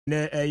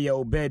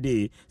your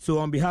birthday. So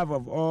on behalf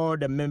of all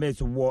the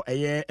members of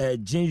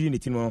Gin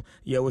Unity,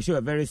 we wish you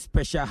a very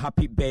special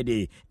happy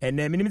birthday. And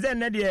minimize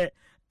Nadia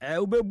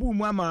Ubebu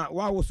Mama,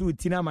 what was with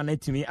Tina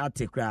Manetimi at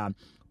Tekra.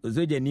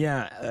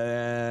 Zojenia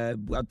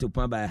to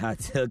by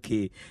heart.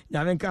 Okay.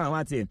 Now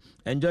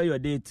enjoy your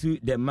day to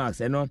the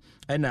max and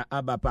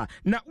abapa.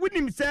 Now with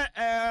him say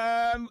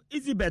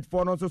easy bet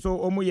for no so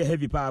omo ye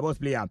heavy power boss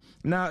player.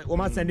 Now o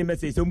ma send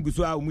message so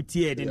mguso a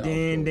mutie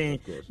den.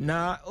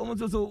 Now omo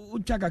so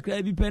uchaka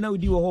kra bi pena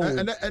udi wo ho.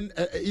 And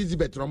easy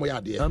bet no mo ya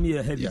de. Am ye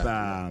heavy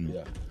power.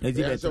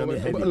 Easy bet no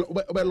heavy.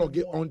 Log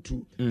on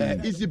to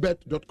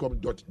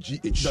easybet.com.gh.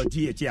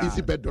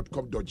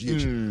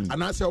 easybet.com.gh.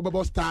 And I say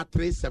obebo star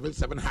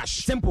 377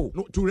 hash. Simple.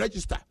 No, to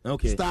register.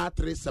 Okay. Star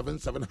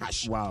 377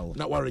 hash. Wow.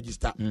 Now what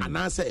register? And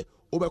I say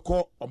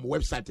overcall on my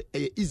website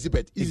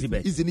easybet.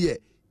 Easy near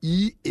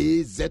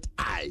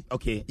EAZI.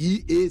 Okay.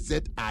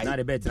 EAZI. Not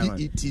the better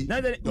one.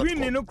 Now the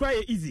winning no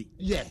cry easy.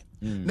 Yeah.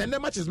 Then the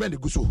matches men the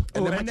guso.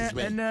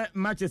 And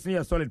matches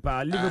near solid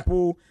power.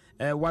 Liverpool,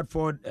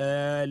 Watford,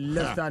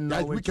 Leicester,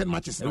 Norwich.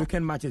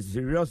 Weekend matches.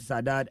 Real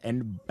Sociedad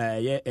and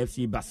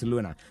FC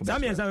Barcelona.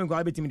 Some years I'm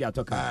going to be the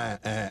talker.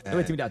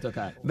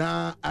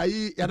 Now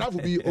I have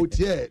to be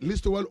OTA.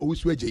 Listowell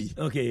Owusu.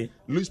 Okay.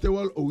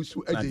 Listowell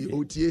Owusu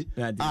OTA.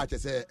 I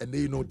just say and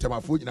they know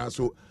Tamafu now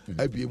so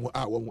I be more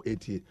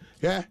 180.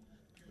 Yeah.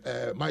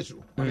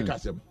 Maestro,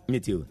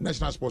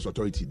 National Sports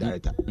Authority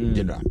Director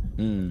General.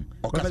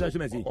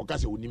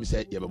 Okase unim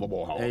say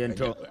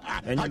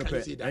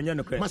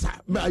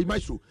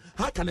Maestro,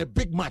 how can a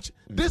big match?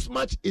 This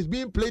match is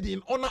being played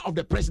in honor of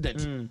the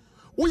president.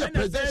 We are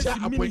presidential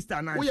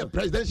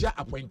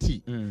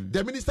appointee.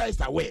 The minister is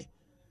aware.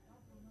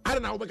 I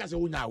don't know because say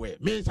aware.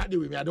 Me I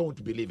don't want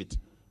to believe it.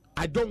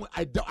 I don't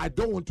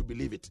want to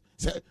believe it.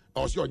 Say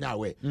or sure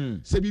aware.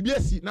 Say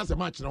BBS na say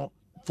match no.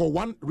 For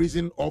one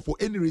reason or for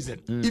any reason,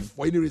 if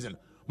for any reason,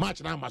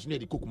 match now must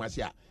need the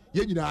Kukumasia.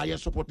 You know, I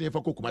support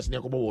for Kukumasia.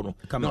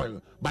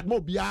 No, but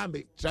more beyond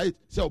me, try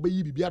say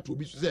obey be to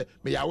be say,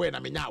 may I wear, I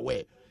may not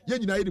wear.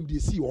 You know, I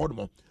didn't see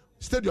Ordmo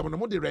Stadium no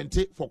more they rent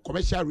it for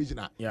commercial reason.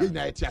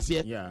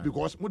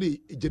 Because more they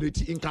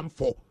generate income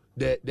for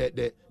the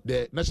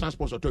National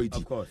Sports Authority.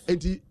 Of course.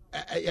 And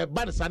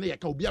bad sana ya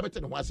ka obi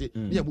abete no ase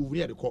na move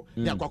near the call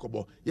na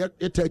akwakobo ya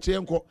tachi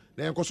enko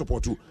na enko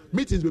support you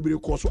meetings be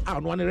call so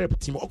no one rep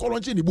team o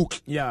launching the book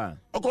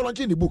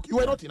you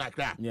were not in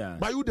Accra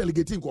but you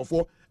delegating call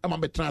for am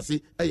be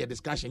transi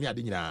discussion ya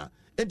de nyina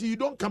and you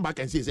don't come back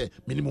and say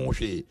minimum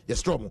hwe you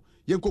strong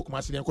yenko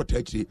kumase yenko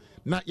tachi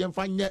na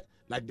yemfa nye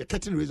like the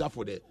curtain raiser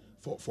for the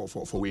for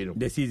we no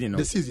the season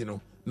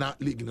no na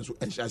league no so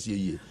enhance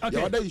ye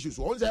the other issues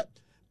so on that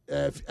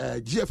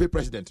GFA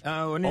president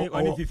or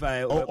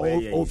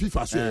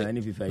FIFA so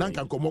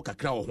nanka komo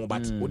kakra ho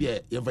but wo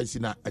de yemfansi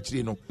na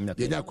akire no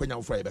yenya kwanya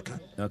mfra yebeka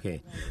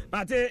okay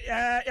but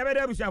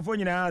yabeda bushafo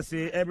nyina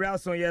se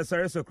ebraso ye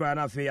sorry so kra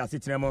na fe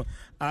asetenemo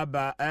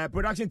aba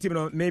production team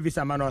no Mavis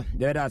Amano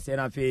the other say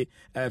na fe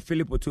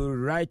Philip Otu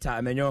writer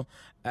amenyo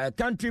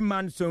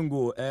countryman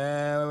songo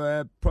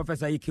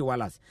Professor Iki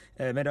Wallace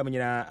madam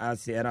nyina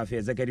as na fe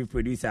executive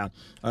producer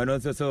and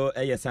also so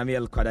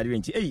Samuel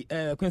Kwadari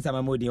Queen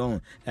Samamodi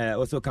on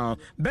also can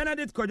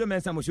Benedict Kojo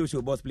Mensa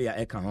Mosho boss player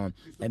e kan hon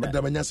and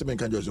the manya semen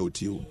kan jo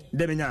otiu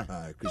Demenya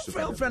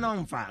Christopher friend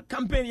on fa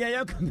campaign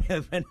ya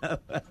campaign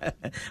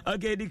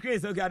okay the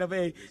craze okay out of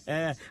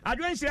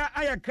adventure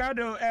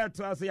ayakado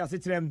to us ya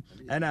sitrem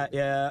and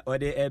or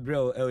the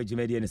bro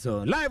Jimedian so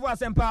live was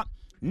Empa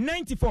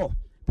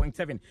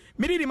 94.7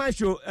 Midi the man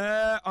show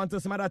until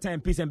some other time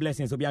peace and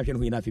blessings so be after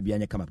who enough be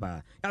anya come up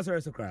as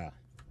so cry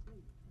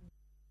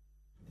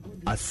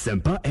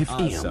Asempa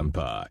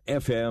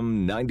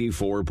FM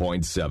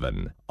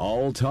 94.7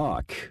 all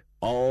talk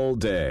all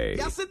day.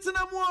 Yes, it's in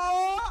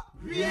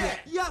yeah.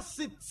 Yes,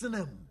 it's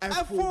in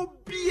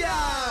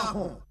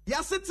F-O-B-A.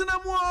 Yes, it's in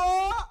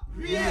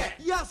yeah.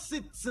 Yes,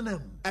 it's in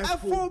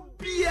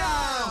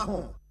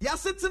F-O-B-A.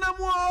 Yes, it's in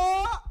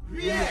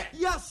yeah.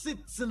 Yes,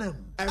 it's in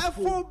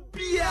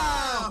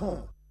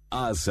F-O-B-A.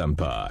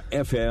 Asempa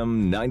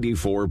FM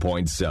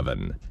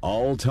 94.7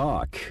 all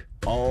talk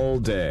all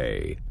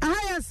day.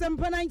 Hi,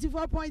 Asempa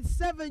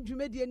 94.7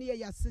 Jumediani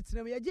ya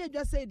sitting. Ya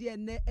just say the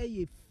ne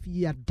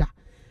fiada.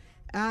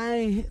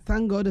 I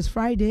thank God it's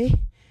Friday.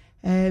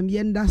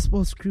 Yenda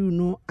sports crew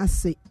no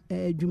ase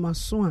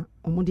Jumasoa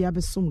omodi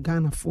abesom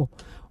Ghana for.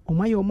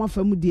 Omaye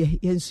omafamu de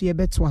yensu ye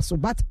beto so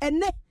but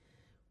ene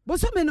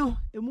bosome no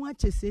emu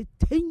ache say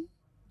ten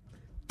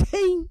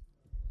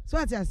so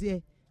ati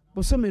ase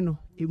bosome no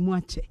emu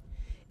ache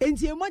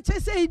enti emu ache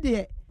say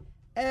de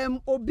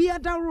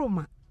obiada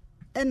Roma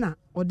ena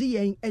odi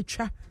yen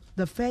etwa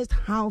the first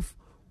half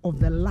of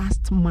the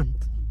last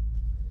month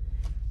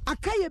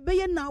akaye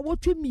beye na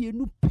wotwe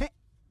mienu pe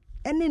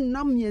ene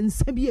nam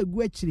yensa bi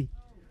egu akire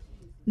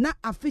na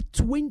afi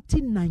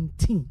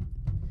 2019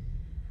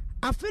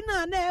 afi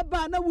na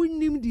eba na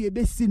wonnim de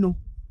ebesi no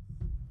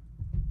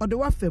ode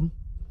wafem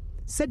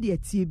se de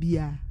atie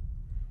bia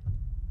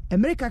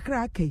America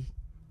kra akai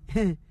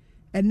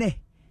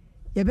ene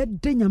ye be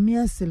de nyame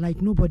ase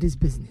like nobody's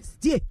business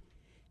die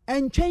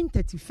entwɛn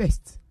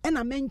 31st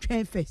ɛna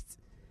mentwɛn first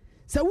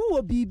sɛ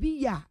wo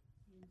bibi ya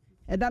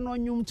ɛda no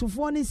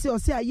nnwomtofoɔ ne sɛ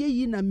ɔsɛ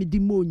ayeyi na medi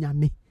mo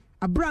nyame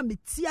abra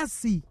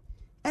metiasi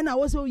ɛna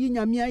wo sɛ oyi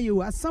nyame aye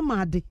wo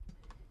asamade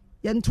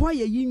yɛnto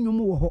ayeyi nnwom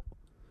wɔ hɔ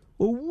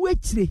owu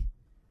akyire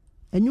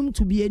nnwom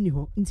to bi ani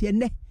hɔ nti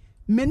ene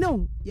me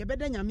no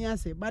yɛbɛda nyame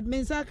ase but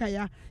me nsa ka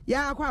ya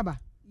akɔ aba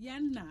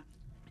yanna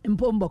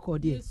mpombo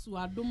kɔdeɛ Yesu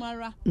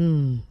adomara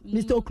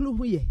Mr. Oklu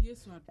hu ye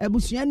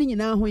abusua ne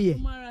nyinaa ho ye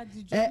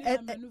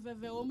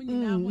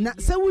na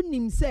sɛ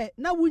wonim sɛ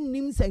na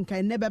wonim sɛ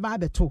nka ne bɛba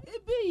abeto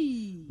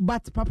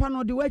but papa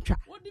no de watwa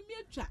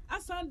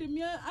asande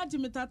me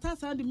agimetata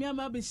asande me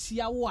ama be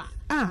hia wo a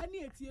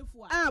ne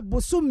etiefo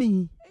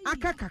bosomi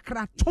aka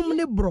kakra tom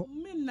ne bro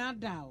me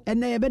nada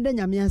ɛna yɛbɛda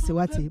nyame ase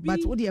wate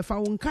but wo de fa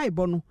wo nkai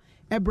bɔ no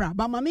ɛbra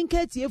ba ma menka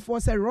etiefo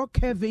sɛ Rock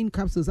Vein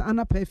capsules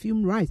ana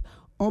perfume rice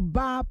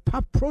Oba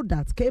pa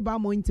products,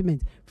 K-Balm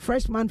ointment,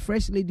 Freshman,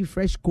 Fresh Lady,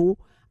 Fresh Co,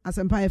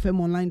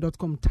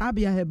 asempafmonline.com,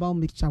 Tabia Herbal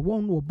Mixture,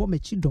 one or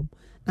bomechidom,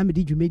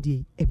 Namidi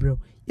Jumedi, Ebro,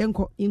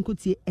 Yanko,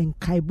 Inkuti, and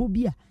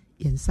Kaibobia,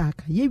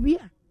 Yensaka,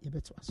 Yevia,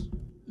 Yebetwas.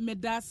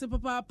 Medase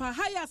papa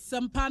haya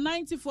sempa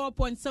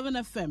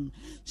 94.7 FM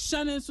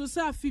Shannon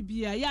Sosa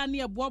Fibia ya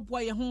ne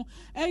aboaboa ye ho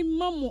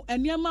mamu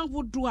eniama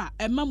wodo a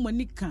mamu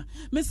nika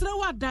mesra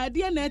wa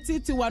daade na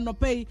etete wa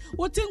nopai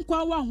wote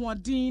nkwa wa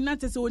hoodin na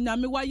tese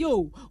onyame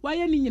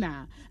waye ni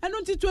nyina eno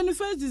nti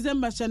 21st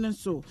December Shannon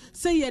so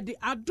say ye the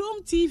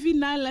Adom TV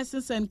 9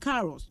 lessons and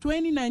carols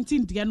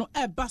 2019 de no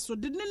eba so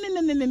de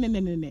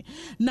ne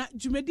na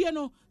dwumedie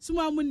no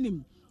sima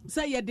munim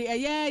say ye de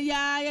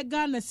ya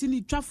Ghana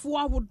sini twafo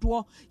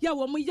ahodo ya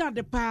wo mo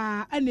yade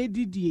pa ana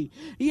edidie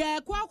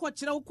ye kwa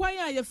akokire kwan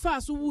ya ye fa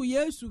so wu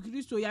Yesu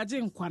Kristo ya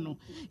je nkwa no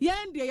ye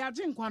ndie ya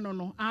je nkwa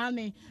no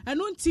ane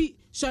eno nti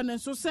Shannon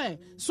so say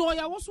so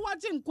ya wo so wa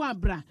je nkwa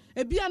abra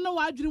ebia na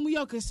wa adwene mu ye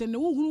okese ne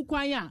wo hunu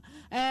kwan ya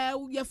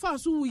ye fa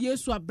so wu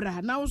Yesu abra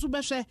na wo so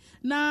behwe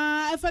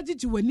na efa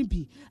gigi wani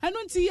bi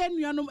eno nti ye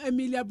nuanom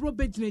Emilia Bro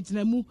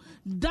begina mu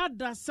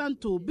Dada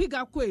Santo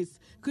Bigger Quiz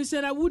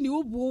Christiana Wuni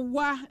wo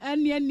wa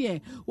ene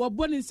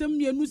wabone nsem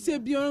mienu se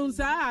bion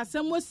sa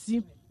asem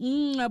osi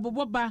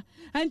aboboba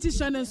anti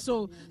Shannon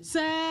so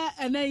se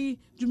enai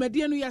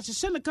dwumadie no ya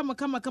hyehye ne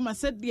kama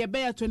se de be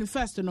ya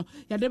 21st no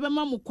ya de be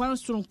ma mo kwan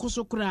soro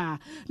nkoso kra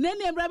na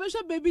ne ebra be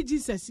hwe baby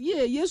Jesus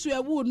Yesu ya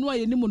wo no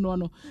ayenimu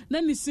no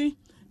na nisi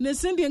ne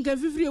sende nka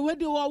fifiri we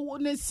de wo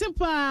ne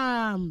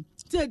sipa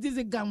te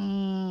dize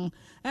gam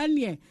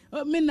anye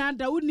me na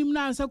da wonim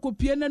na ansa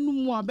kopie na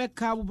numu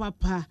abeka wo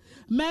papa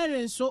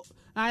Mary so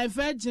I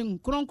virgin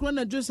kronkron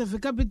na Joseph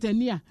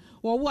Capitania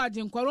wo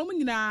agin kwaro mu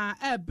nyina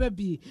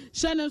ebabi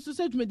Shannon so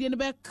se dwumedie ne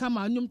be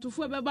kama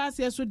nwumtofo be ba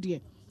ase so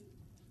de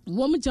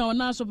wo mu ja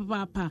ona so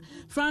papa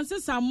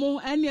Francis Amo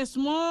any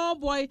small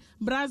boy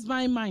brass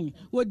by mine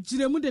wo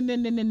jiremu de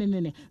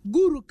ne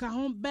guru ka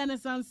ho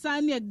benesan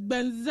sane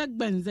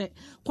gbenze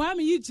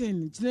Kwame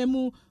Eugene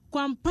jiremu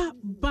Kwampa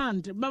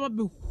band baba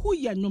be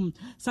huya nyum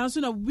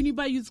sanso na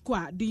Winneba Youth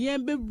Squad de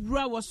yen be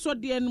bra wo so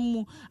de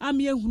enmu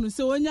ame ehunu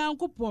se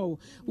onyankopɔ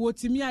wo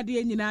timi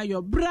ade nyina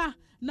yo bra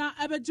na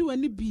abeji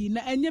wani bi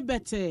na enye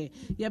bete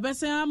ye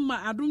bese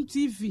ama Adom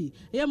TV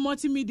ye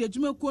multimedia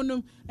dwumako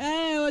no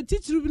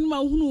teacher bi ma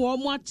hunu wo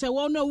mo ache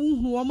wo na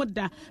hunu wo mo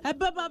da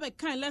ebeba be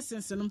kan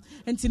lessons no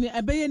entini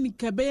ebeye ni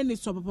kabeye ni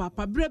so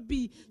papa bra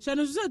bi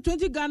Shannon so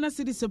 20 Ghana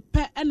cedis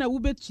pe na wo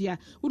betua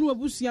wo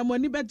abusua mo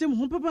ni begem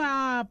ho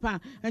papa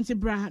enti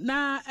bra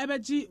na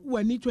ebeji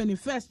wani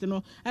 21st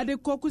no ade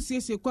koku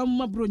siesie kwa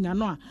mabronya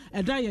no a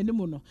eda ye ni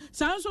mu no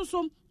sanso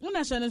so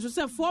una Shannon so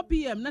say 4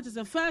 p.m. that is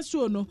the first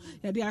show no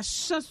ya de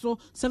so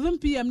 7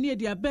 p.m. near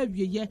the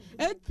abawiye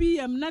 8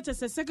 p.m. na the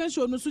second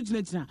show no so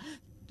gina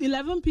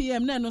 11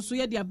 p.m. na no so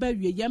ye the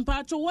abawiye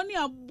mpa cho woni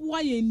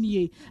aboa ye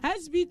nie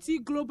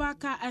SBT Global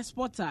Car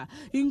Exporter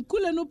in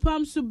Kulenu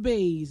Palms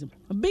Base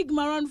Big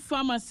Maron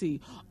Pharmacy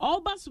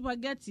Alba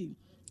Spaghetti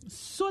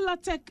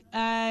Solatech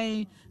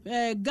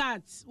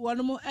Guards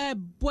one more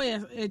boy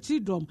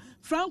chidom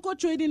Franco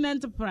Trading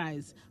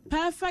Enterprise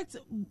Perfect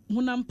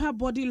Munampa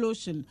Body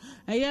Lotion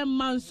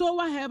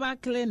Mansowa Herbal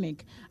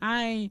Clinic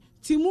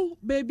Timu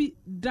Baby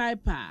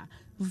Diaper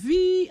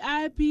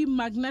VIP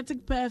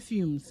Magnetic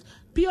Perfumes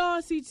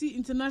Pure City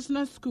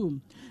International School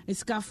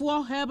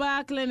Iskafuo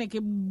Herbal Clinic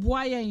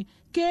Boyen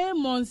K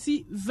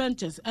Monsi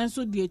Ventures and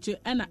so DH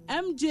and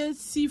MJ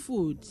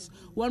Seafoods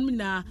one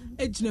mina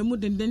ejinemu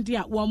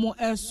dendendia one more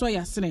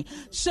soya sene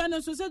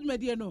Shannon so said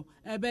media no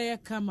ebeye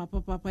kama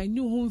papa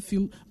new home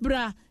film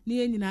bra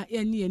ni nyina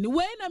eni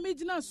we na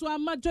mejina so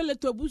amajole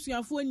to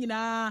busuafo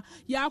nyina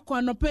ya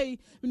akwa no pay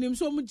nim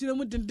so mu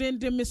jinemu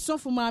dendende me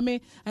sofo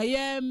maame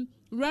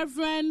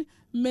Reverend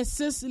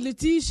Mrs.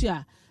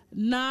 Letitia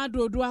na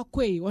dodo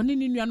akwe oni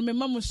ni nua no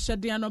mema mo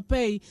hyede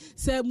anopay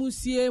se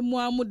musie mu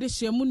amude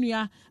hye mu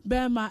nua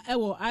bema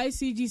ewo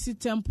ICGC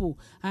temple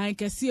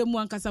ankasie mu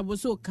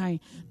ankasaboso kan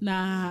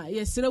na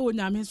yesere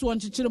wonyame so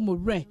onkyekere mo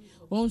bre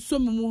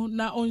onsom mu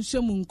na onhye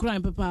mu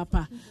nkran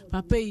papa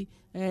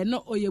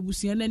no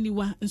oyebusia na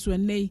niwa nso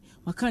enei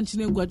waka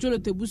nkyene guajolo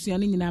tebusia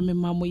ne nyina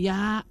mema mo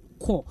ya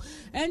ko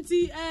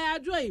enti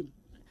adwoi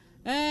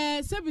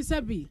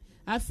sebi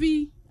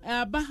afi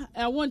aba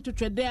want to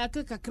trade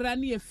akakakra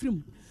na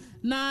yefrim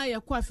na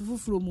yakɔ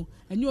afifufuro mu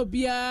enye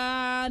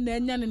obia na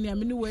enya ne ne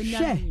amene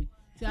wanya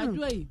ti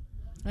adwoi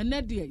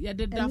ene de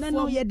yede dafo ene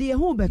no yede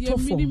ho beto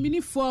form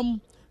mini form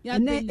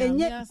ene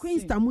enye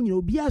Queenstown mu nyina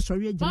obia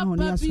asɔre agina ho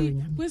ne asɔre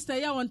nya Queenstown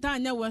ya won ta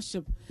anya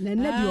worship na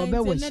ene de obe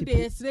worship ene de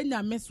yesre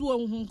nya meso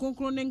ohun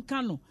konkro ne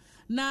nka no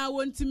na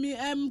wontimi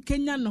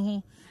Kenya no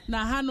ho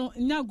na ha no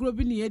nya gro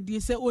bi ne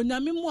yedi se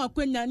onyame mu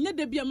akwanya nya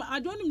de bia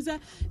adwonim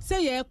se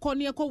ye kɔ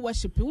ne kɔ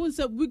worship won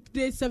se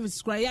weekday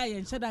service cry ya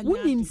ye nhyeda nya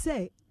wonim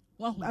se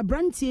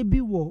abrantie bi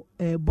wo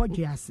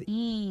bodwe ase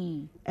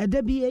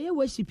eda bi ye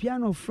worship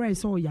piano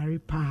friends o yare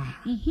pa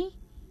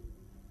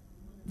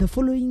the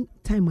following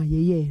time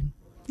ayeye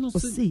no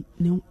see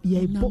ne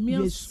ye bo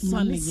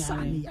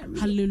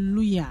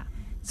hallelujah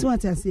so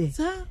what I say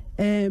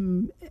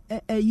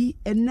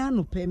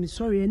enano pe me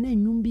sorry na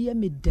nwum bi ye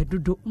me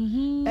dedodo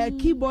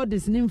keyboard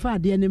is ne mfa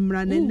de ne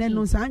mra ne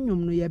no sa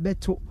nwum no ye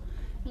beto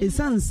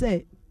esan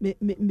say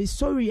me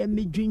sorry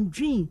me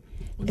dwindwin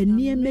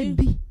enie me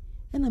bi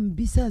na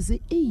mbisa say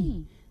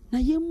na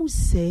ye mu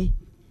se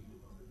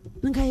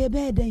nka ye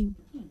be den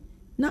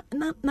na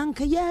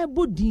nka ye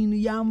bodin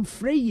ya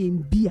mfre ye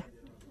mbia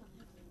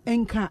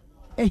enka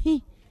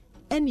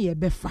ene ye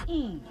befa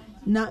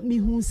na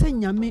mihu se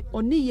nyame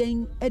oni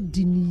yen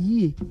adi ni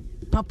yie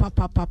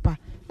papa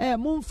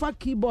momfa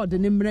keyboard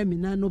ne mre mi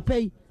na no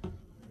pay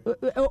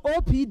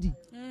OPD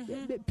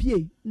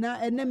pie na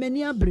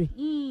enemani abre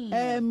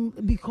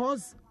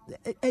because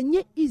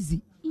enye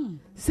easy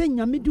se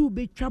nyame di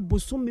obetwa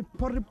boso me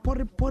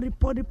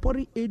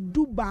pori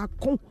edu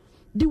baako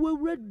di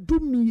wewre du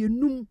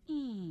mienum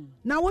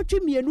na wotwe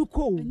mienu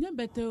ko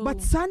but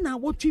sana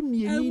wotwe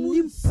mienu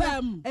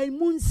nimpam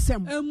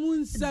emunsem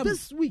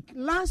this week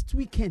last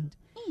weekend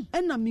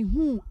ena me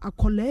hu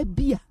akola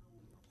bia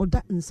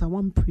oda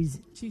Nsawam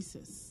prison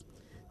Jesus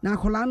na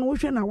akola no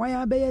wohwe na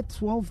waya be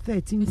 12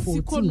 13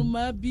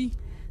 14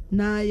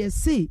 na ye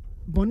say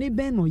bone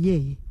ben no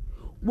ye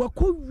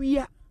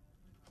wakowia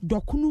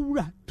dokunu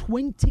wura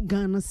 20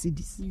 Ghana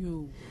cedis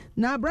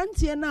na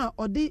brantie na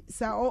odi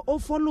sa o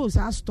follow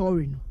sa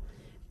story no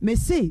me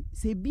say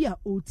se bia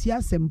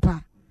otia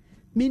sempa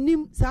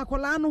minim sa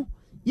akola no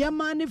ye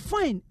man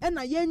fine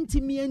ena ye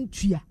ntimi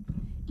antua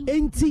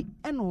enti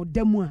ena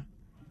odamu a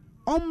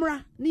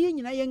omra ne ye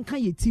nyina ye nka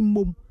ye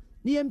timmom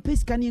ne ye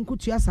mpesika ne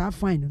nkotua sa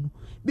fine no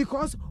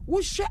because wo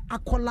hwe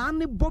akola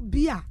ne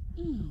bobia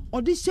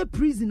odi hwe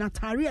prison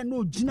atare na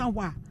ogina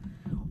ho a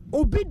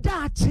obi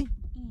daache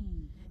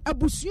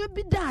abusua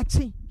bi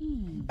daache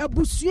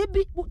abusua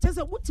bi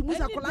tese wutimu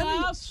sa akola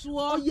ne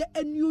oye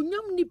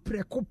anuonyam ni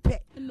prekope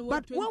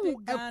but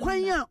wo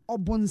ekwan a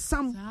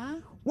obonsam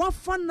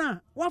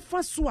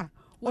wafa so a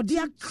odi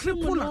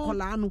akripul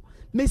akola no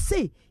me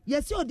say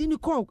yes odi ni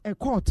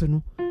court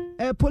no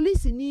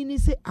police ni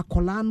say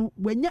akola no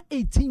wanya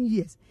 18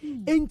 years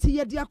enti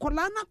ye di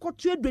akola na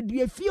koto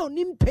edwedie fie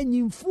oni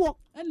mpanyimfo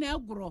ena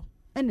egro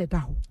ena da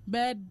ho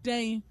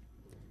beden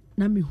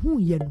na me hu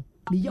ye no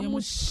me ye mo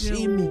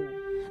shemi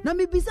na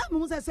me bisa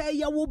me say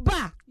ye wo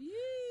ba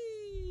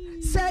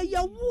say ye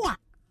wo a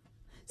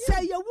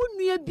say ye wo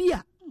nua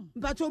bia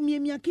mpacho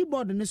miemia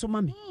keyboard ne so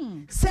ma me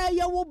say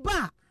ye wo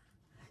ba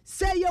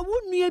say ye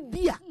wo nua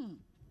bia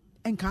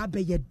enka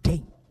be ye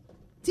den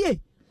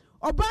tie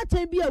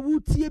obatan bi a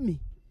wutie me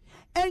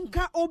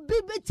enka obi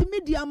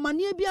betimi di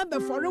amane bi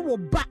abefore wo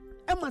ba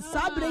ema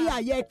sabre ya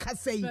ye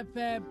kasai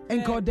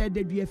enka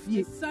odededua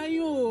fie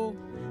sayo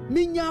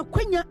minya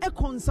kwanya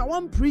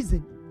Nsawam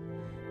prison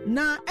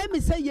na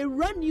emi say ye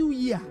run new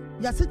year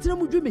ya setere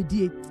mu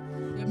dwumedie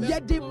ye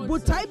de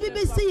botai bi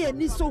be se ye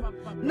ni so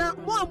na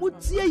mo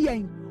amutie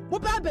yen mo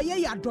ba be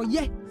ye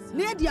yadoye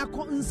na ye de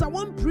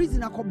Nsawam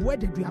prison akobo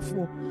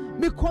deduafo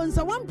me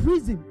Nsawam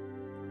prison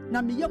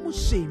na me ye mu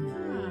shame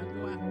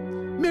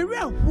me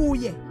real who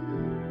ye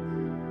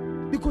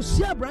because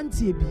she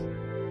abrantie bi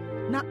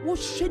na wo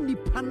hwe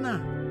nipa na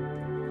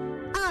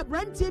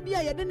abrantie bi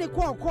a ye de ne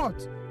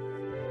court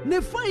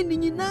ne fine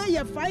nyina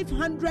ye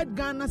 500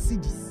 Ghana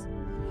cedis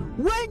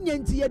when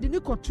yenti ye de ne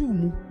kotu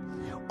mu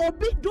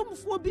obi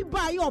domfo bi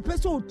ba ye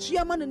opese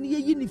otuama na ne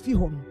yi ne fi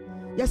hom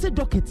ye se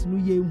docket no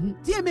ye hu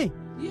tie me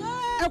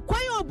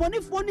ekwan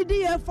obonefo ne de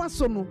ye fa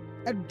so no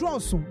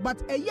edoso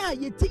but eya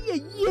ye ti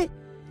ye yie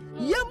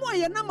yemo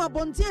ye na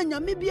mabonte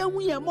anyame bia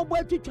hu ye mobo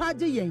atwitwa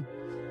age yen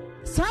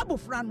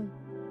sabofra no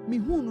me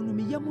hu no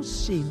me yemo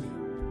shame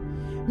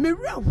me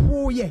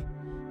reho ye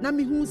na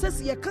me hu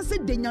sese ye kase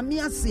de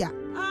nyame ase a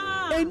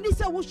eni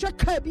se wo hwe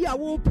ka bi a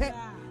wo pe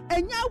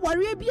enya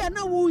ware bi a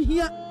na wo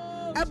hia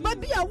eba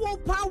bi a wo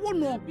pa wo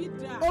no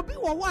obi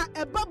wo wa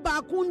eba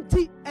ba ko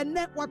nti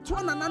ene wato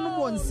nananom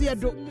wonse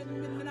do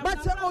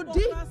but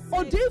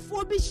odi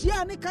fo bi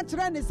hia ne ka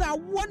kire ne sa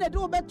wo ne de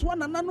obeto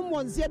nananom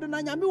wonse do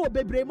na nyame wo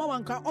bebre ma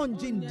wanka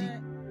onje ndi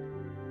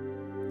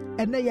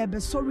ene ye be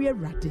sori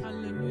awrade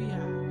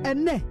hallelujah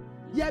ene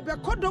ye be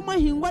kodoma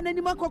hinwa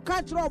nanim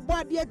akoka kire obo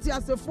ade ati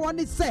asefo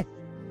ne se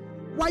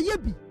waye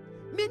bi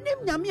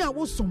minim nyame a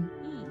wo som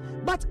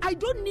But I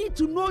don't need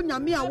to know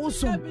nyame a wo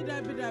som.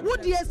 Wo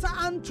de sa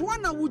antoa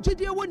na wo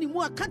gide woni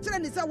mu a ka kire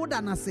ne se wo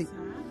da na se.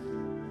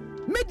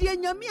 Me de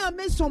nyame a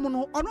me som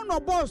no ono no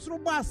boss ro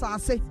bo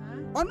asase.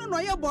 Ono no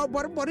ye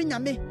bor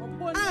nyame.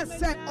 A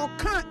se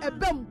oka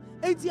ebam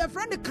enti ye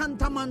friend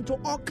kantamanto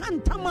o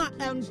kantama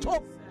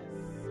ento.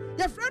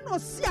 Ye friend o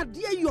si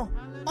ade yo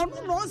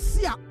ono no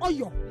si a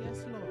oyo.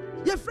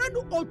 Ye friend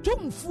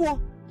otumfo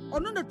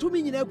ono na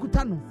tumi nyina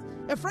kuta no.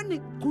 Ye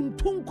friend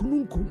kuntun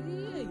kununku.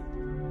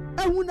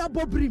 Ehuna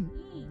bobrim.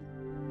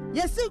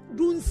 Yesi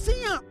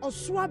dunsia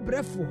osua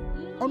brefo.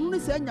 Ono ne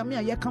se nyame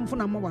a ye kamfo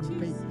na ma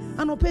wanope.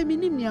 Anope mi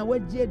ni nia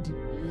wagye di.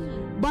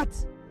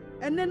 But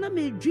ene na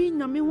me dwi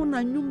nyame ho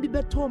na nwum bi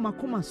beto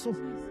makoma so.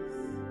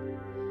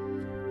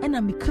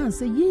 Ena me kan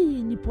se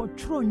ye ni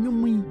potro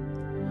nwum yi.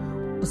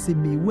 O se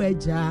me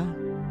waja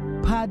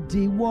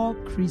padi wo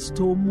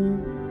Kristo mu.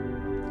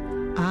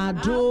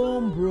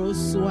 Adom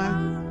broswa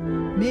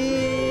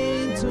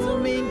me to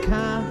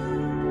minka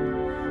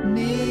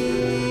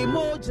ni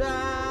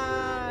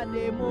moja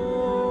ne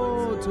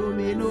mo to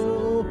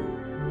mino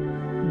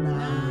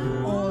na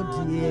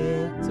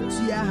odie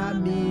tia ha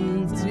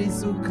mi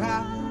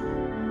trisuka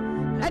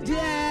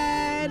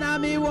adie na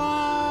mi wo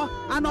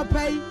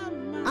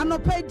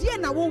anopai die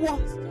na wo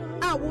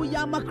a wo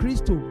ya ma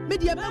Kristo me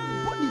die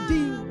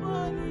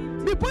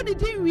be boni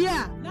din wi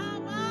a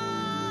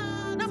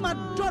na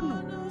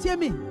madono tie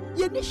me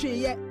ye ni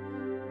hweye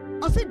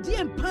o se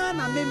die mpa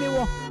na me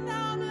wo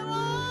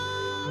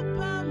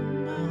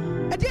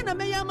adie na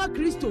me ya ma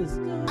Kristo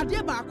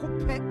adie ba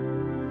akopɛ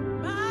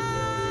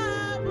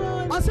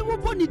o se wo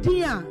boni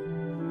din a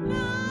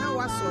na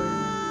wa sorry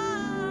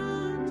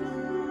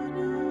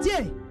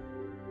tie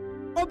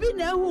obi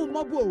na ehu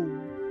mobo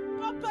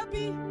papa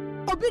bi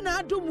obi na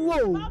adom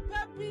wo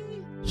papa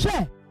bi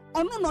hwe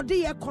ono no de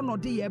ye kɔ no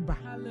de ye ba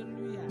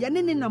hallelujah ye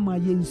ne na ma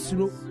ye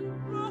nsuro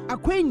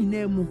akwan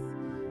nyina mu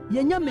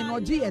ye nya me no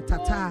gye ye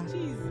tata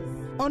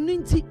ono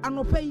nti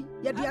anopai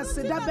ye de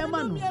aseda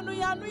bema no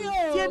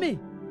tie me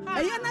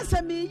eye na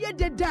se me ye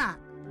deda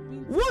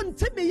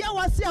wonte me ya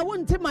wase a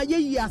wonte ma ye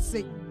yi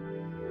ase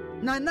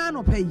na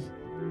anopai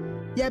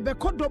ye be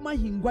kodoma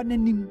hingwa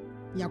nanim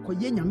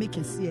yakoye nyame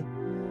kese.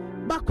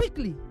 But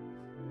quickly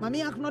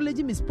mami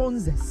acknowledge my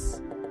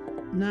sponsors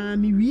na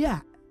mi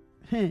wia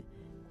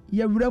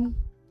ye wram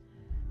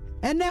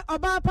ene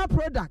Obapa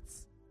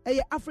products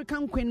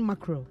African Queen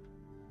Mackerel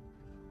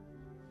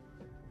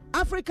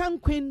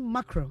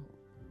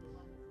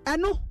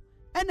eno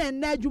ene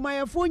na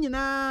adwumayefo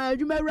nyina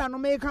adwumawura no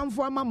me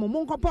kamfo ama mo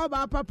nkopa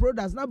Obapa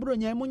products na bro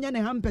nya munya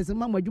ne hampers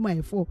ma mo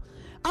adwumayefo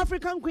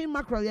African Queen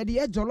Mackerel ye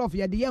de jollof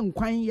ye de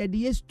nkwan ye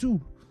de stew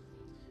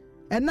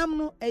enam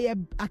no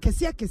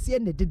akese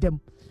ne dedem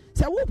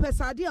se wo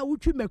pesade a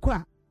wotwi meko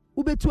a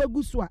ubetu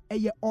aguso a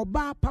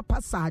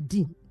Obapa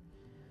sardine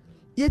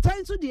ye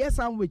tan so de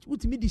sandwich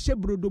utimi di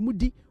shebrodo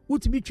mudi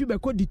utimi twi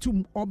meko di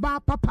tum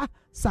Obapa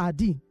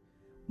sardine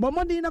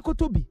momodi na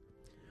kotobi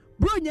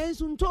bronya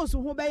nsu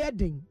ntoso ho beye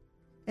den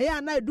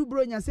na edu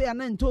bronya se ya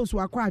na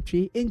ntoso akwa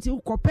atwe enti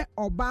ukope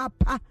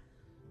Obapa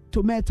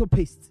tomato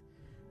paste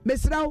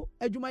mesraw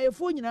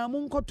adwumayefo nyina mo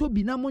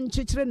nkotobi na mo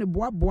nkyekere ne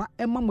boaboa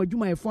ema mo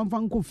adwumayefo mfa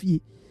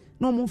nkofie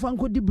na mo mfa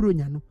nkodi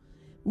bronya no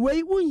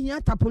wei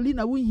wunhia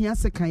tapolina wunhia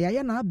sekan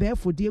ya na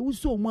abefo de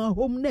wuso mu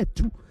ahom na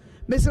tu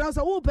mesraw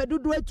sa wo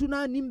pedodo atu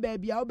na nim ba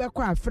bia wo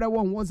bekọ afre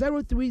won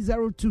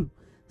 0302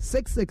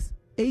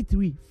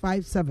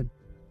 668357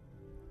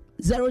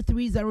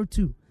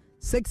 0302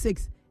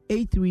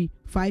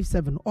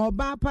 668357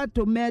 Obapa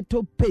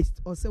tomato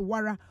paste or say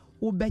wara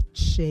wo be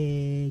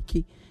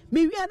check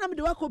me wi anam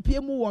de wakopie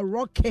mu wo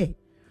rocket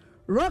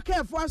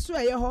fo aso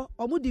eye ho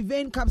omu di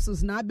vein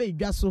capsules na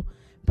abedwa so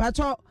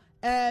pato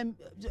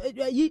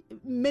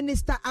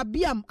Minister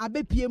Abiam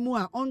abepie mu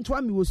a onto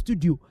ami wo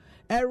studio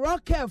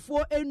rocket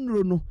fo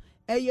enro no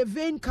eye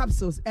vein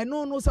capsules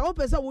eno no sa wo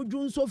pesa wo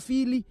dwunso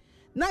feeli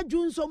na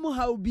dwunso mu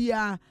ha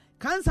obia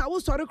cancer wo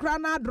sori kra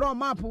na draw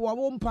map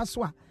wo mpa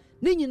so a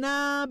ni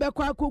nyina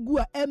bekwa akogu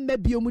a emme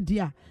biom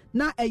dia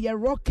na eye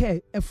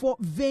rocket for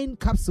vein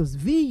capsules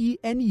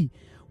VENE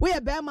we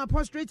be ma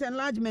prostate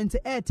enlargement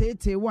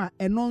tete wa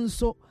eno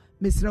nso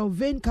mesra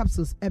vein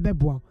capsules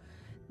ebeboa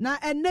na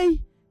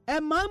enei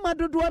mama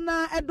dodo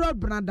na edo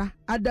brada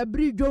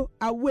adabridwo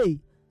away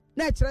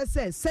na kire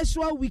say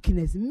sexual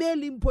weakness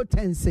male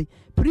impotence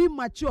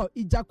premature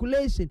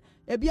ejaculation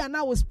ebia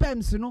na wo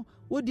sperms no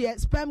wo de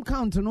sperm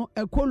count no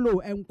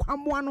ekolo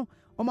enkwamwa no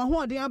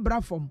omahoden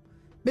abra fom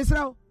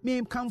mesra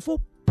me kamfo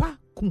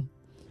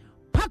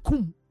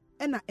pakum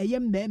ena eye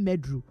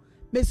mmedru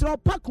mesra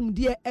pakum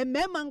de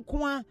emema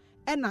nkoa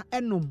ena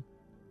enom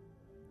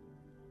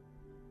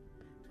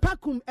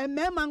pakum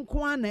emema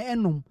nkoa na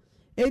enom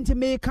enti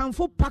me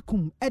kamfo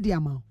pakum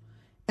ediama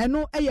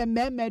eno eye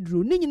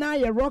mmedru ni nyina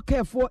ye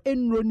rocket for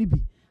enro ni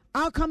bi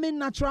alkaline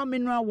natural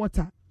mineral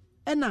water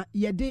ena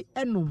yede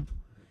enom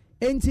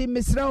enti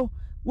mesra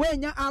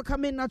wenya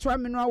alkaline natural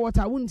mineral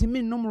water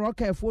wuntimi nnom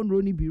rocket for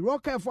enro ni bi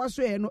rocket for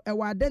so ye no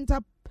ewa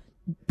denta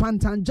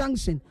Pantan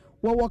Junction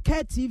wo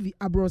Care TV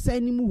abrosa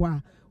ni mu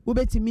wa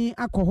wobetimi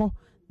akoho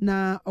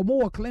na omo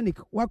wo clinic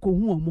wako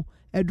hu omo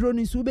edro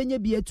ni so benye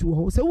bi atu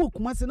ho se wo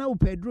Kumasi na wo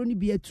pedro ni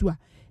bi atu a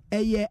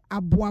eye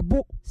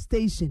aboabo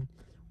station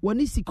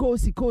woni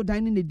siko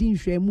dan ne din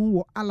hwemu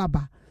wo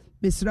Alaba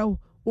besrawo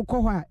wo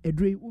kɔ hɔ a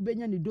edro wo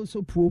benya ne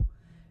dosopuo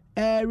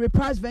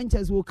Reprise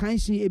Ventures wo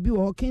kanhye ebi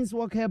wo Kings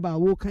Walk Herbal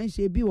wo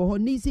kanhye ebi wo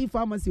Nisi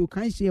Pharmacy wo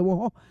kanhye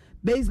wo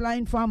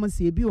Baseline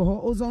Pharmacy ebi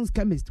wo Ozon's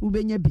Chemist wo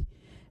benya bi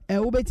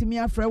wo betimi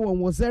afrɛ won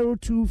wo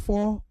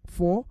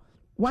 0244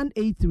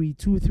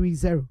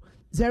 183230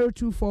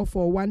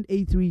 0244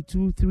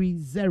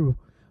 183230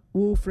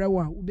 wo frɛ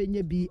wa wo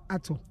benya bi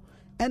ato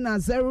ɛna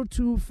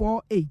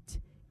 0248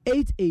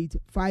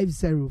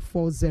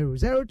 885040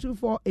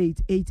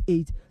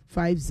 0248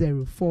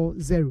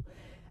 885040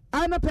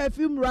 Anna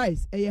perfume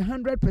rice,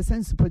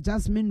 100% super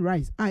jasmine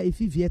rice. If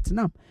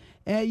Vietnam,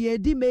 ye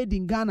di made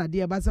in Ghana,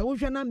 dear, but I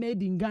wish not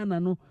made in Ghana.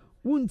 No,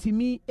 won't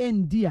me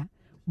and dear,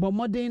 but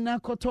modena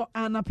koto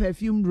Anna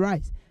perfumed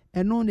rice,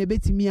 and no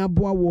nebeti me a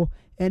boa,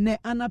 and ne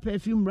Anna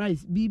perfume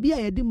rice. Bibi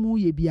a di mu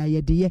ye be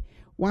a dear.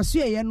 Was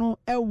ye no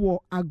ewo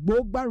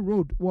Agbogba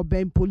Road, wa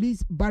ben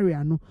police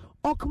barrier no.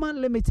 Ockman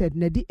Limited,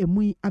 Nedi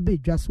Emui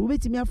Abe just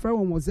wait me a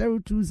friend was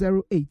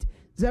 0208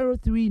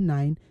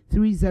 039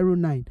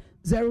 309.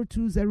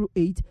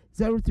 0208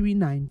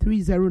 039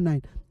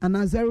 309 and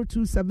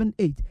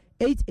 0278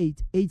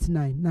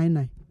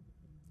 888999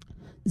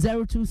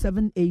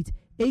 0278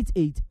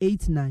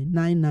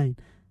 888999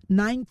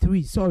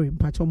 93 sorry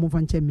mpacho mo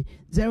fanchemi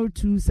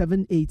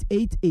 0278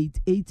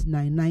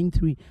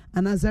 888993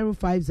 and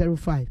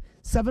 0505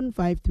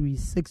 753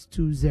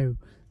 620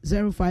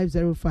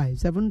 0505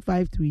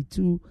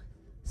 753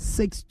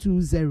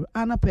 620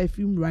 Anna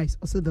perfume rice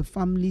also the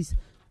family's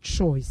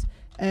choice.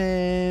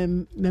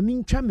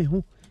 Mamin chame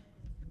ho.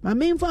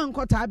 Mamin fa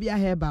anko tabia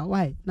heba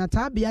why? Na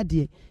tabia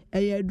de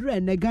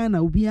edure ne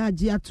Ghana obi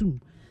agi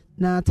atum.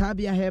 Na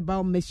tabia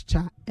heba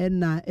mixture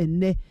na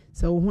enne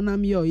se wo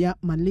honam ye oya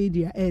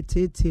malaria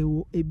tete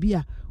wo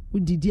ebia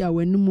udidi a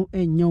wanumu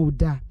enya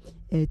oda.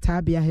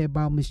 Tabia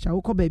heba mixture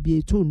wo ko ba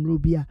bi eto nro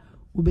bia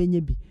wo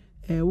benya bi.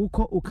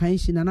 Wuko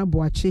Okanshi Nana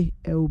Boache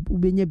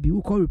ubenya bi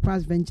wuko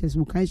Reprise Ventures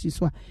Okanshi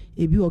so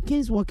ebi o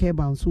Kings Walk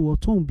Herbal so o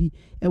ton bi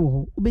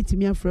ewo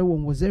ubetimi afre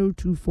won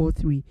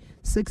 0243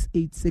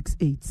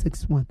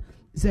 686861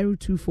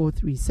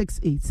 0243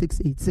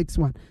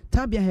 686861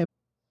 Tabia.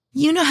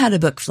 You know how to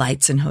book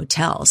flights and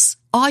hotels.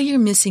 All you're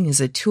missing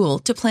is a tool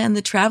to plan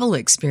the travel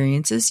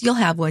experiences you'll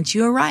have once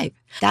you arrive.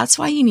 That's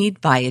why you need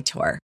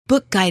Viator.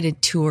 Book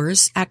guided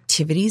tours,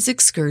 activities,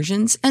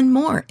 excursions, and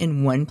more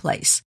in one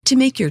place to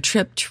make your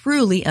trip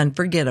truly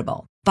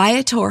unforgettable.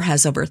 Viator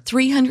has over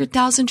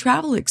 300,000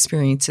 travel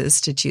experiences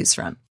to choose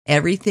from.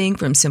 Everything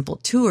from simple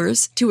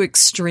tours to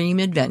extreme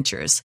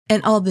adventures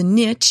and all the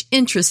niche,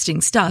 interesting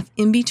stuff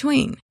in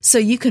between. So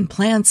you can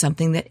plan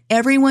something that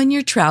everyone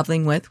you're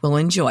traveling with will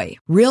enjoy.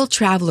 Real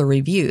traveler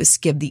reviews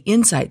give the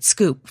inside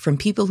scoop from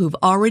people who've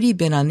already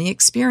been on the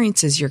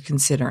experiences you're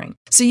considering.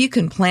 So you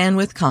can plan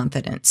with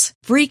confidence.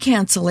 Free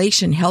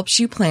cancellation helps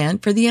you plan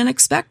for the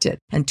unexpected.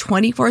 And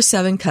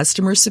 24/7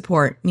 customer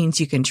support means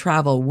you can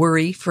travel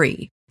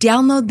worry-free.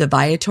 Download the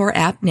Viator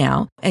app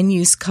now and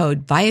use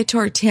code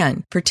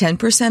Viator10 for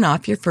 10%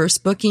 off your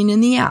first booking in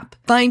the app.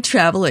 Find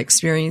travel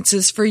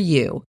experiences for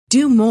you.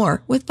 Do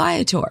more with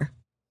Viator.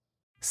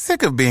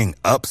 Sick of being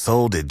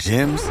upsold at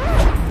gyms?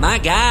 My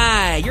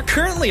guy, you're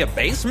currently a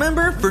base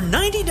member. For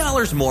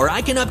 $90 more,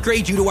 I can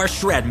upgrade you to our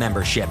Shred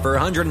membership. For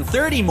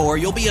 $130 more,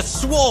 you'll be a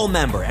Swole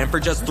member. And for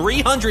just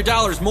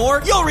 $300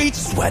 more, you'll reach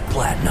Sweat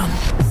Platinum.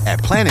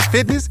 At Planet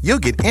Fitness, you'll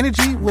get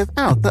energy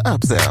without the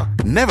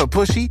upsell. Never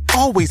pushy,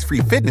 always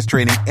free fitness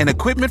training and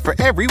equipment for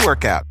every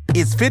workout.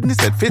 It's fitness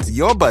that fits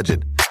your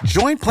budget.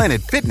 Join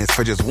Planet Fitness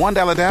for just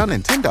 $1 down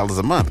and $10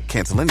 a month.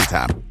 Cancel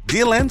anytime.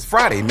 Deal ends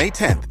Friday, May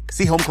 10th.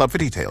 See Home Club for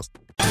details.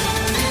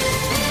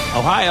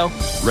 Ohio,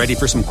 ready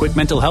for some quick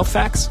mental health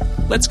facts?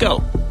 Let's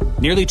go.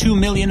 Nearly 2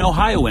 million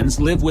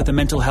Ohioans live with a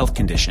mental health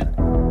condition.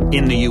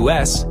 In the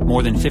U.S.,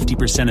 more than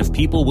 50% of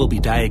people will be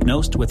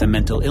diagnosed with a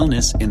mental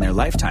illness in their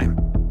lifetime.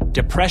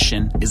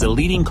 Depression is a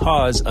leading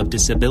cause of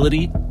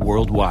disability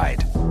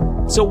worldwide.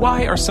 So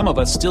why are some of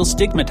us still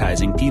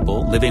stigmatizing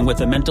people living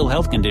with a mental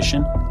health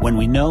condition when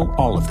we know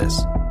all of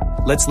this?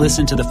 Let's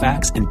listen to the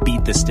facts and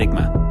beat the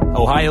stigma.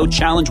 Ohio,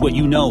 challenge what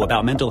you know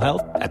about mental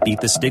health at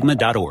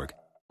beatthestigma.org.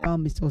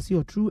 Mr.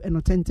 Osio, true and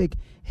authentic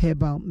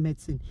herbal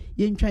medicine.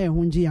 Yen try a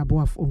hunji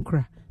aboaf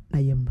onkra na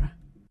yembra.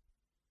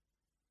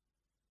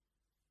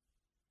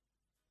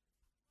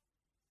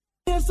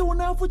 So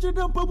now for you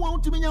don't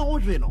want to be your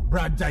own.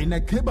 Brother in a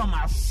keba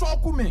ma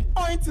shoku me.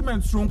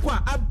 Ointment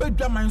strunkwa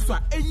abedwa man so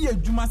eye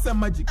adwuma sa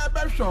magic.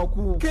 Ebe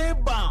shoku.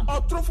 Keba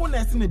otrofo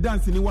in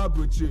dance ni wa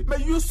brochire.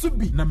 Me use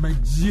be na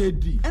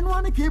magiedi. And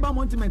one keba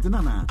ointment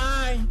nana.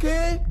 I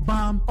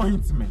keba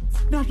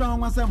ointment. Na sha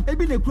won asem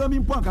ebi na kura mi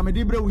mpo aka me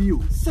de bre wo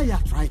you. Say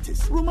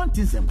arthritis,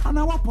 rheumatism,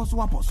 ana wapos.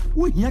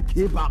 Wo hia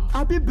keba.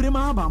 Abi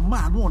brema aba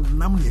ma no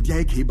nam na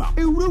dia keba.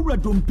 Ewura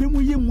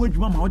dompemu ye mu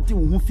adwuma ma wote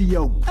wo ho fiye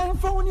o.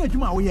 Emfa woni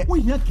adwuma wo ye.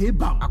 ohia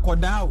K-Bam.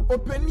 Akodao,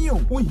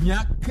 openio,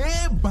 ohia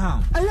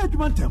K-Bam. Aya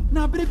jumantem,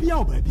 na brebi a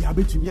obabi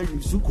abetumi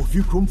ayusu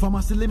Kofi Chrome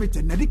Pharmacy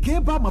Limited na di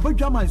K-Bam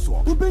abadwama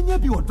so. Ubenya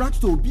bi o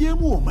drugstore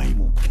biemu o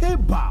maimu.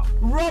 K-Bam,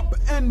 rub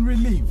and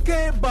relief.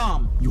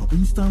 K-Bam, your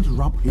instant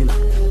rub healer.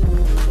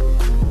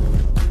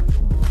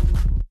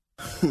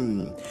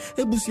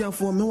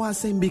 Ebusiafo me wa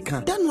asem bi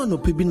kan. Dan one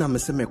opebi na me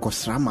se me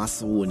kosra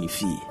masse wo ni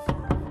fie.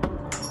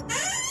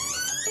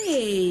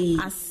 Hey,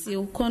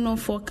 asil kono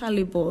for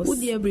calibers. Wo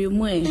die bre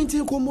mu e.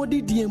 Enti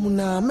komodi die mu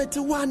na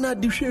mete wa na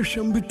de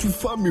hwehwem bi tu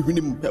fa me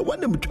hwenim. E wa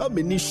na me twa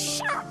me ni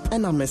sharp.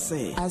 And I'm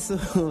say, as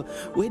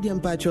we the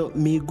empacho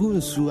me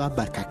gunsu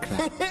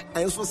abakakra.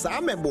 And so sa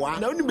me boa.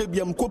 Na oni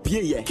baby am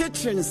kopie ye.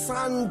 Kitchen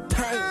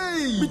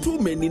santai. Bitu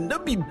meni na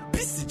bi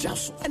busy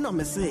jaso. And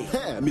I'm say,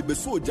 hey, me be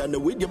soja na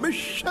we the me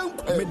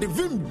shank. Me de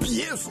vim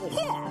bie so.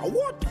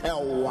 What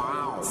hell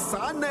wow.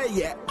 Sana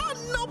ye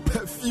no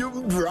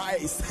perfumed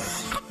rice.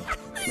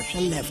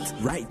 Me left,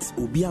 right,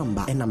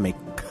 ubiamba and I'm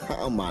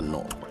come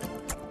on.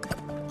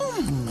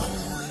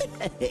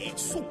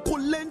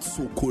 Succulent,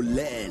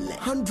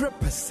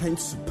 100%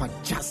 super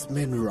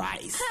jasmine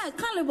rice. Ha,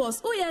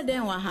 Calibos, who ya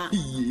den wa ha?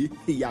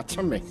 Yeah,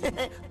 chame.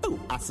 Oh,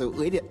 I said,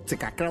 wait,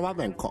 take a crab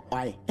and cook.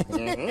 I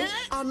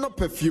not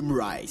perfume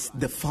rice,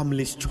 the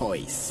family's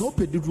choice. So,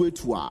 pedidwe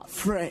to our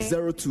fresh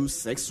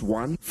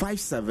 0261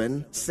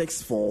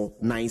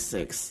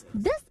 576496.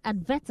 This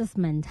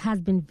advertisement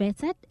has been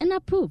vetted and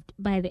approved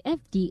by the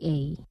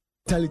FDA.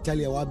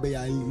 Tali wa be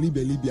ya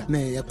Libya na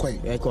ye kwai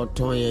e ko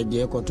ton ye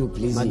de ko to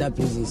please mother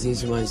prison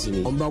 6 months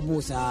ni on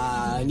babu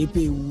sa ni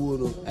pe wu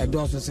no e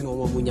do so se no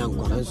mo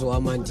munyanko enso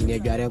amanti ne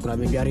dware kra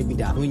me dware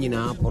bida no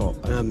nyina apro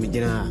na me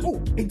gina oh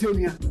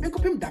Antonia e ko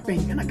pem da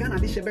pen na Ghana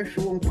de shebe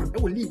hwe won kwa e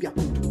wo Libya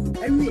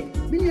ewie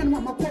me nya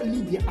no ma ko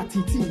Libya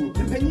atiti wo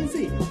penyin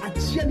se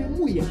achia ne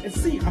mu ye e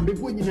se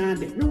abebo nyina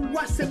de no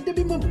wasem de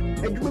bi mo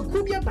adwuma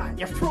ku bia ba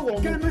ye fro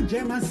won Ghana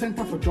German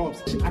Center for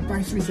Jobs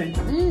Advisory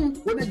Center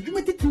when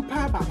adwuma titu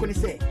pa ba ko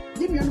say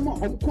you know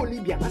on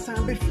Libya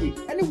asan be fie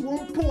any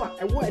one poor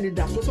e wo any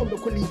da so be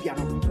Libya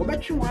no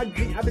obetwe wa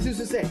adwen abesi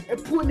so say e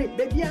puo ne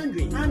baby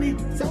andre ani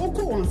say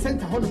oko on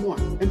center hono mo a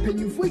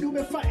empanyimfo yi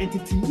be fa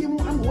entity yi mu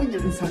am wonya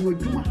nsa no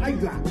adwuma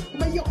aywa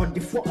be ye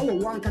odefo awo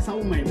wan kasa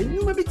wo man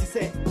enuma bi ti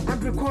say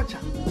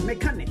agriculture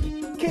mechanic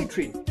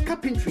catering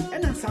carpentry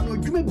and nsa no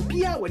adwuma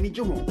bia wani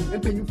je ho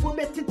empanyimfo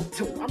be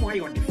tetew am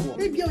ayo odefo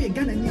e bia ye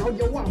Ghana ni a wo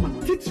je wa ama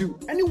no tetew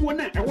any one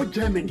e wo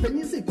German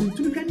panyin say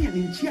kuntunu hwane a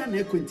nchia na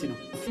ekwentino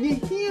ni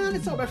here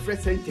is our fresh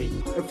center.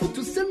 For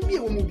to send me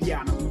a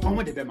womubiano, on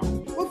what the bema.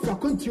 What for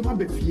consumer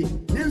befie,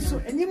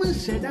 Nanso, and even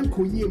said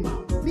Uncle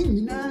Yema.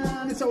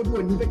 Nina is our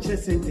new lecture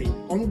center.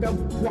 On the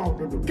wow,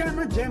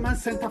 Ghana German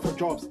Center for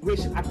Jobs,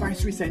 Racial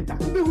Advisory Center.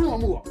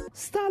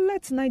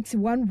 Starlet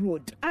 91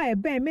 Road, I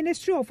bear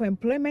Ministry of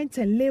Employment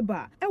and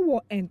Labor, a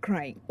war and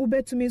crime.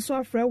 Ube to me so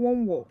afre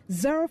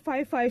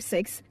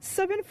 0556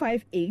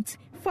 758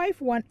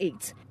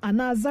 518 and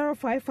now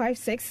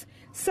 0556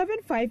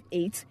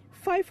 758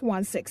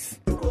 516.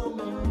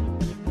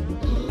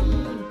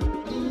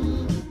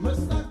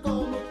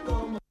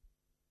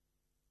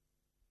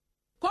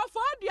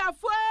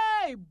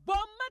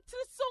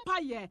 Bommatri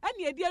Sumpaye, and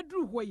ye dear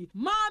Drew Way,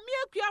 Mammy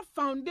Aquia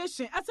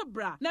Foundation as a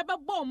bra, never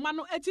bomb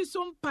mano eti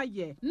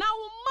Sumpaye. Now,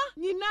 ma,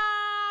 Nina,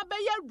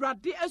 Bayer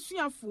Brady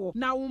Asiafo,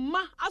 now,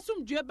 ma,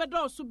 Asum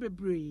Jebedo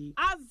Subebre.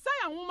 As I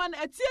am woman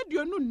at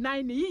Tidio no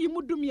 9 ye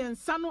mudumi and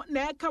Sano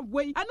Neka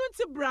way,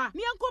 Anunti bra,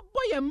 Nianko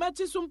boy and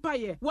Matri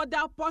Sumpaye, what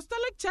the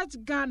Apostolic Church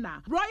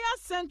Ghana, Royal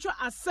Central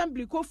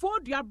Assembly,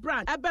 Kofodia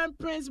brand, Eben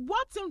Prince,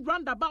 Watson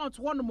roundabout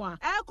one more,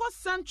 Echo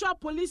Central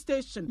Police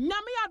Station,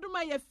 Nami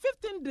Aduma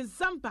 15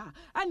 December,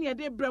 and ye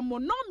de bremo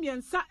no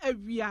miensa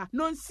awia,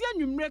 non sia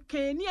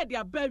numreke near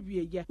their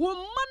baby ye.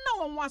 Woman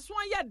no was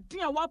one ya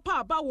dear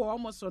wapa ba wo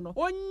omosono,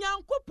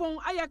 onyankopon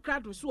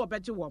ayakrado so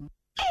obeti wom.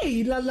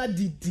 Hey, Lala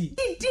Didi.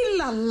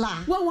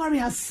 Lala. What worry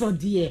us so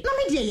dear? No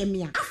me dear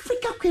yemia.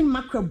 Africa Queen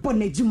Mackerel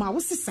bonnet juma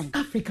was the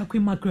Africa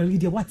Queen Mackerel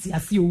Lydia what's ya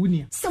see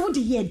unia. So the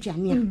year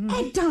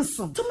Jania.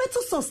 Danson.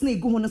 Tomato sauce ne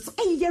go on so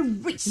a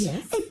rich.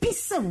 Yes. A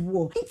piece of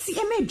war. It's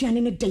a major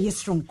in a day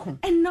strong con.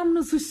 And nam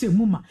no so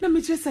muma. No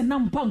me just a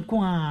nam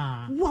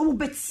pankwa. Wow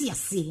bet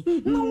see.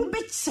 No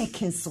bet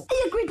checking so.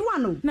 I agreed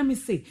one. Na me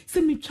say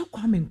me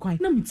chokwam quite.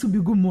 Na me to be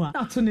good more.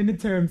 Not on any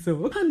terms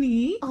so.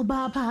 Honey. Oh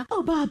papa.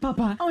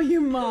 Oh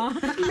you ma.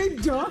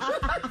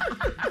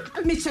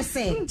 Mitchell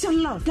say,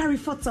 John Love, Gary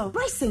Photo,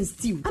 rice and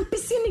stew, and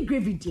piscine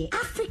gravy day.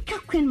 Africa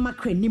Queen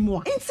Mackerel ni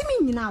more.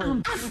 Intimate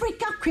now.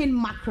 Africa Queen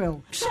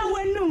Mackerel.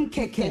 Shawenum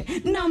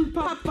keke. Nam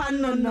papa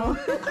no.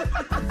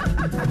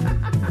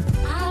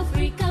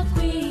 Africa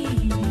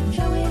Queen.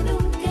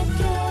 Shawenum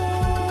keke.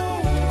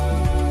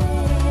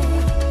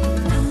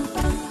 Nam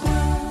papa.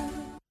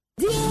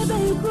 Dear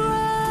baby,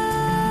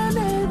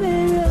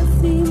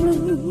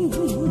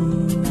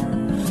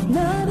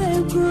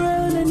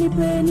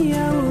 penny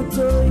out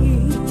of you.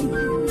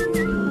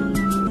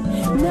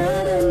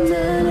 Nada,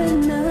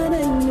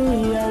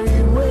 me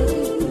away.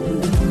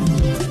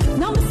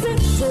 Now,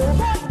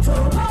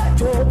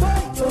 Toba,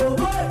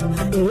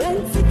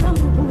 empty come.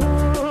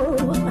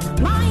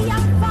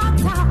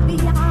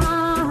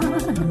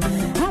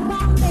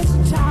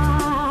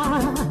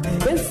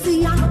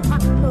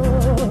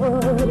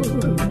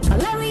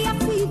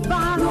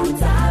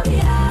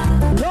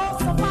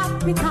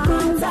 Africa.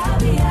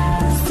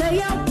 Say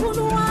ya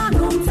punua.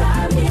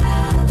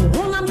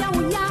 Wonam ya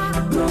uya.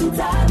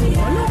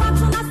 Oluwa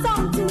tuna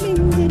something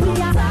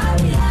mindidia.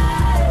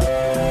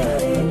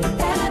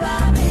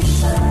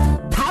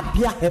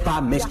 Tapia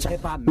Eba Mixture.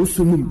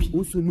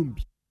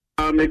 Usunumbi.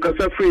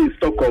 Mekasa free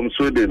Stockholm,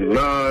 Sweden.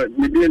 Na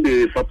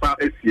the Papa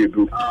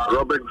Esiedu.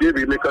 Robert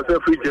J.B. Mekasa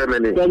free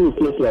Germany.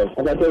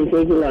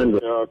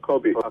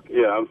 Kobe.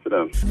 Yeah,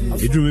 Amsterdam.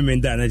 It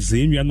remember that I say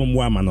you are no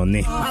woman on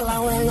it.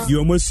 You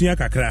almost see a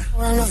kakra.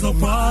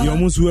 You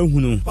almost will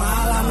who.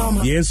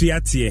 Yes, you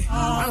are here.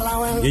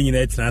 You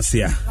need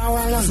Tracia.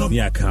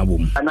 Yeah,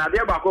 Kabum. And I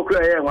did back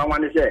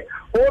one say.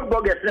 Old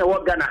bogus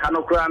what Ghana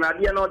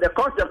Hanokran. You know the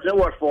concept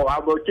was for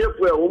our chief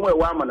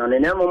woman on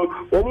an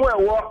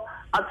war.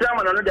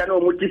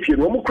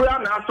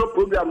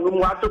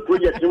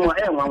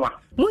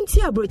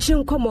 Munti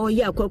abrochim komo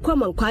ya kwakwa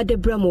mankwade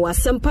bramo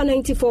asempa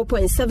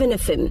 94.7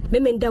 FM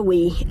memenda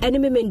we ene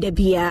memenda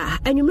bia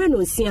anwumre no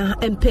nsia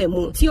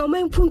empemu ti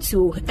oman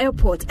puntu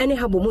airport ene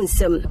habo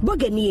munsem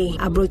bogani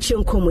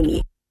abrochim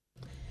komuni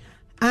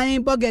ai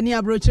bogani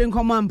abrochim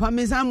komo ampa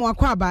mesam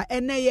wakwaba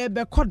ene ye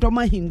be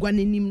kodoma hingwa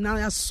nanim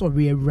na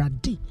asori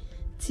awrade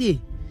tie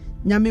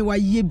nyame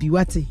waye bi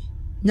wate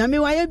nyame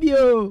waye bi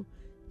o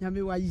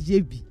Nyame wa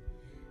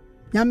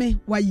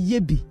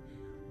yebi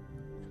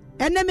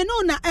eneme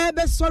no na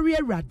ebe sori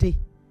awrade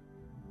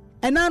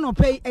ena no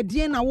pay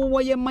edien na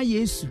wo ye ma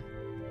Yesu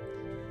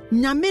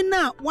nyame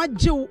na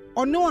wajew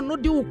ono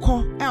de wo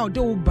kọ ode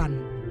wo ba no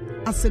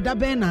aseda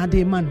ben na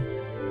ade ma no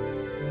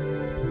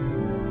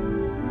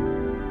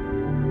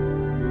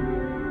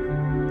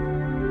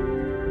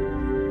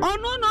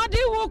ono no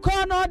de wo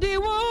kọ no de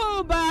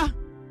wo ba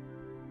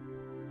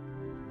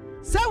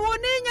se wo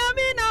ni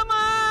nyame na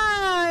ma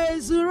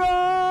ezuro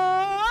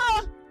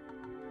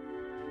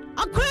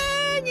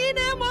akwenyi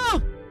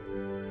nemo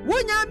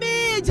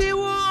wunyami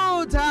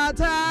jiwu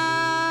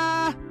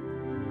tata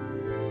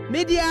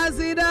media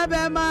zida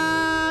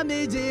bema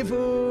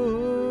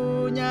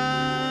mijifu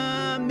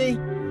nyami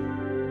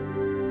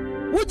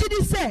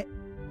wujidi se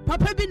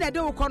papa bi na de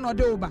wo kono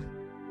de wo ba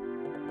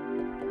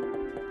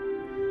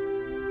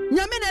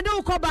nyami na de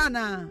wo ko ba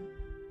na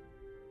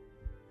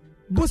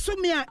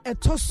bosumia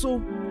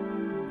etoso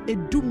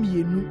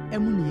edumienu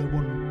emu ne ye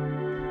wono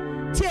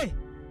tie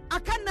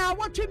aka na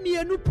watwe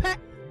mienu pe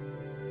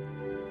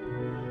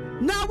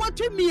na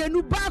watwe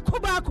mienu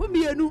baako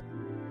mienu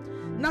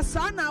na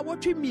saa na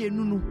watwe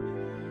mienu no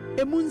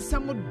emu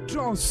nsam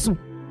droso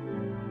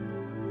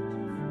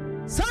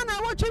saa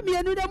na watwe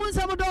mienu de emu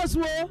nsam droso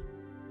wo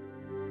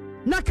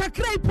na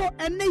kakrai po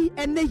enei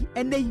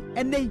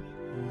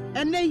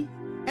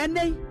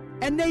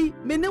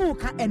mene wo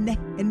ka ene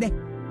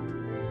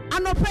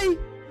anopai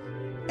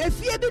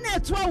efie bi na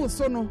eto awo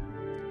so no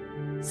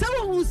se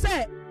wo hu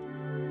se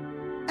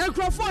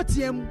enkrofo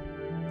tiem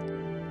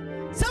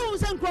se wo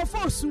se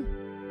enkrofo su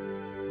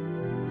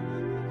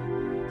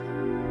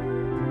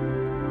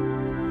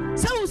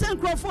se wo se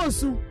enkrofo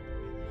su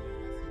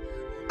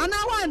ana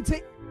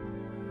wante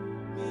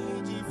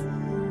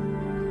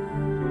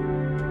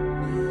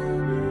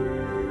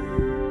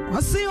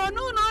osi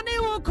onu no ni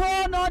wo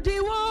ko no di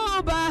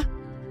wo ba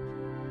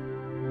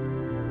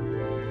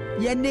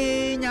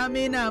yene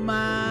nyamina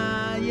ma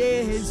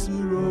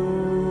Yesuro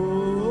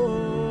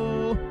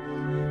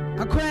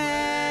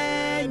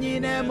akwenyi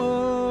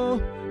nemo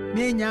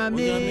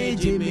minyami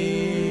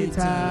jimi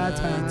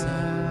tata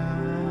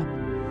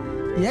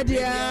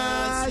yedia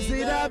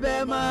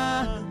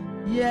sidabema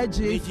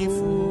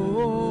yejifu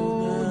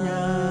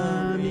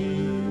nyami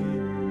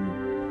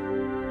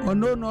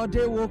ono no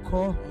de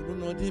woko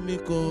ono no de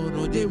miko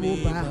no de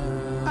woba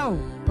au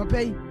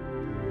papai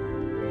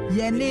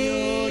yene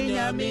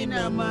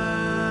nyamina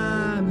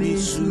ma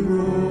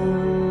misuro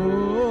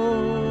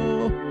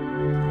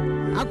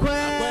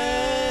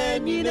akwe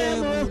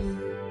minemo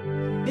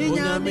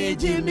inyami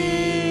jimi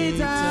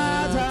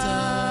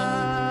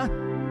tata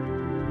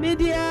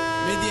media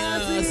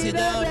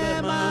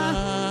sidabema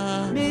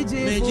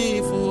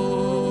mejifu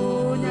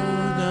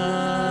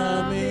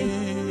nyami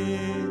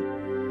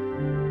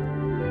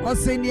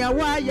osenia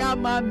waya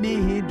ma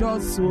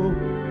mehidoso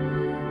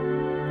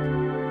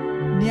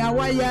ni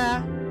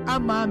awaya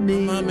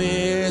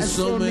Amame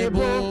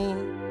somebo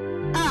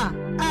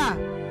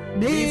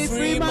me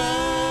free ma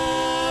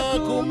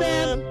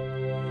kumem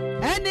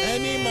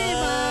any ma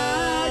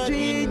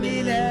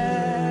jinile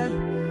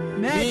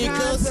me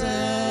kase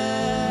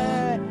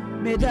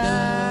me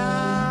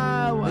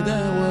da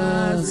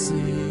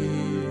wasi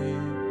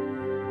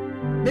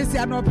besi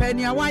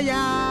anopeni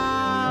awaya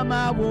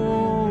ma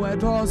wo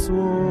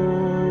edoso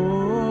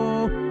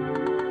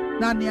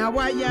na ni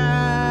awaya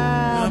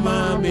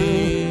amame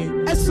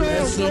eso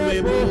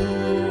mebo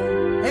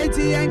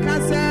eti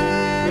enkase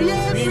ye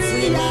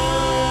free ya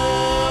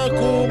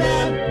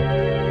kumem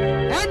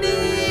any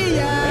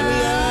ya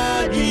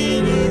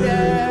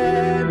jinile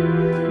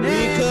me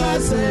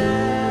kase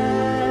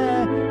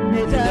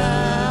me da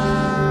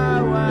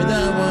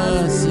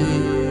wasi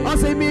o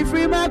say me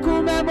free ma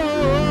kumem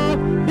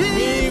me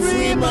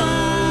free ma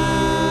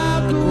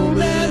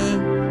kumem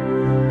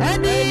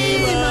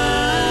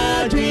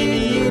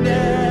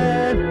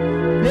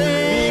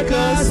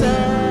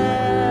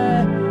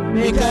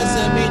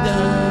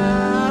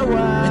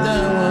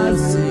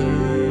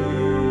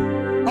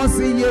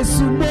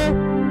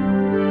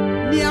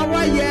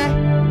Niawaye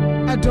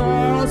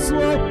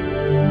Adoso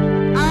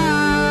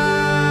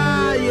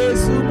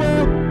Yesumo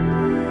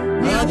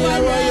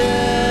Niawaye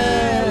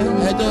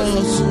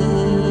Adoso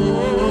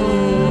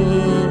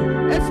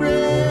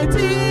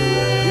Efreti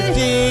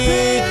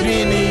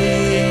Trini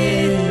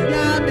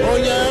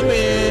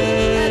Oyame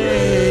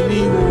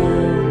Niwo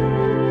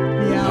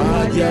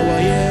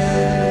Niawaye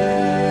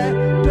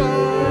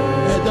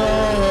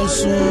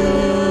Adoso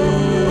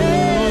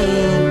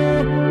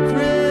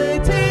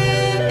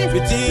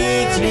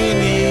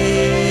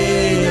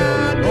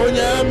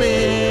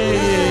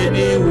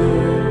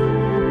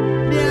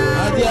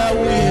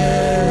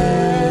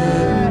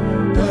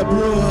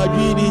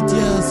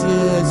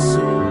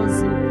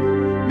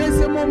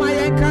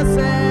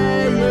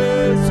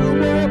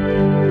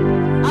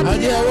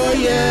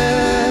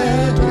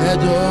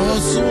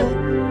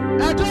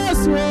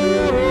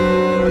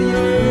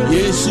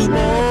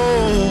Yesumo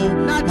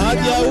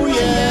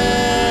Adiawuye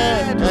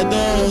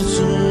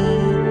Edosu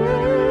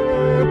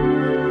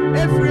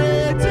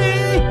Efreti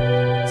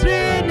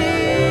Trini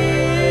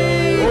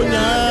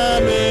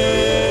Onyame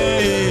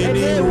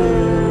Niwo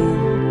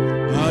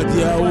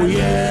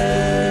Adiawuye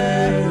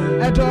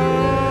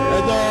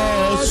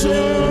Edosu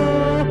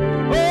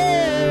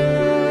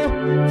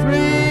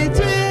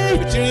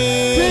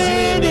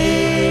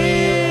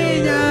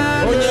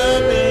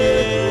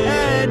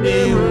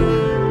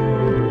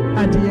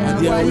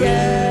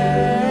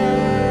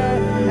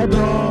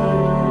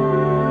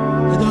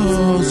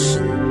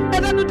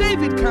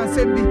David can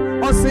say me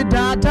Ose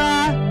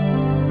dada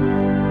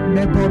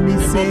Nebo mi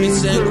se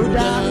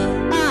kuda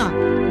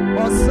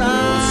Osa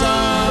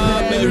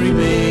Mary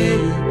me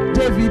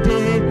David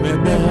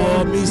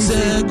Nebo mi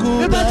se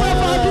kuda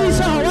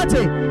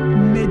Wate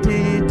Mede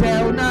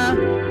Deuna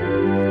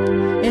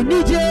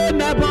Enije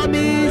Nebo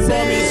mi se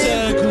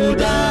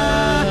kuda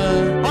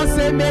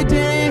Ose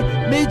mede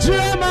Mi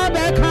drama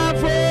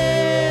bekafo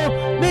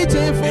Mi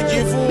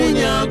jefu Mi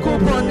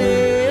nyankupone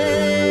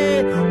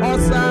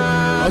Osa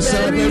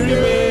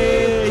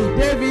Mary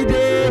David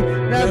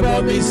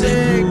never me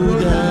say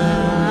good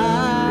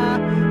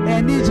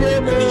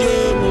Enijemo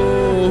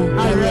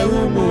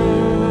Arewumo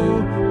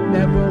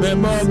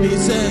never me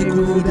say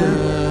good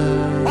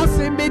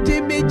Ose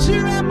mede me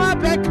chire ma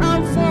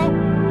bekanfo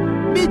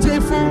mi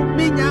jefu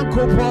mi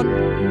nyankopon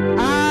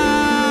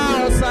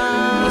Osa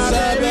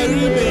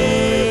Mary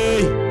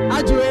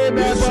Ajwe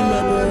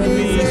never me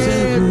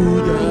say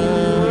good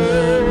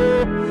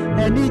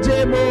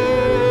Enijemo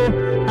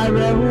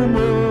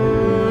Arewumo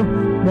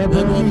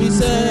never me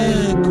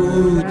say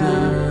good.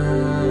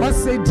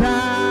 Ose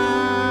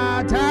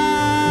dada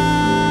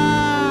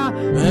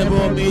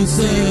never me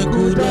say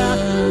good.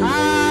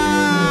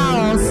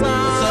 Osa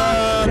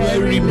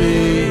Mary me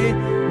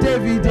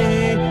David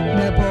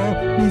never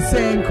me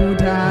say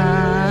good.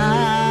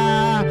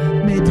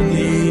 Me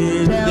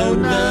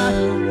Deuna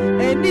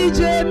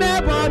Enije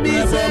never me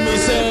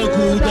say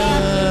good.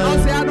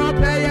 Ose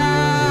anopaya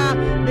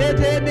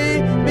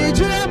me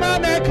drama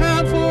me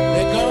kanfo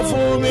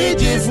me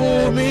jifu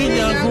me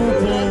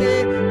nyankupon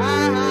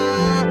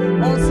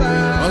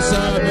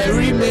Osa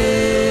Mary me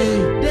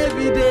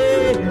David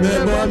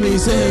never me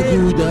say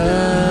good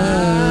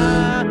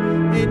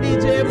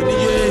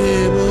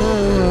Enijemo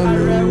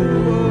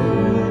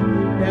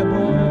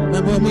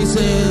never me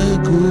say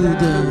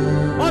good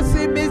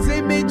Osi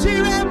me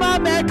jire ma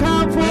me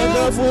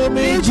kanfo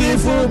me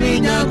jifu me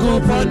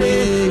nyankupon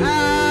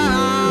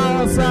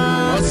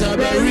Osa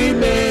Mary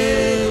me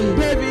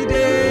David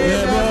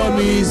never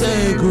me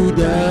say good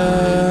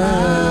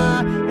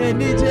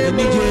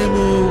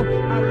Enijemo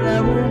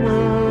Arewumo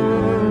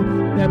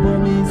never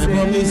me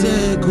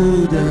say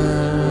good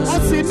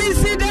Osi mi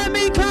si de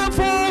mi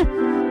kanfo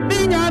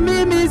mi nyami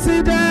mi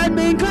si de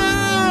mi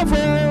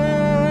kanfo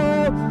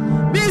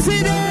mi si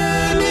de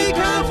mi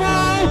kanfo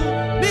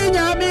mi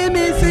nyami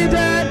mi si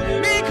de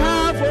mi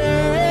kanfo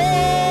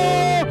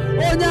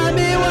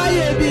onyami wa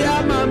ye bi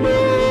amamo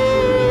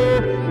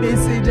mi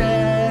si de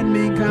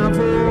mi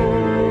kanfo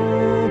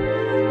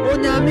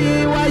onyami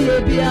wa ye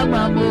bi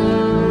amamo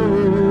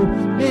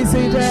mi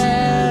si de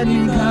mi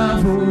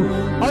kanfo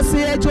Osi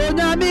ejo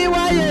onyami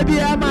wa ye bi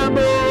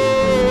amamo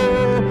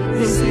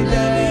mi si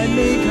de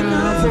mi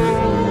kanfo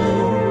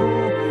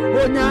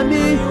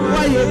onyami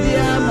wa ye bi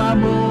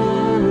amamo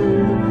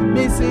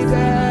mi si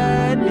de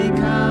mi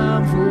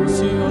kanfo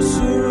si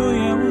osuru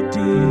ye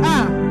uti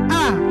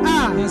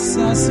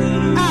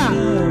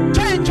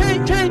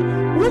Chain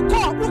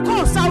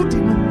wuko Saudi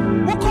no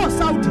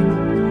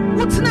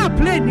wotna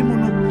plane mu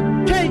no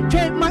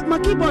chain my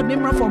keyboard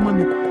name for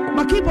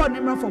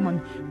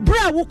mami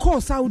bra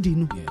wuko Saudi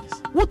no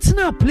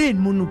wotna plane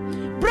mu no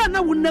bra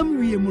na wonam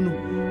wie mu no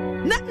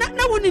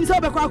na wonim se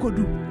obekọ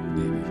akodu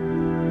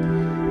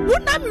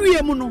wonam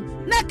wie mu no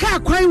na ka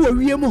kwan wo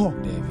wie mu ho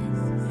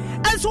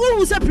enso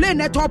wo se plane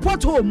na top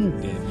photo mu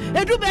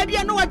edu ba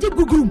bia no waje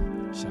gugurum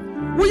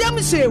wo yam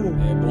sewo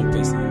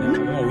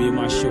we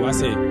ma show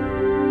ase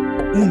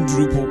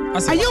undrupo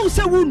ase ayo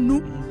se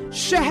wonu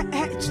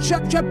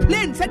hwe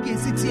plane se de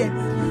sitie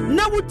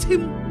na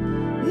wotim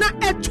na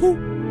etu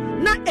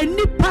na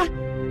enipa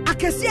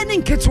Kesia ne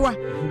nketwa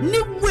ni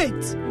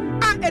wait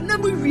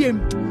enam wiem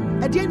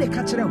ade ne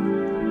ka kire wo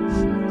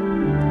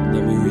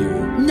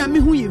nyame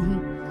hu yehu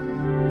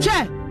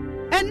che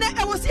ene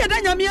e wo se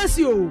yeda nyame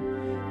ase o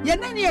ye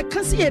na ne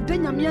ka se yeda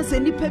nyame ase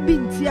nipa bi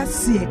nti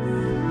ase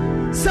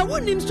se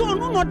wonim so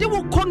ono no de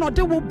wo kɔ no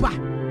de wo ba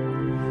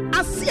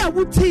ase a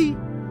wuti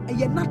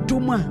ye na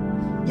dom a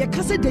ye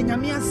ka se de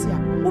nyame ase a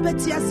wo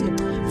beti ase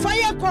fa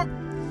ye kɔ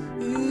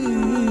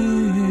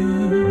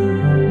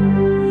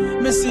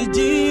message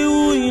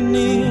you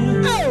ini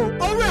oh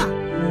ora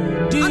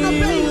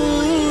anopay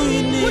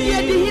wo ye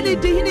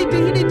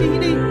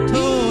dihini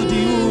told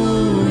you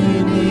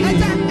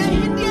eta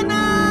ehindie na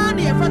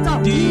ne ye fata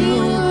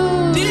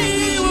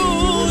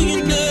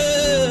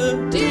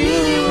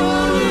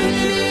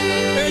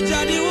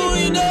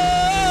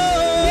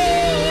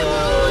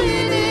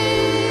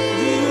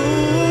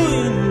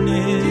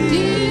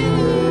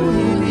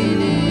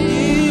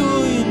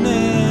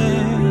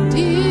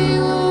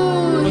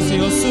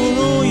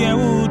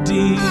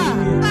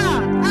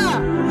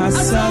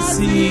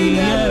Asasi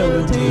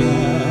Yehudi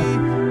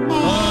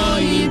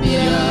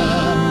Oibia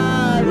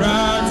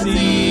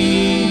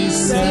Rati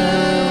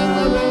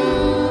Sewo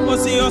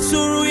Osi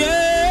Osuru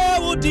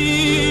Yehudi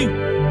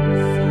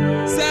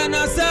Sen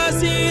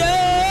Asasi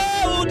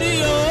Yehudi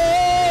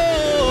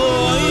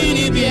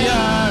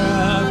Oibia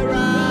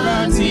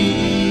Rati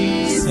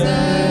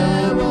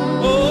Sewo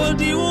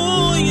Odi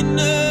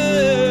Uine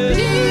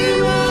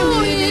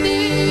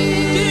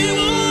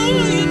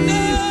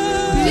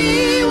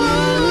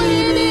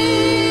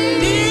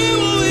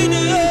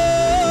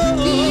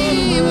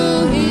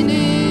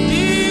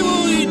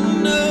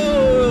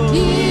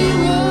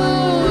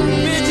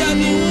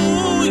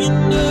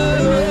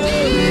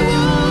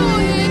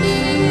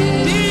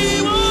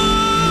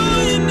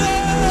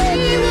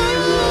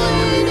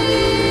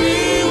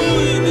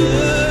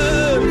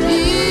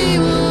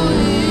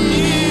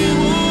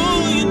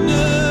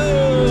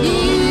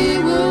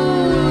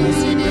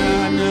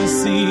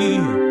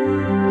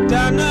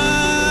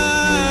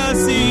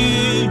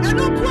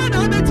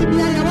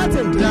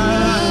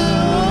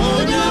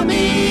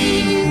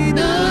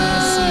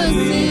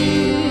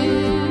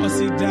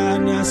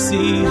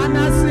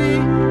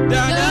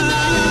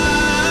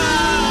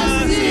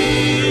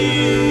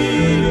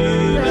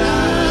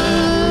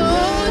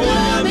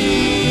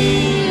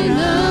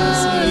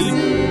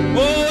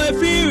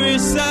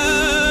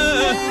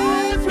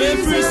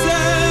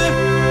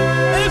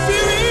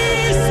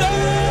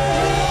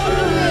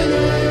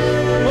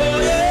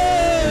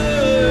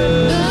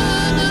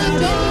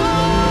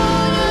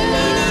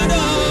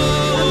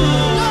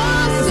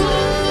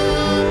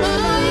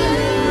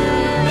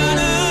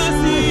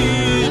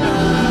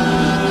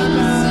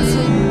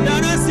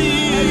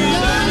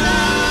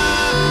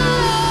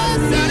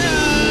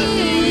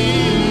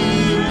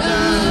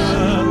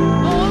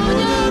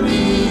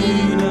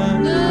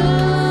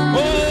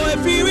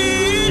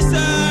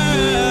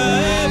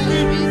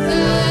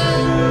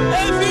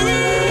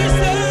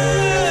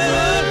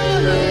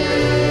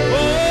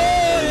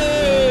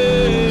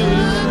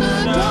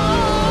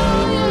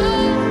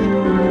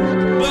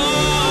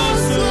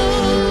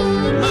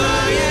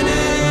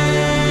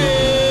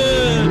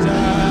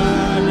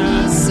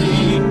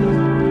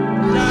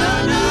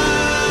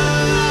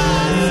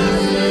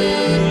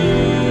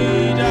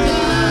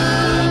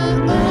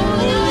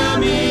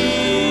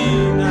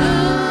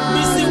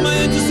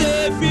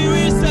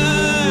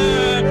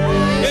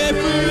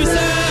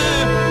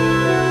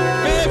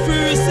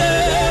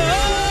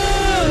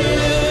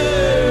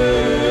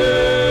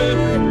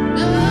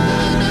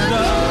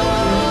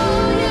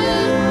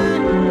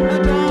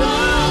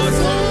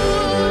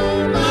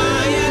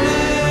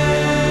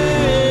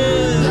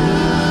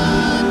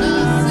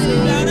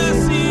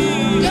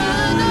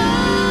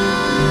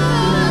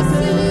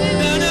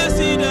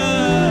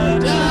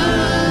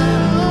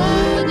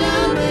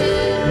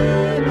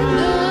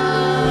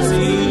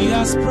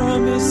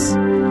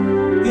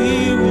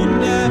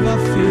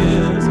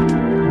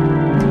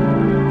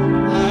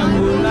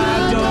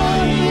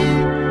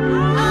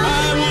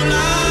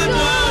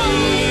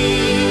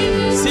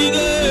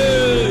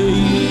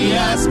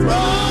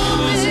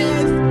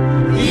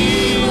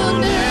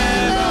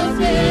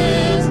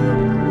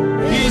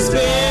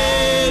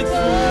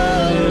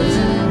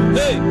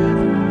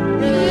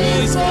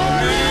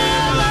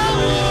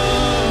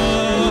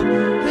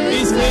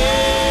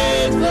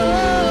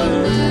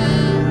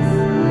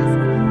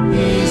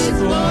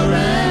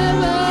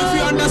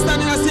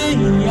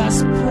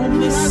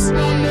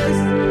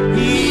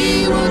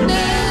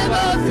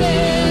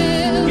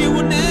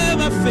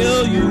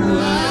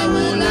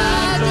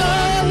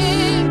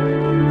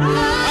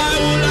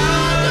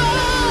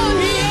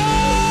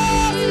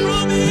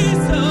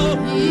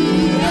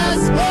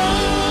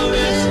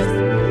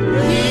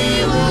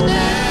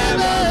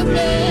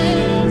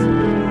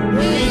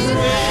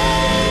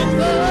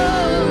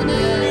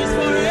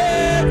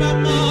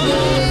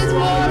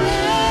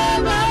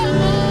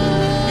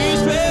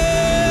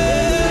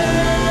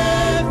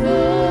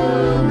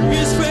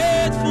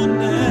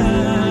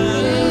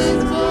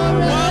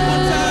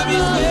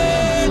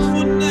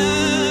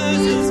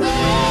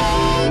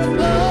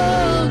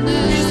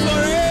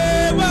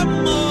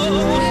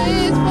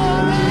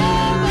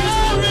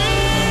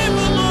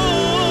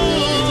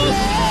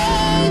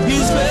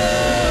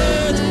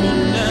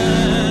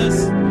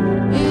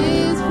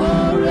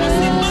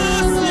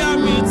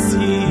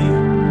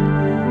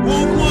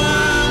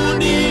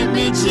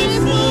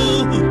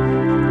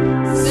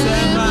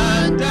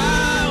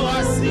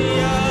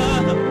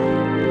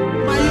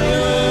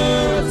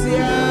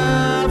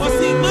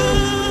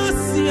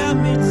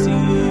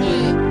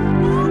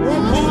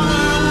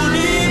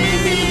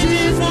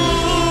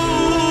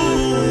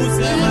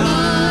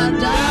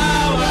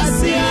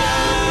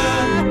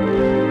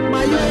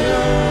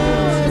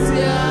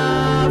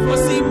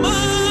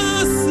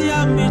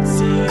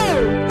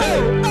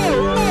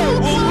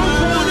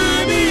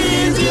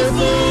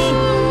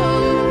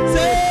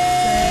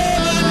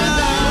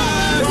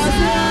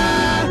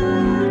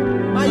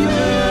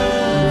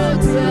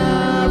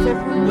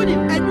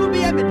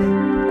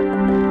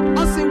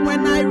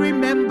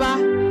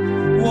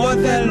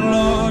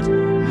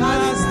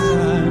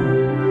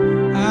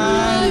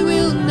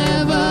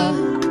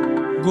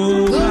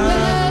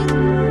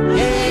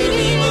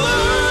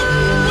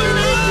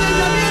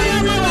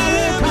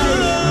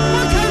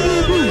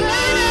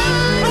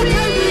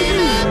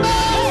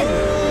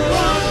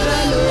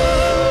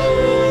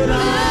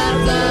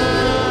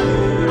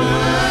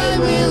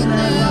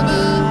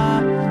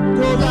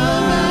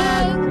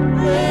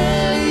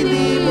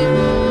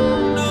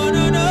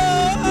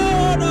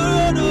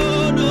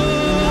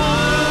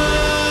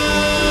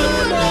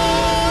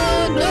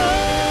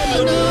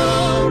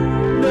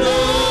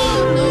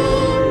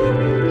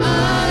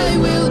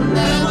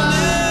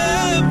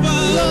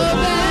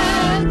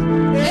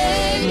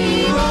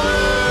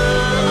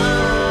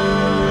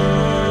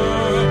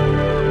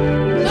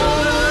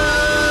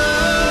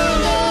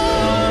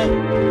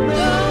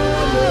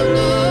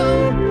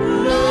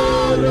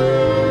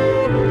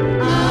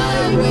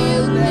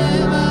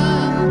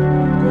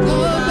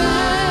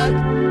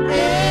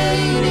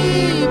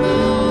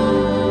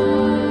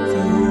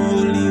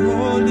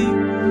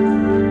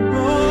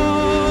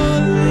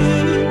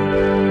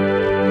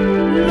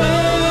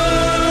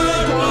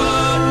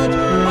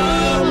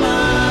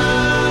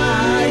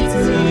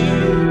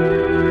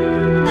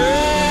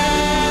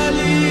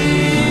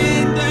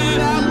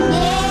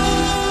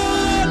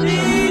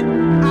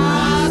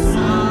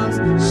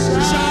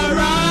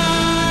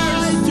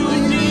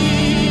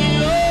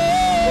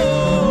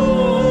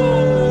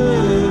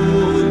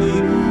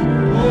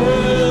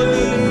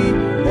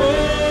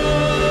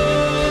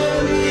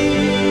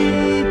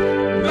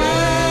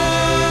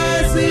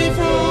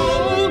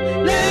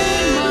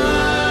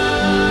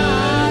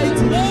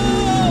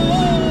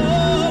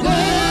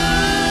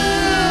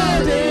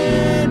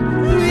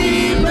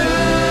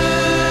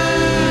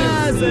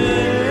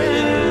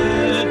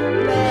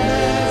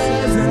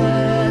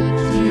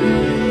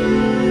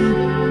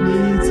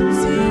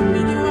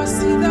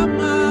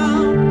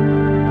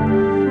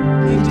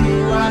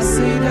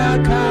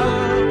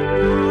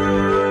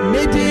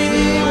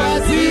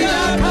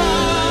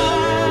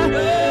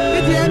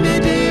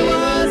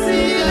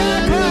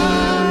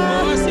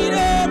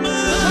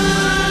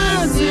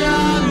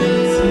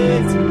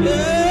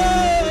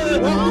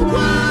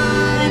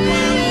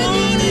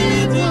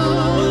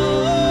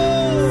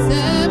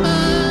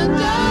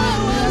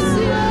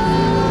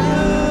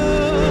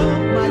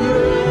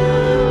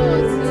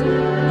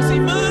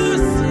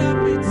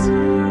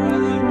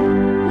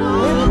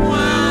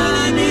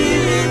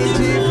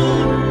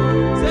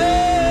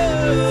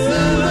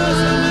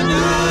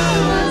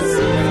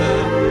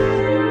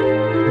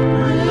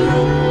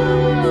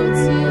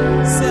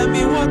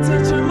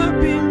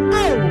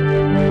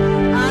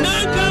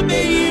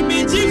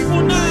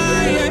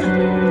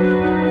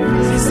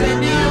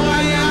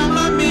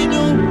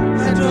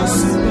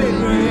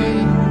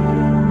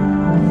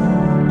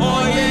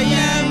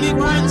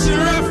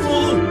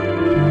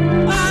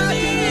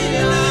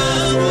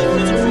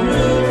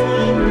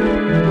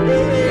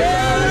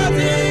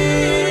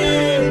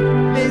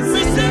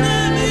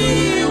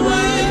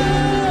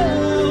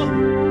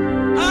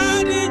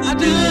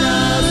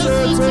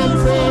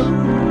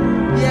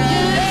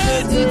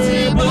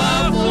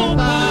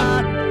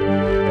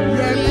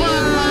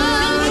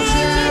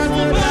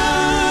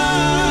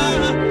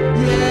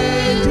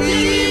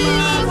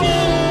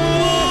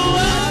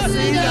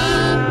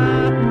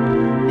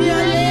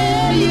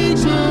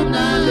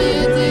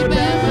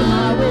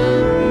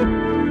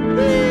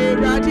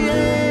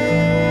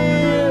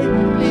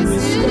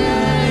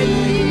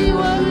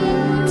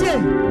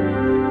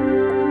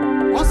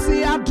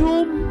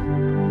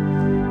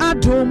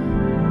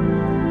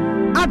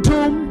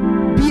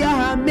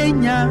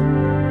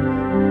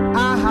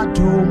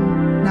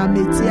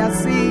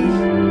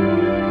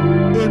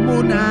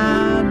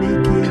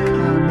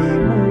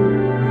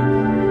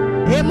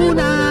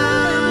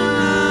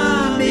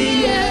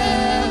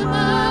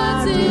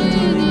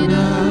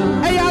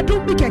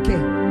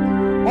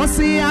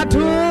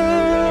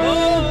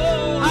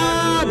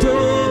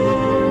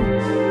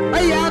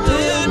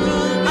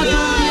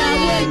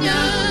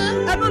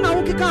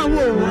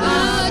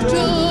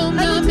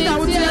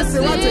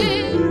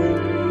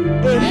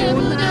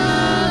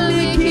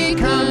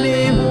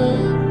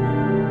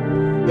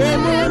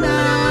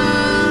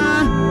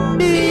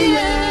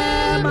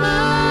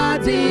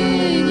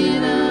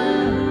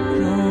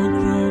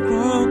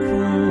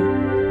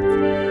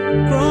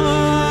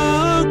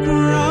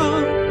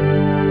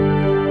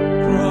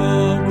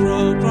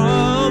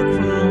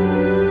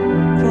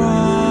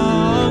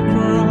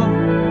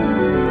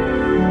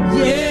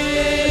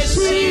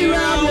Yes.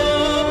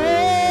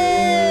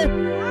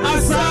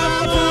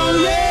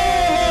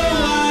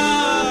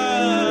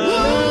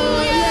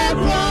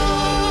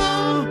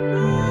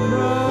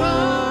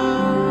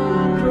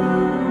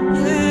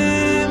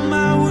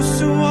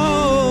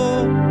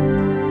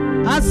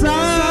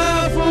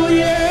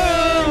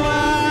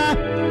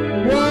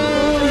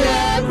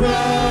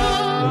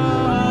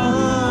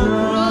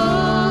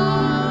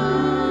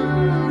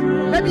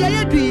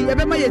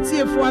 ama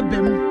yetie fo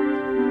abem.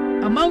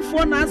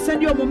 Amanfo na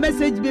send you a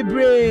message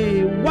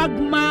bebre.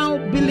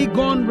 Wagmal Billy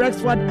Gon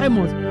Rexford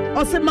Amos.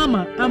 Ose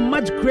mama, I'm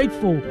much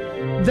grateful.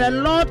 The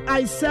Lord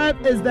I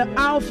serve is the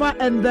Alpha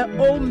and the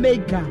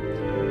Omega.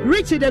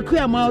 Richard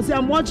Ekuyama, say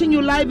I'm watching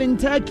you live in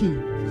Turkey.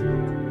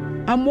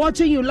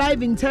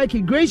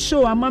 Great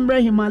show.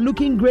 Amamrehima,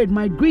 looking great.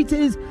 My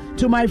greetings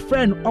to my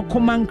friend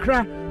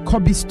Okomankra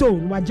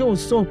Kobistone. Wajo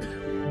so.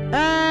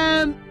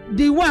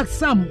 The work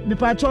some me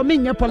pacho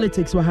minya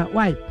politics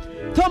why?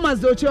 Thomas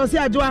Doche say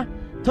adwa.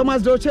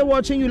 Thomas Doche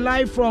watching you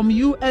live from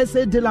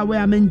USA Delaware.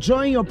 I'm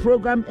enjoying your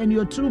program and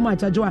you're too much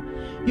adwa.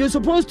 You're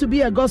supposed to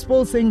be a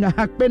gospel singer.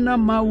 Hakpena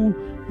mau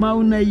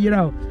na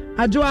yirao.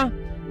 Adwa,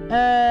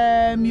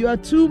 you are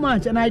too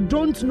much and I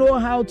don't know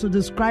how to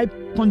describe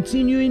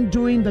continuing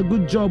doing the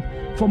good job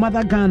for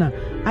Mother Ghana.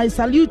 I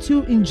salute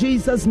you in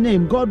Jesus'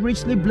 name. God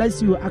richly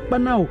bless you.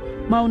 Akpanao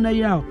mau na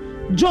yirao.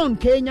 John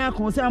Kenya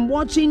say I'm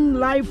watching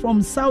live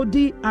from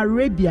Saudi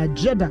Arabia,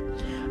 Jeddah.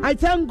 I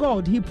thank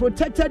God he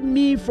protected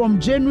me from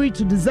January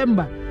to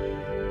December.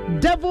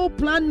 Devil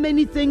planned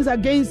many things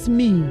against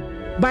me.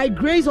 By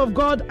grace of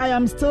God, I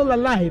am still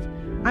alive.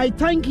 I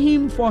thank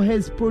him for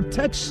his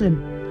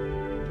protection.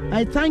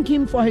 I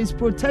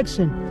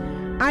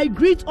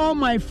greet all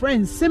my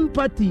friends,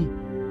 sympathy,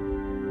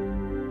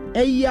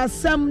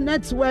 ASM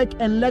Network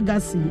and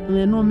Legacy.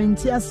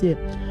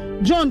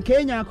 John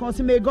Kenya,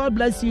 may God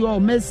bless you all.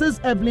 Mrs.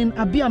 Evelyn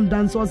Abiam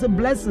Dance also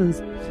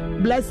blessings.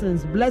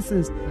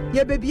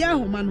 Ye baby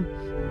ahomano.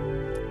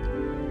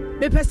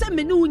 Me pese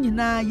me nu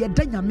nyina ye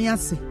da nyame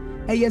ase.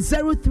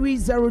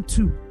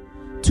 0302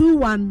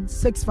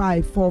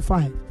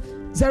 216545.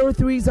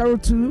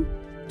 0302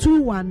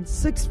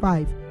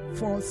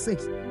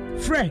 216546.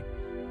 Fre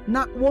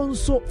na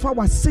wonso fa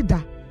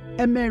wasida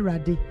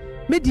emerade.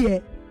 Me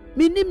de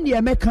minim ne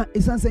emeka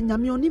esanse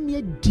nyame oni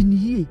me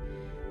diniye.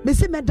 Me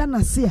se me da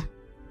na se a.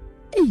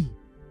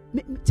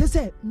 Me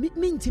se me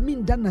ntimi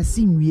nda na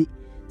se nwie.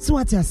 So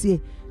what I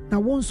say na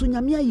wonso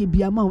nyame aye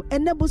biama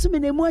ene boso me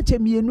na mu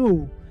achemienu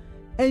o.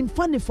 En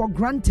funny for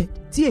granted.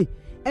 Tie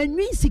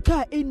enwi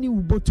sika eni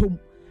ubotom.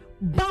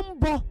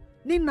 Bambo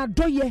ni na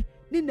doye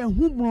ni na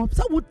humro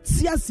sa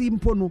wotia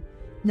simpo no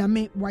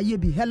nyame waye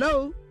bi.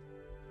 Hello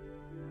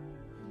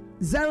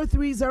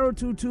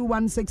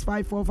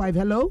 0302216545.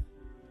 Hello.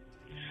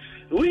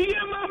 We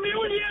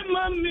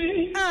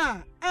mommy.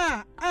 Ah.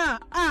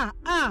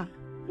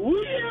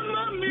 We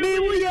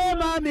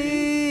mommy.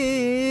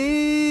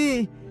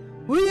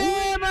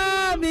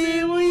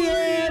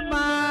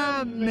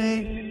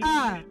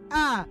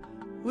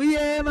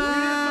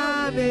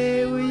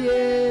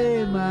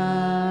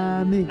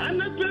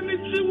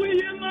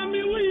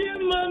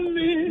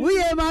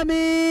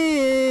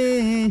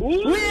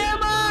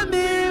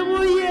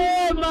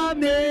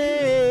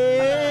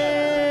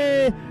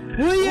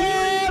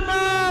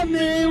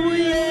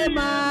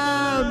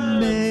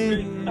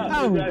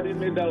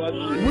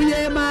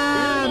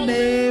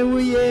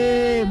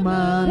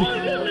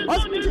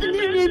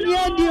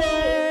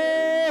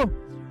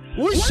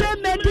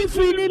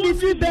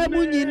 Free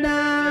Bemunina,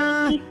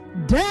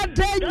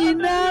 Dada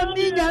Nina,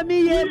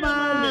 Minyami,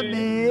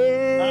 Mame.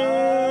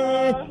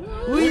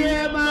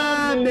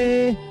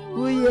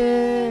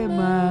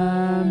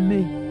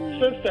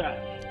 Sister,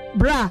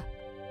 Bra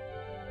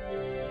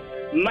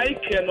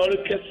Michael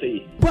Olukese.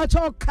 But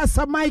all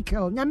Casa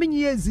Michael, Yamin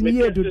years in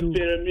year to do.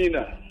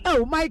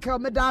 Oh, Michael,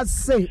 me does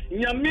say.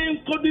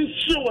 Yamin couldn't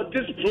show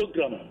this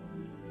program.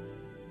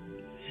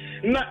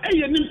 Now, I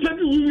am in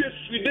we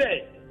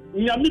today.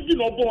 Nyami bi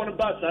no born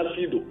ba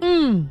sasido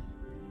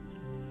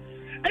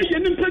eye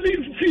ni pedi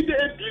fi de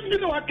bi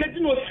no akati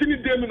no sini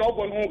dem no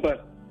born ho ba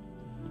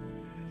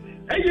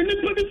eye ni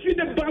pedi fi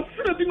de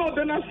basira bi no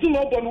de na so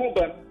no born ho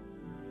ba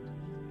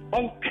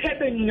on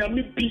kede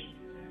nyami bi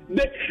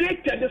the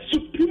creator the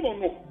supreme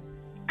no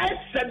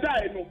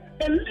esedai no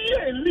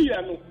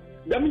elia no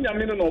dem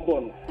nyami no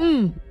born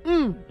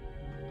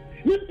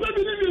ni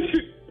pedi ni fi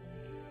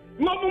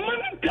mama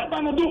man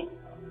kaba no do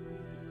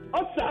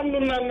osa no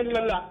la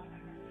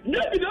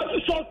maybe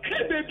that's so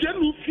okay, baby, and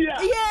Lufia.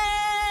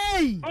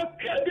 Yay!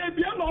 Okay,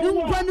 baby, I'm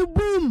all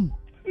boom.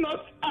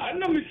 Not,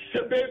 no,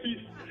 Mr.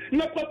 Baby.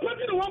 No, Papa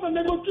didn't want to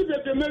never to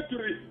get the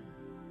mercury.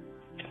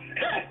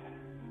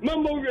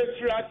 Mamma, we're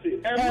trusty.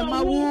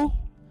 Emma,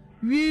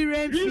 we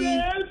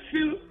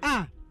feel.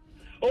 Ah,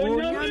 oh,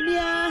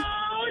 yeah.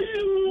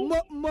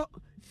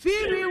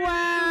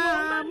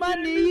 Firiwa,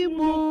 money,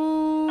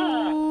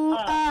 moo.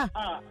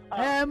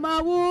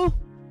 Emma, we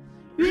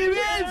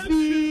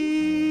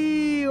feel.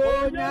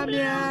 Oh,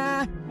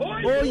 Namia,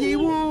 oh,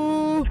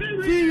 you,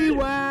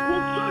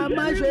 Firiwa,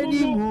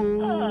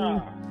 Majenimu,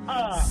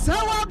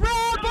 Sawa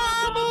Bravo,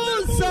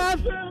 Musa,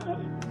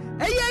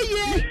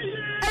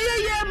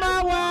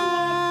 Mawa,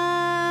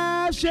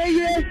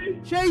 Sheye,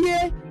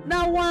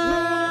 Nawa,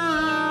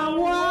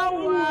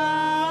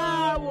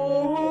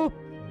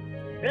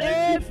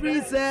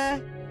 Efrise,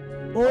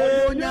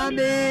 oh,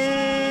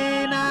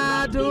 Namina,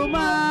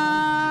 Duma,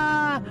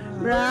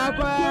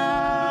 Rakwa.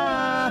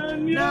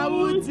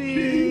 Nauti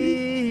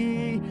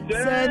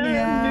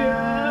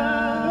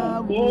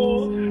Senya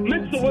Oh,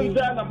 Mr.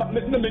 Wazana,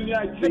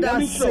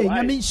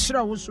 Nami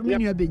Shra was from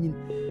your opinion.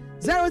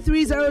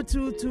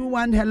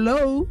 030221.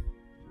 Hello.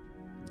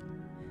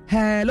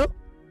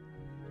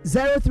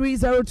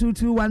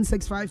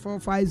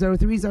 0302216545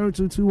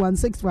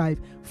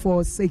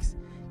 0302216546.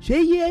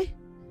 Sheye.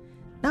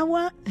 Now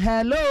what?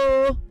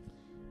 Hello.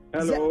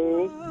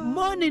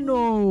 Morning.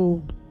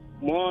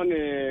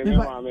 Morning,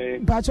 mama.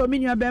 Pacho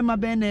minya bema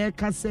bene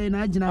kase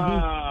na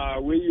jina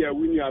we are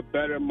winning a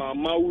better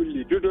mama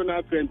wuli. Do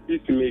not friend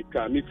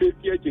peacemaker. Me face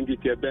here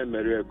jingiti be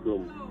mere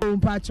krom.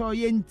 Pacho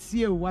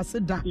yentie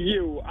waseda.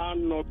 You are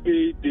not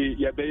pay the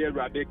yabe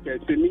radeke.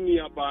 Se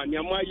mini aba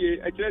nyama ye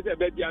e kire se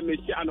be dia me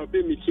shi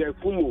anope mi share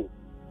fumu.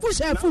 Fu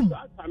share fumu.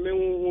 Ame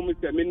wo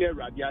se mini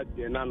radia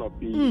de na no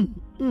pe.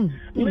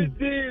 Me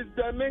see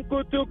se men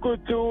kutu.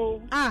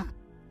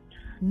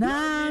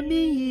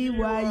 Nami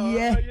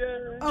waye.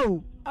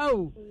 Oh.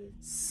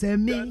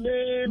 Semi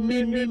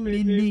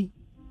mini.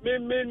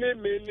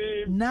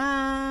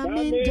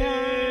 Nami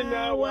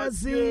da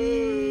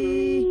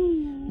wazi.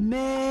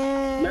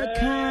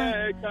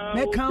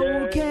 Meka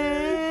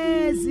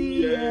ukezi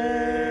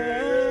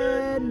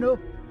no.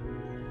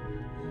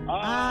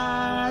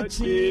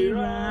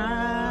 Achira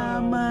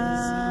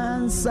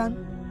mansan.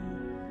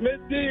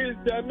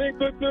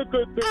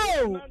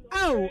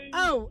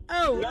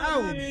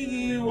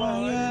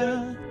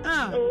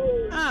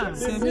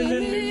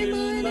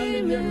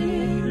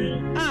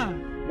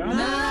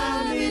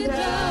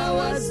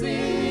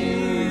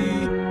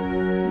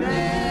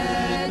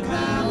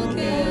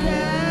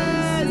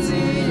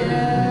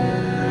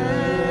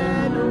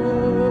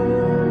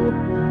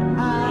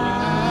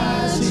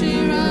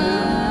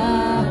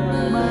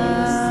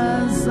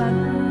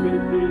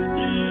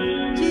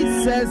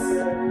 Jesus.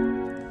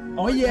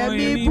 Oh yeah,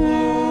 me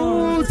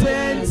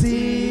putenti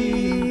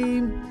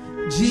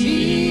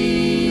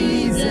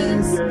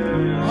Jesus.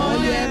 Oh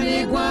yeah,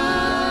 me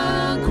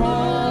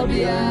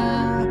kobia.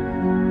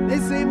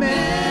 Listen,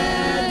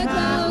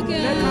 meka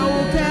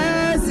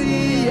ukezi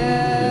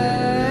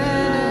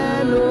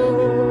yelo.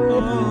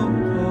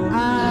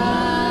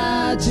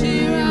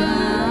 Achira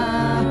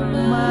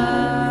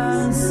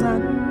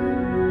mansan.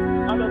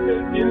 Ala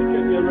pedi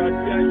enye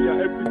radia ya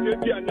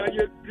epitedi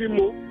anaye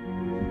primo.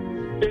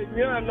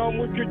 Enya no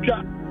mu twitwa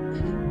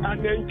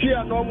ananchi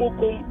no mu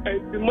kum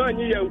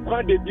entimanyi ye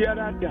nkwa de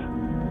biara da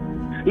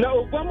na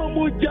obama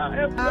mu ja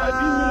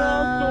efradi na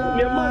so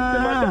ne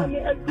mantemada ne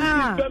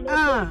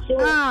so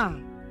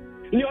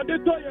ni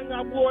odeto ye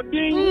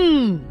ngabodin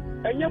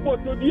enye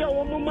botodi a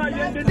wo mama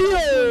ye de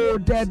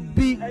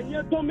debi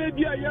enye to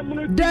mebi a ye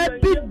munu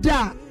debi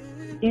da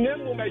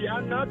nemu me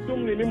ya na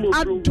atum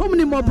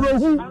ni mobro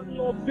hu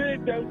no be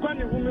de nkwa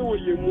ne hu me wo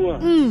ye mu a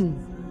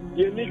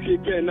ye ni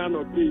keke na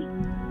no be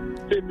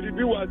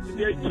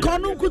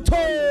Konunkuto.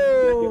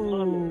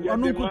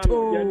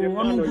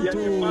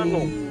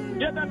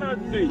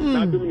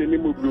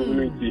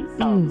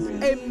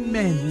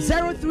 Amen.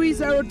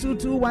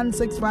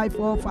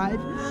 0302216545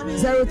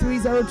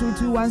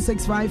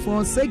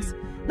 0302216546.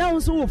 Now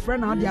so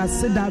friend out there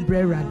said that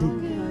bread ready.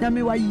 Now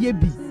me wa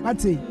yebi.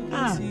 Ate.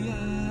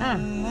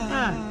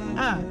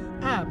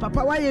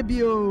 Papa wa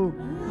yebi o.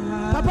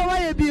 Papa wa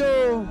yebi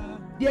o.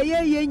 De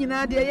ye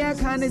nyina de ye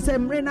kan se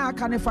mre na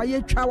aka ne fa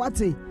ye twa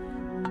wate.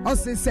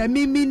 Ose se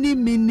mini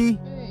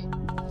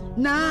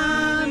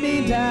na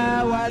mi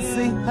da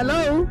wasi.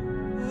 Hello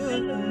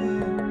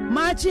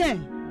Machi.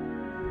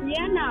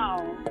 Yeah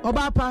now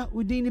Obapa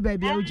udini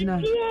baby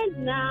ojina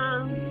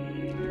now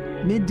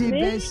midi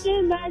best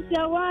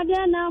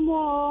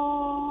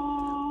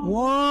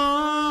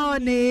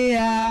woni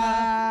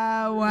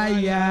ya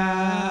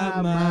waya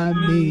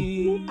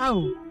mami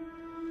au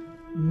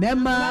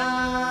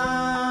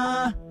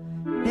mema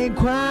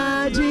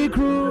ekwaji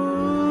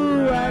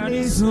kru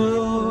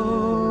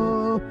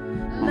aniso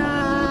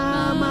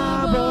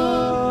namabo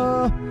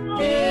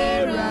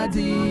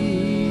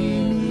eradidi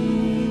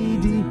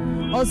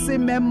osi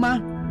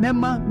mema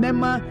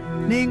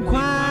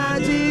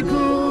ninkwaji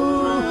kru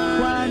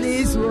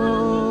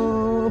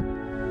aniso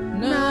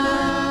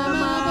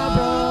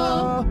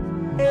namabo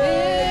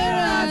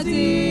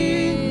eradidi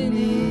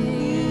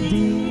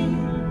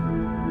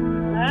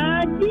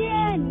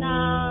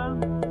adiena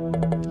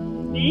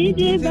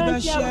bidi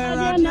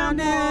bashara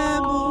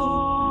namo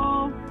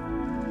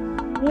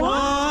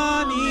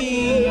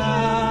Wania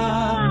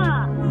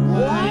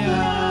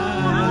Waya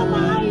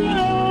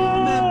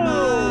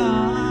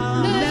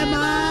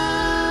Nema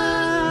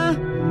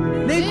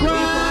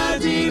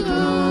Nikwaji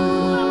Kuaniso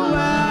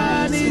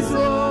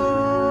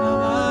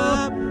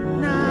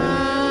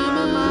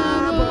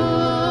Namabo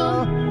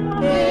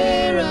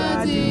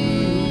Eradi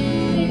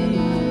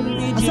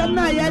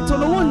Asana yeto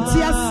no wonti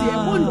asie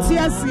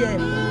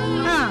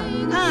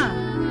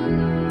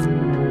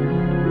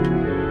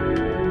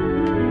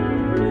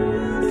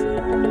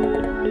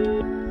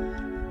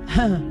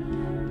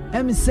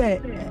say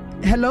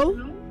hello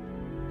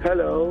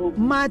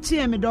Machi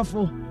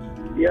emidofo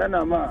ya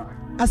na ma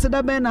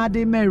aseda ben na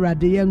de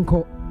merade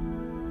yenko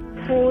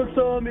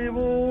fuso mi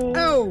bu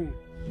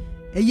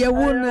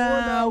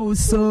Eyewuna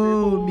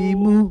uso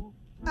mimu.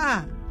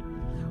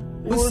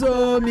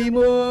 Uso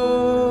mimu.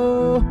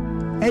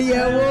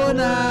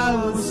 Eyewuna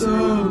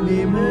uso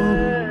mimu.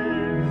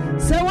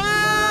 Sewa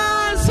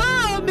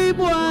so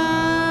mimu.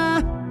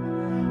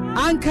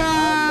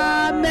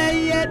 Anka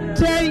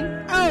meyete.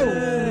 Oh.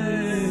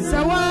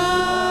 Sewa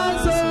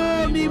so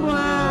mimu.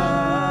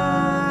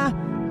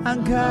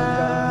 Anka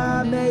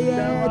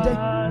meyete.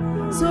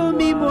 So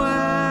mimu.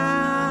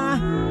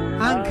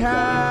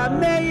 Anka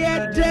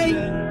meyete.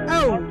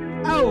 Oh.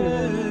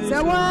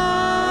 Sewa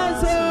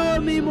so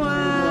mimu.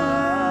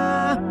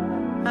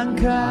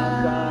 Anka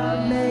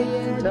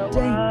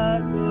meyete.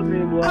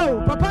 Oh,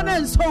 Papa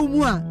na so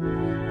mu a.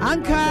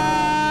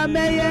 Anka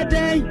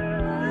meyete.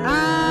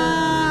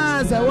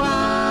 Sewa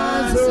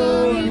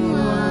so mimu.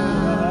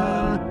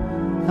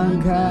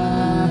 Anka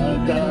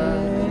meyete.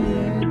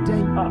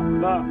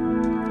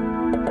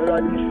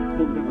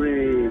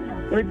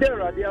 We did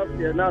radio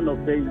here none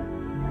of them.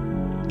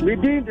 We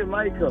did the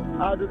Michael.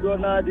 I do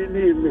not need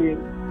me.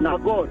 Now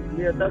God,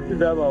 near taxi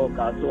driver or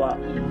Kaswa.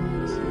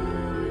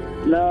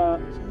 Now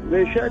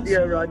we shed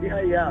the radio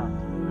here.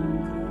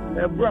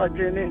 A brought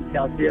training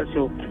here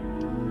so.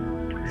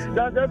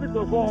 That's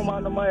episode 4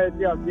 man of my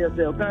idea.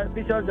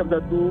 Ephesians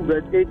chapter 2,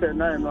 verse 8 and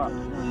 9.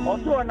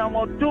 Also, and I'm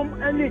on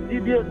Dum any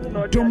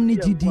GD. Dum ni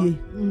GD.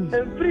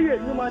 And free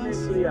human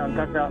is free and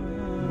Kata.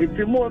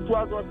 It's more to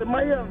us was the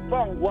Mayan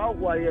found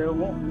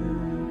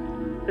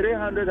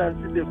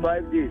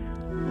 365 days.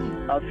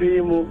 A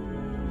few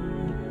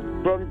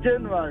from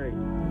January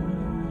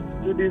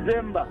to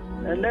December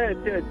and then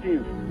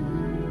 13th.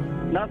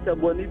 Nasa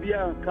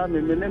Bonibia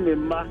coming,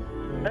 Menema,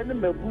 and the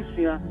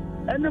Mebusia,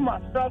 and the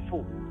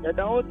Mastafu, and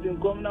the whole thing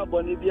come now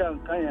Bonibia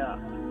and Kaya.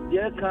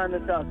 Yes,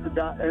 Canada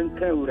and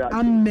Kaura.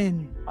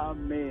 Amen.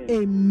 Amen.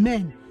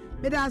 Amen.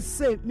 Let us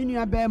say,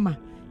 Minia Bema.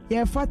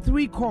 Yeah, for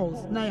 3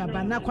 calls. Naya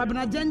Bana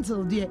Kwabana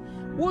gentle, dear.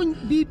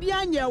 Won't be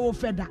beyond your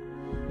feather.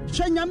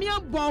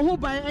 Shanyamia Bohu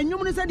by and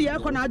you said the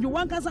Akona, you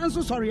want us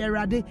so sorry,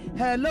 Erade.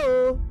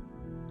 Hello.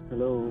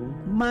 Hello.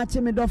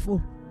 Martin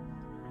Medofo.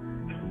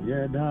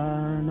 Yeah,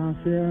 Dana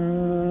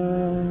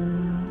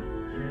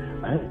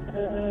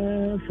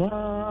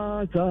Fata.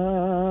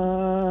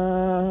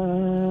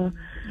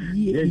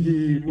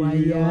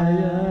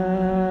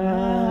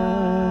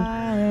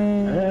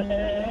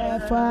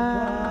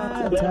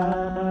 Fata.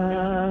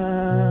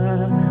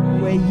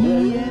 Where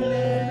ye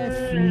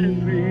free.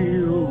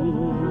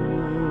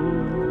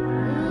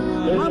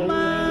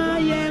 Mama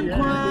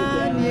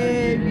yenkwanye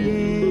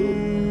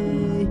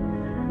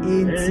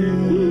inti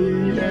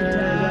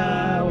yeda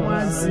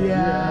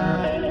wasia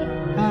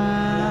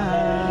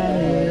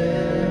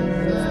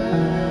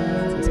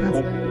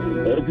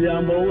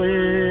obiambo we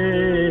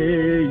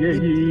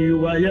yeyi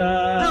waya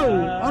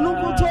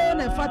onukuto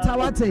ne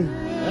fatawate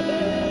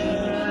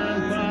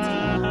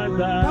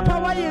Papa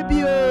waye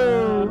bio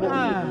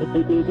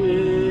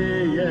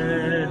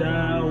yeda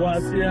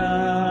wasia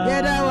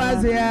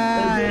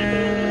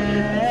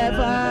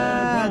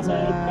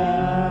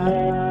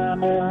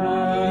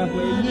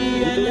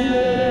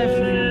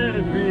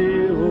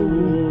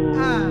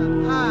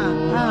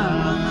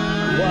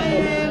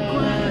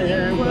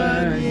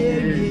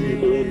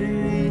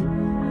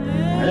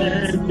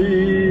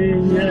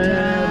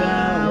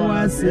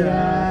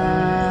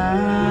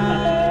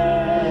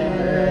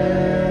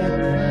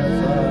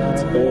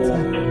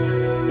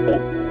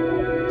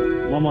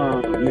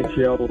Mama,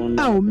 Michelle.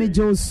 Oh,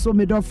 Mijo, so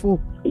medofo.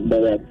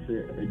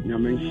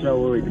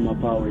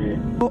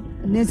 Oh,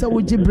 Nessa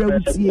would you break my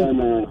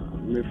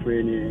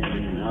friend?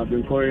 I've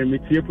been calling me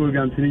to your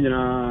program. I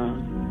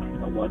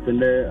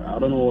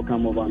don't know what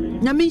come over me.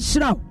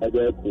 Yamishra.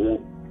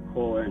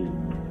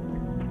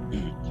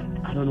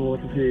 I don't know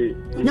what to say.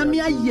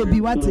 Yamia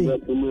be what?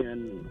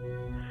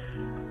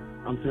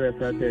 I'm so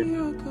excited.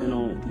 You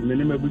know,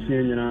 many members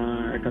saying,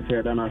 I can say,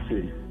 I don't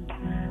say.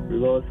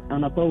 Because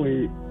I'm a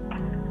power.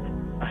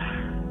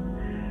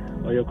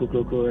 Or your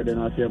cocoa, then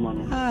I say,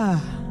 man.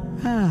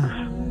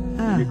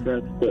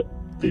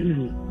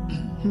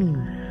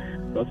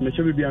 Because me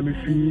sure be I'm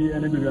free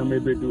and maybe I'm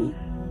able to.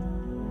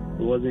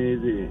 It wasn't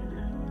easy.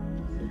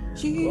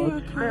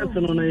 Because friends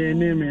don't know your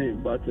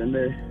name, but and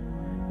they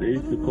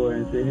used to call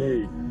and say,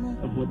 hey,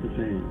 I'm what to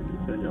say.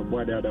 Send your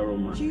boy the other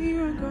room.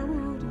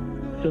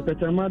 So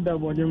Katamada,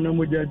 what you know,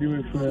 what you do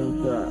with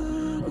friends,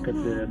 okay,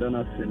 I don't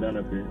have to send that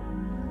up.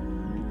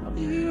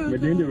 Me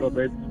dindi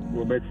Robert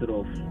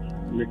Seroff.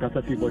 Me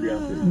kasa fi body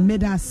ase.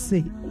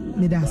 Medase.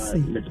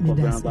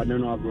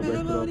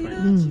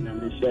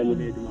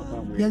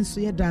 Yes, so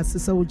yeah,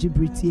 that's so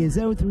Gibriti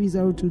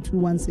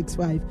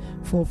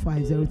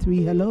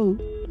 030221654503. Hello.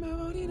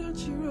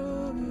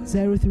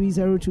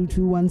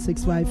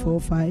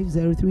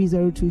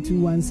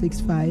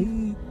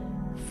 0302216545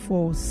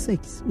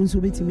 0302216546.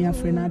 Unso betimi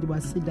afrena de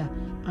wasida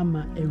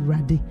ama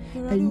erade.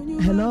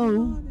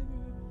 Hello.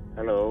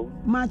 Hello.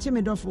 Mache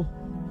medofo.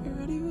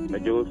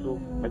 Mejoso,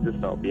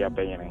 Mr. Be a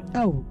penny.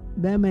 Oh,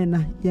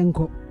 Bemena,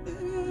 Yanko.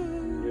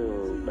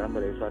 You,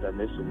 somebody said I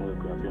miss you more.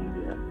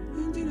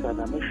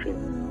 Father, Miss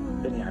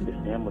then you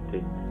understand what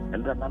they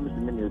and then I'm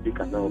missing many big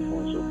as our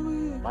phone. So,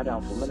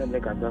 Madam, for many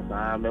make us,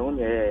 I'm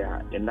only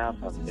enough.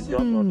 It's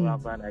your own I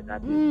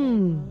got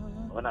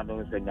when I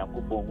don't say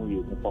Yakupo, who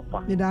you,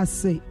 Papa. Did I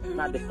say?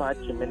 Not the part,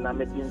 and I'm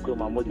making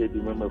my mother be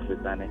member for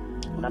Danny.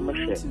 And I'm a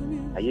share.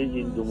 I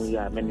used to me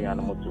many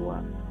animals to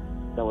one.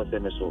 That was a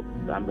so.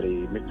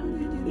 Somebody met to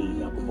the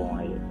Yakupo.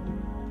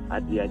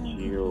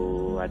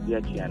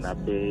 Adiachi and a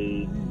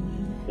bay.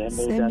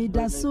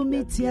 Semida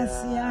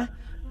sumitiasia.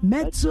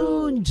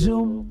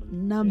 Metunjum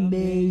na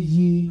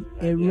meyi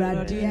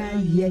eradia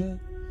ye.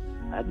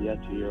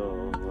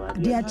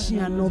 Adiachi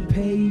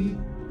anopei.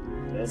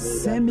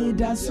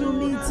 Semida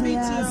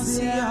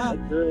sumitiasia.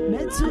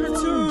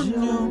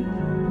 Metunjum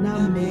na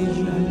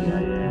meyi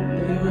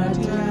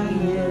eradia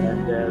ye.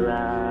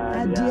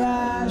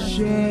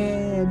 Adiache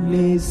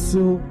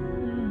meso.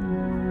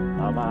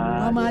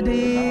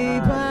 Amadi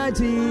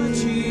party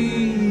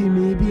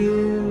mi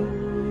bio.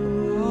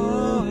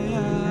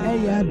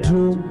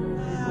 Eyadrum.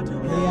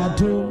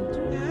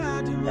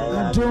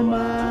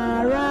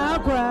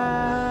 Adomarakwa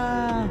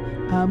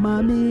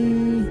amami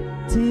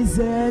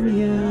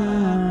tizenia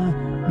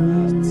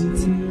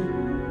iti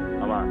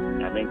ama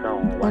yamenka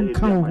on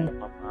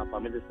papa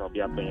me this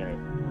obi apen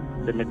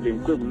se metin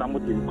kwem na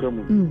motin kwem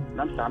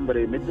na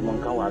sambre metin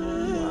monka wa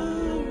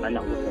na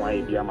nyakoko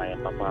ai bia ma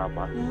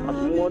papa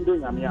afumondo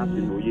nyame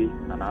asinoye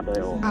na na do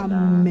yo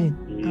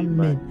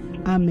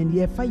amen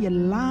ye fa your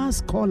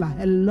last caller.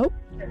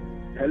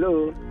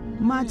 Hello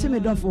Machi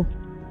Medofo.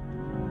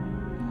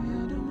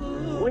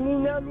 Woni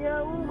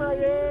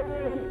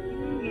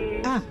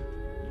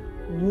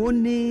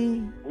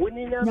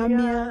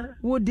nyamia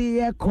wodi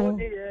eko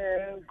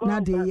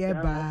na de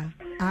yeba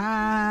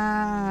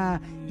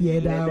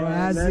yeda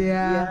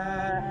wazia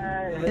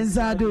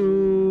enzado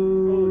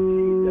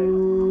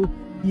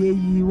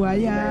yeyi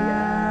waya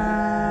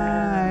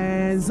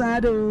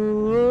enzado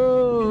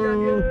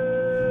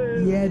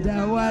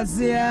yeda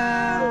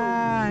wazia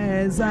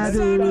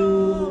enzado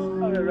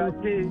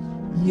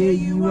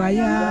yeyi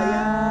waya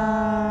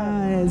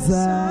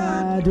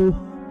enzado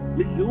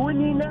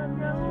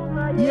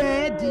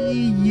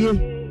yedi ye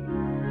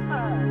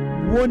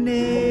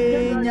woni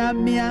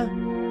nyamia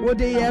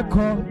wodi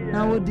yeko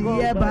na wodi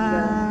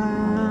yeba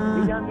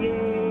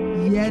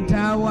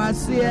yeda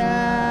wasia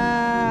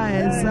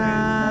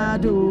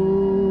enzado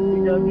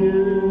yeyi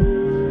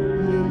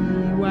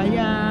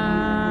waya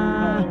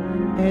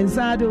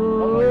enzado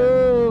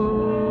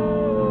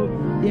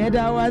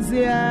yeda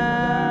wasia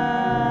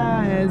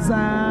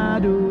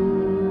enzado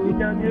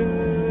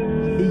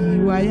yeyi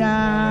waya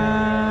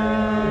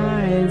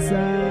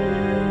enzado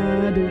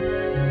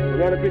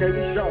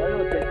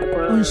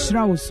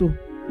unshrawso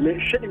me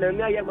shedi na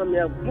me ayama me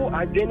abu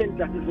adwene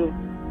ntatiso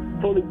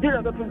for me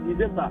dinner be from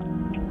December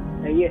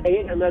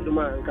eye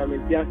amaduma nka me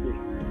tiase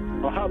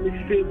oha me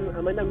fem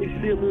amana me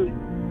fem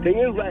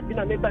tenye right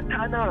na me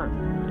batana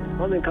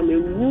o me nka me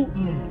wu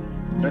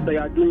na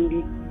ya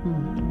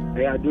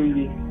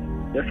dundi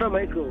the from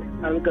Michael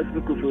anka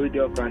suku for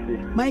radio class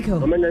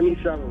Michael amana me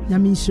shrawo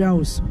nyami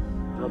shrawso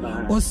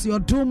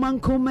Osioduma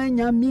nkoma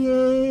nyamie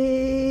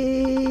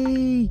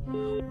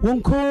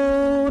wonko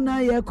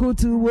na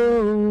yakutu wo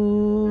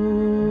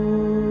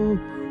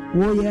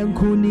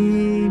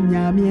yankuni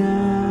nyamia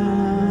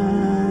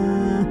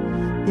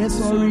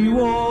yesori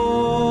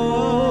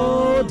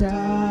woda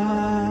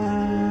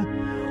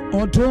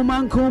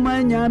Oduma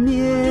nkoma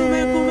nyamie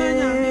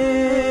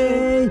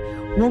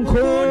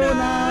wonko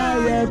na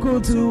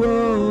yakutu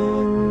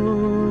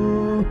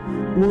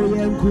wo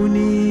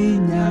yankuni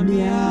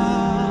nyamia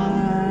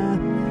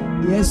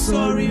yes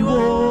sorry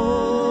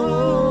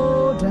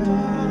woda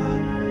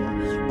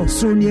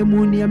Osonie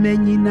munia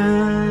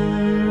menyina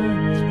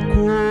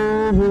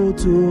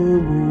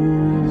kohoto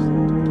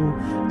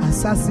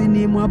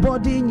assassini mwa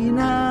body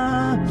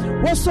nyina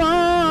wo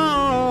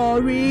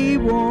sorry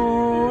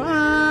wo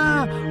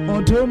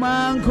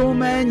Oduma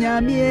nkoma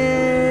nyamie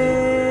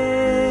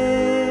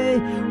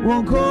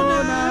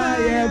wonkona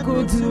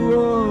yakutu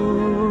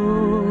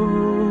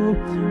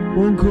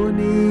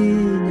wonkoni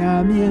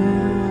nyamia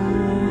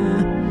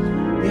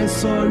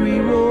yes sorry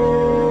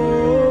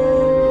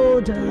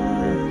road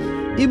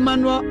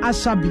Emmanuel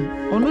Ashabi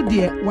ono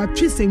de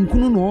watwe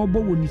senkunu no obo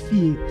woni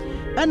fie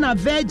na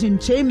Virgin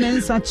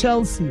Chamensa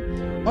Chelsea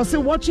or say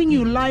watching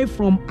you live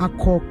from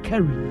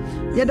Akokeri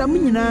yeda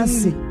munyina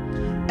ase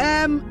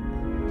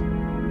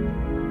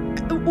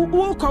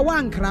wo kwa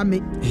wankra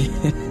me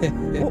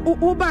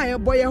wo ba ye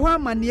boye ho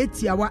amane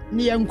etiawa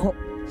ne yenko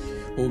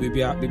o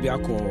bibia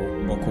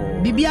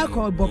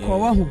ko boko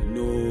wo ho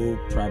no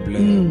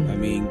problem I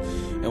mean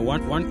and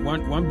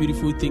one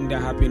beautiful thing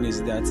that happened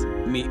is that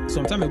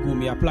some time ago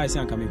me apply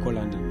say Anka me call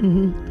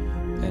London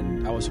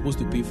and I was supposed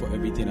to pay for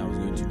everything I was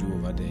going to do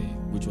over there,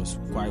 which was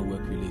quite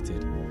work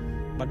related.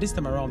 But this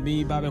time around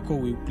me Babeko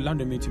we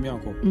landed me to me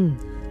uncle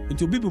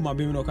into people my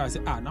baby no can say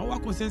now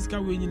what consensus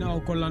can we now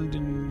call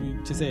London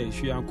to say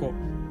she uncle.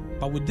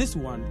 But with this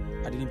one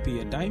I didn't pay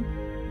a dime.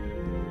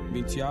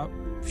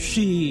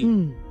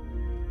 She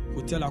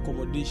hotel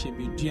accommodation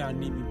be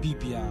Diani me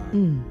BPR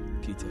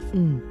cater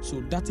for.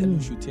 So that alone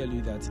should tell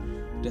you that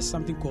there's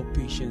something called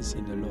patience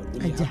in the Lord.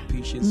 When you have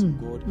patience in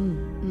God,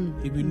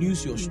 it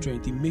renews your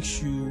strength. It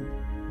makes you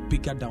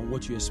bigger than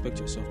what you expect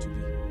yourself to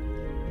be.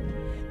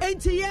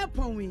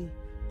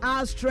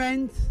 Our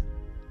strength,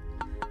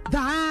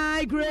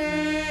 thy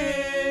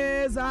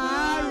grace,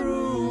 our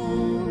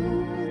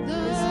rule,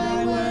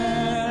 thy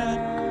word,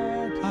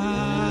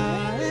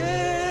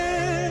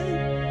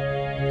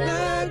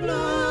 the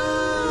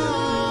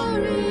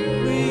glory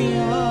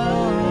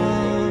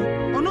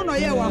of. Oh no,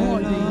 yeah, one more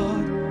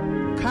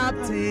thing.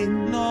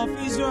 Captain of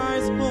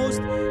Israel's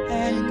host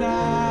and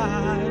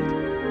God,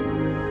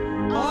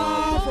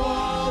 of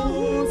all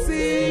who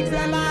seeks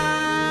the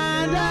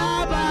land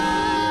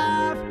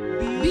above,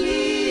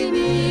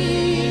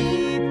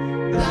 beneath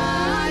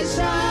thy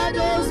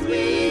shadows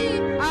we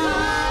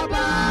abide,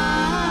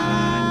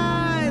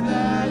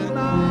 the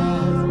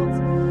clouds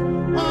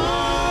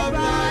of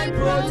thy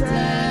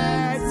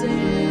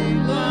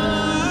protecting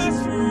love,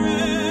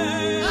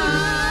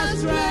 our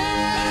strength,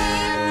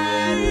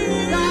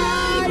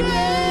 thy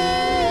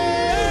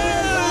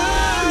grace,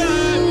 our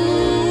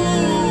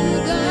rule,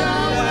 the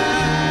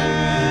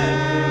word,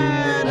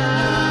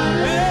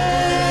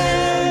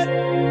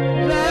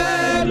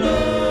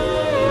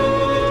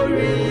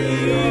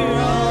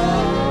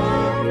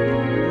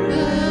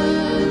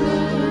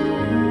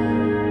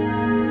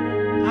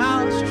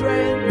 our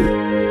strength,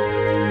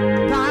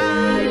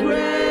 thy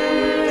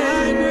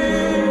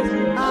grace,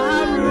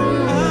 our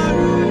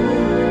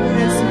rule,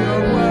 is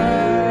your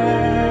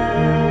word,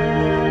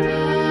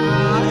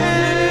 our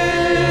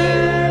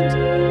end,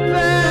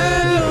 the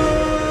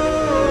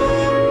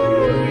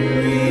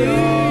glory of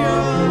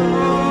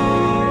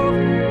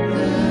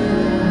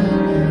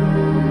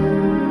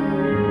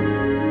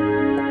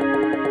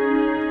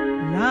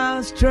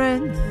our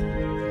strength,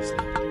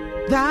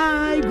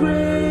 thy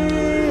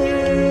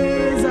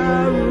grace,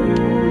 our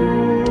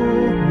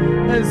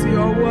rule, is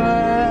your word,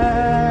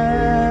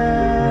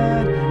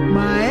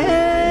 my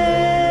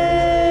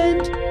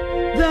end,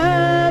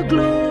 the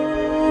glory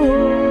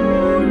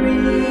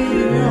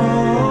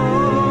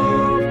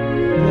of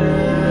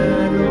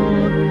the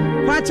Lord.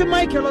 Kwacha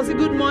Michael, I say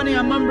good morning.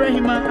 I'm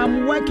Ambrahima.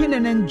 I'm working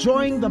and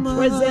enjoying the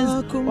presence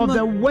of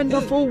the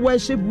wonderful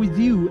worship with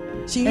you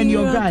and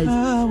your guys.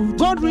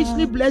 God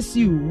richly bless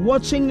you.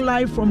 Watching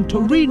live from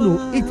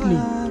Torino, Italy.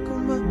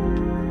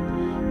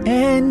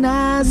 And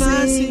I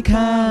say,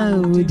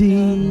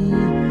 Kaudi,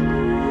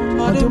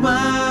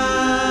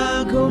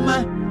 Oduma,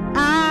 Kuma,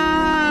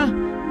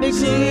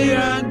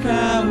 Bixiran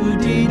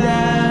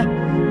Kaudida,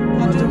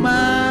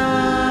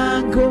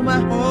 Oduma, Kuma,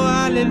 oh,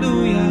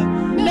 hallelujah.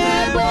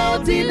 Mebo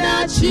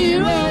Tina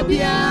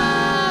Chirobia,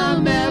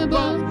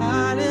 Mebo,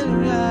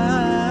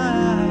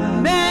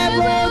 hallelujah.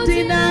 Mebo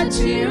Tina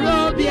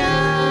Chirobia,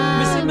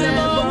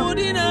 Mebo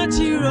Tina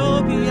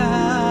Chirobia,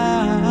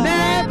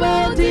 Mebo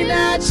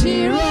Tina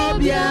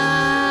Chirobia,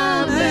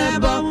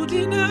 Mebo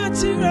Tina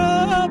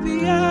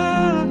Chirobia,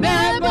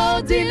 Mebo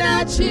Tina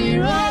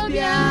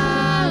Chirobia,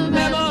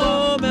 Mebo,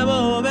 Mebo,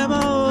 Mebo,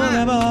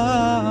 Mebo,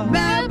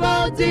 Mebo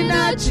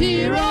Tina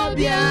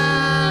Chirobia,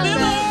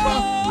 Mebo,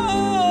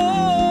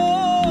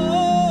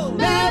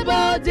 Mebo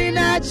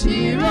Tina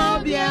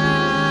Chirobia,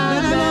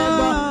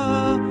 Mebo,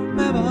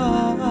 Mebo,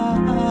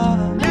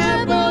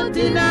 Mebo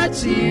Tina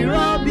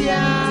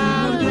Chirobia,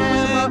 Mebo,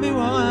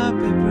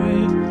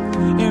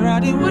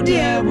 Eradi wudi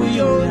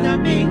ebuyo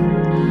nyami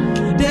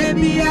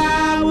Debia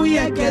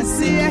uye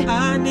kesi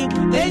ani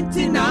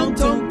enti na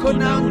untonko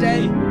na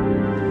unde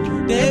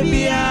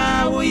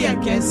Debia uye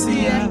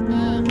kesi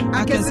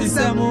akesi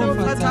semu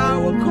fata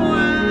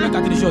wakua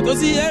Akatini shoto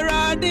si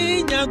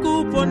eradi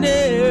nyakupone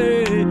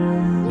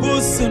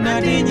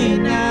Usuna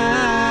dinyina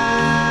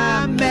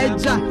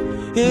Meja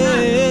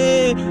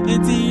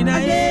Enti na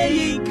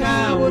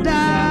yeyika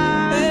Oda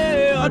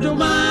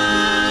Oduma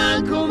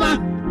kuma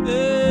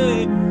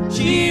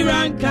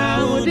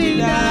Shiranka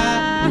udida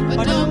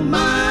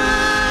Oduma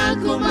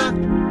kuma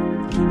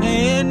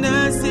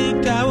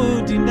Enasika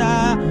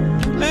udida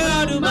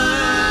Oduma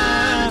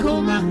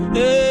kuma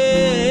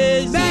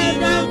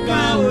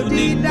Shiranka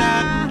udida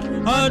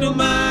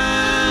Oduma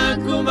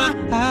kuma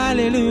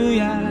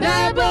Hallelujah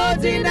Mebo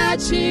Tina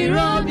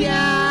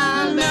Chirobia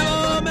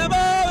Mebo,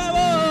 Mebo,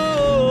 Mebo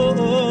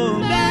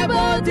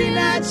Mebo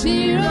Tina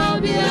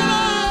Chirobia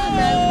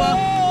Mebo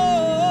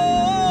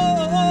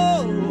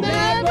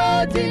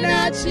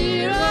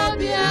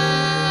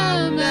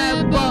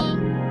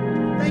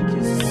Thank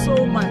you so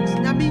much.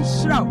 Nyami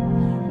Shroud.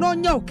 No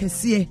nyo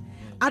kesie.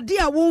 Ade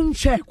a won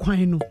hwe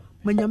kwan no.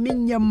 Manyame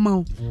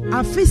nyamma.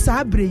 Afisa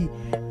abre.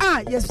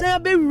 Yes na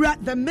be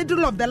the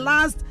middle of the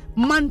last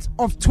month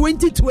of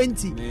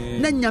 2020.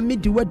 Na nyame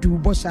de wadu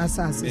bo sha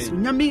asase. So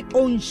nyame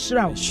on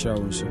Shroud.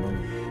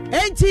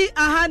 Enti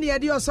ahani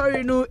ade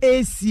osori no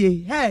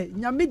esie. Hey,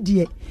 nyame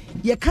de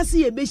ye kase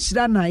ye be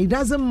shira na. It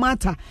doesn't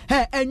matter.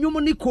 Hey,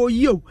 enwom ni ko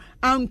yo,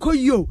 anko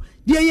yo.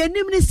 De ye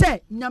nim ni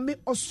se nyame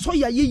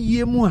osoya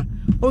ye mu a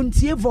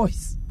ontie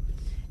voice.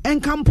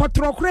 enka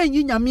mpotro kra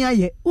nyi nyame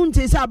aye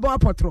unte se abo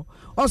apotro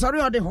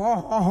osori ode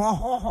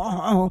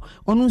ho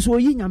onu so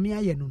yi nyame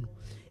aye no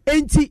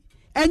enti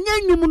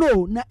enya nwum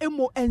no na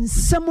emo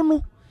ensem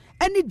no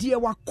ene de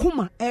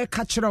wakoma e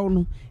ka kire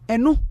no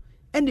eno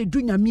ene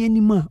du nyame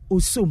anima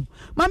osom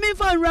mame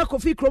fa nra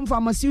Kofi Chrome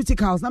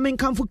Pharmaceuticals na men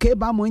kamfo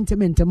keba mo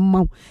ointment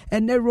mma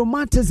ene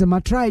rheumatism,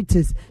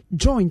 arthritis,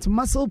 joint,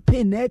 muscle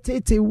pain,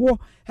 etete wo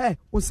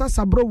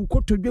osasa bro wo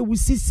kotodwe wo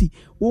sisi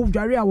wo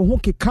dware a wo ho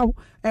kekaw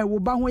wo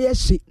ba ho ye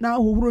hye na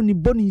hohoro ni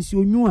boni nsi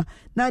onwu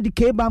na de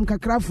kebam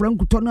kakra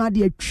frankuto no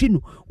ade atwi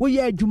no wo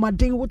ye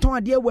adwumaden wo ton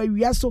ade wa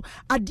wia so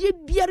ade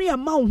biare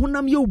ama wo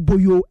honam ye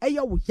oboyo eye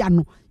wo ya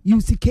no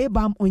use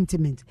kebam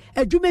ointment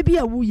adwuma bi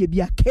a wo ye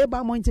bia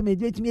kebam ointment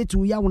betimi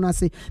etu ya wona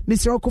se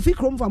Mr. Kofi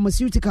Chrome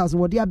Pharmaceuticals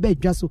wo de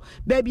abadwa so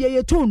ba bia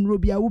ye ton ro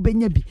bia wo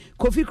benya bi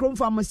Kofi Chrome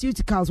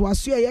Pharmaceuticals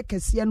waso ye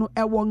kese no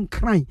ewo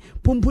nkran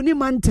pumpuni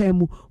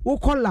mantam wo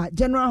kola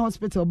General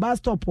Hospital bus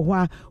stop ho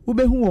a wo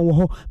behu wo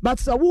ho but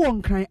so wo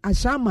nkran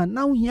ashama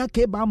na wo hia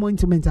kebam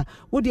ointment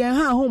wo de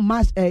ha ho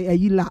mass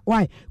yila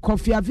why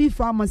Kofi Avi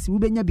Pharmacy wo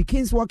benya bi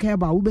Kingswalk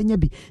Herbal wo benya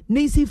bi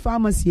Nancy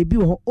Pharmacy ebi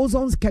ho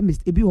Ozon's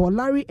Chemist ebi ho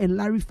Larry and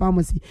Larry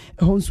Pharmacy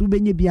honsu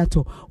benye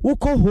biato wo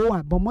ko ho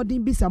a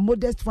bomodin bisa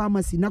Modest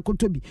Pharmacy na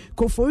kotobi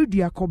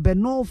Koforidua ko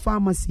Benol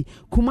Pharmacy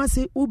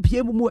Kumase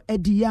ubie mu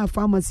Ediya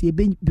Pharmacy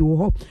ebi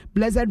ho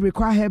Blessed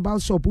Require Herbal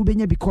Shop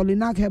ubenya bi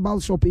Colinak Herbal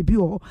Shop ebi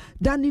ho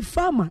Danny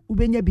Pharma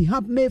ubenya bi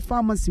Hapme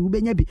Pharmacy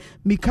ubenya bi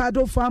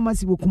Mikado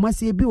Pharmacy wo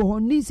Kumase ebi ho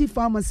Nisi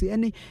Pharmacy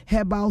any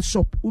Herbal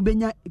Shop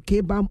ubenya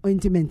kebam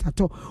ointment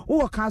ato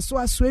wo kaso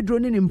aswedro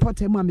ne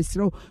importem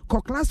amesro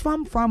Class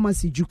Farm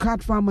Pharmacy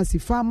Jukat Pharmacy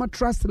Pharma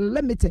Trust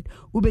Limited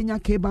ubenya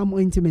kebam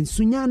ointment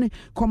sunyane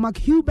Comac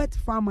Hubert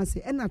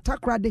Pharmacy ena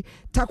takrade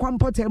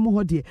takwampote mu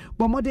hodie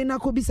bomode na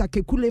kobisa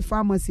Kekule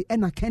Pharmacy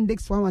ena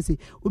Kendix Pharmacy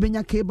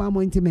ubenya kebam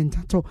ointment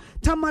ato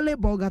Tamale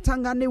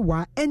Bolgatanga ne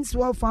wa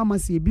Enswell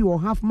Pharmacy bi wo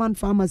Halfman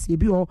Pharmacy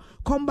bi wo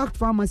Combat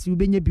Pharmacy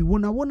ubenya bi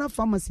wona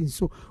Pharmacy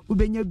so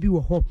ubenya bi wo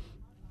ho.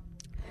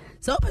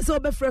 So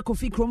befre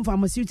Kofi Chrome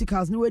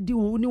Pharmaceuticals ni wedi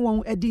won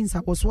won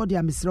edinsa woso de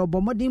amesre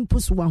obomodin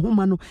pusu wa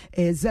homa no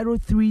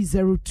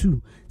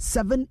 0302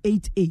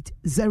 788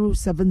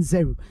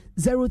 070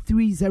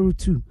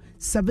 0302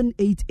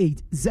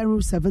 788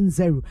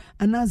 070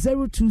 and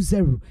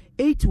 020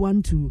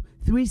 812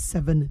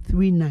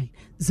 3739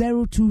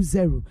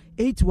 020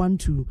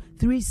 812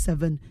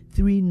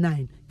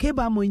 3739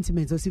 Kebam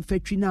ointment osi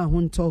fetri na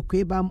ho nto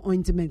Kebam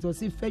ointment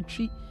osi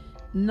fetri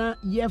na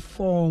ye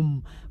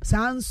form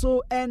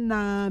sanso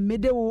ena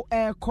medewo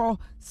eko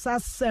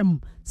sasem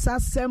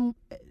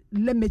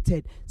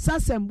limited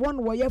sasem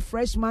one wo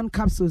freshman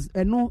capsules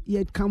eno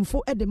ye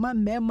kamfo edema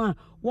mema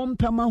one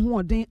pema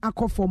ho den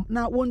akofom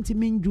na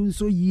wontimi ndwu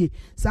so yie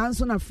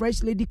sanso na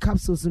fresh lady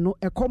capsules no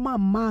ekoma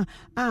ma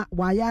a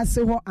waya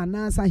se ho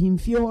anasa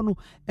himfie ho no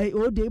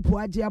ode epu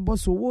age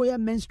aboso wo ye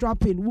menstrual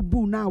pain wo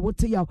bu na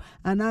wote yaw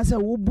anasa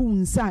wo bu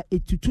nsa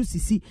etutu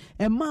sisi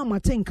ema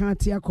matenka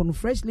ate akono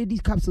fresh lady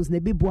capsules na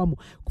bebu amo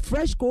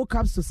fresh cold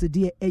capsules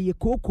de eye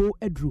koko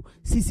edru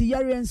sisi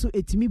yare enso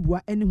etimi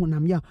bua ene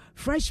honam ya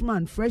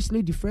freshman fresh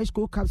lady fresh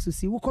cold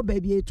capsules wo ko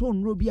baby e to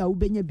nro bi a wo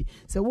benya bi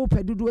se wo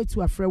pedudu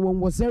atu afre won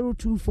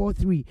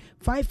 0243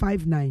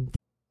 559.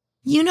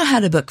 You know how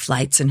to book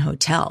flights and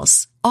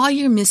hotels. All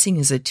you're missing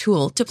is a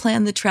tool to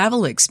plan the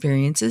travel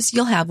experiences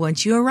you'll have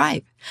once you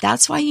arrive.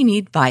 That's why you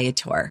need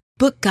Viator.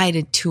 Book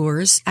guided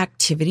tours,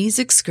 activities,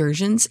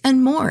 excursions,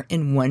 and more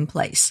in one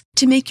place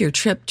to make your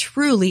trip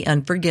truly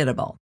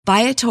unforgettable.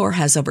 Viator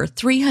has over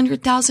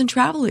 300,000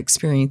 travel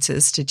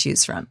experiences to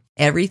choose from.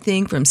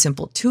 Everything from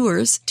simple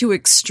tours to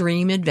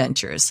extreme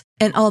adventures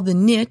and all the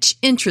niche,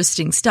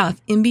 interesting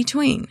stuff in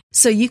between.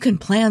 So you can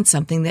plan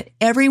something that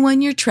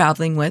everyone you're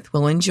traveling with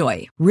will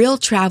enjoy. Real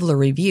traveler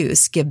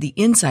reviews give the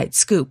inside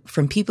scoop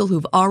from people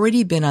who've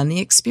already been on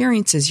the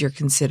experiences you're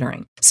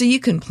considering. So you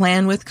can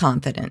plan with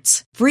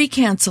confidence. Free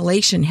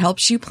cancellation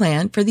helps you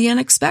plan for the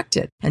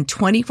unexpected. And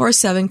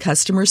 24/7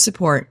 customer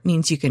support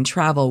means you can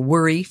travel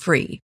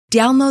worry-free.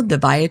 Download the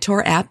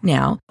Viator app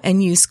now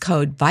and use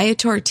code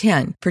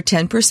Viator10 for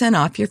 10%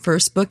 off your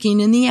first booking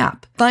in the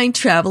app. Find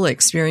travel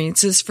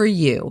experiences for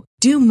you.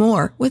 Do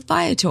more with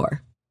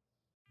Viator.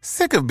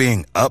 Sick of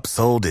being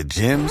upsold at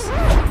gyms?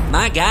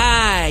 My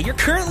guy, you're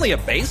currently a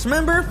base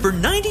member. For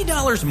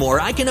 $90 more,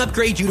 I can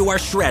upgrade you to our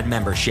Shred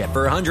membership.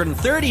 For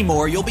 $130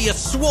 more, you'll be a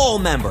Swole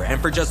member.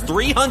 And for just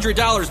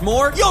 $300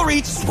 more, you'll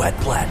reach Sweat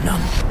Platinum.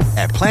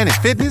 At Planet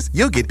Fitness,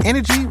 you'll get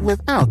energy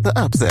without the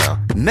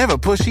upsell. Never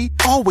pushy,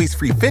 always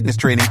free fitness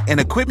training and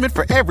equipment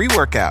for every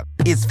workout.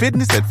 It's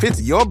fitness that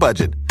fits your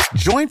budget.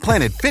 Join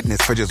Planet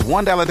Fitness for just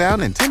 $1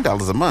 down and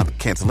 $10 a month.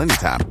 Cancel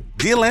anytime.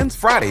 Deal ends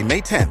Friday,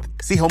 May 10th.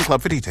 See Home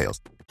Club for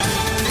details.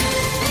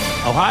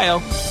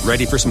 Ohio,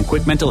 ready for some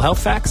quick mental health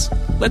facts?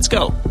 Let's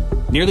go.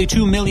 Nearly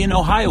 2 million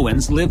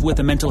Ohioans live with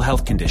a mental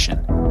health condition.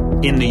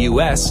 In the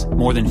U.S.,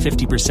 more than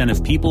 50%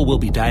 of people will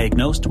be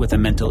diagnosed with a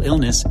mental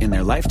illness in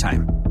their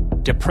lifetime.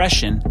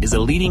 Depression is a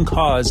leading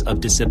cause of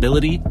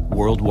disability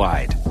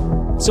worldwide.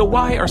 So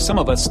why are some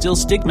of us still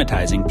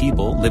stigmatizing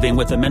people living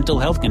with a mental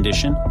health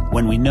condition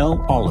when we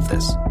know all of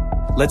this?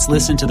 Let's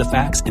listen to the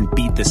facts and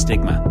beat the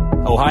stigma.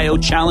 Ohio,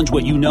 challenge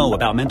what you know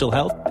about mental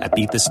health at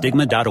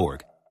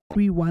beatthestigma.org.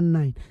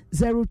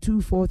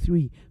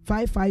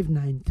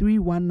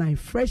 319-0243-559-319.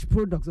 Fresh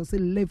products also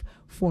live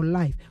for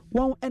life.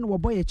 One and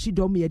waboy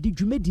chidom ye di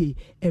jumedi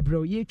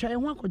ebro ye try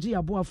one koji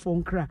aboa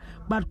phone cra.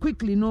 But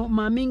quickly no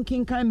mamin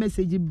king kind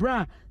message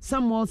bra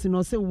Samuel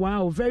say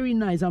wow, very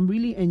nice. I'm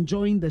really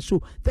enjoying the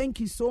show. Thank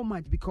you so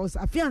much because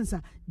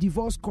afiansa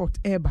divorce court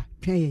eba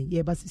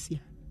ye basisia.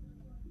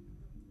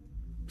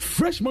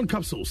 Freshman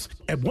capsules,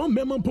 a one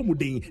memon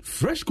pomudin,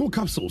 fresh cool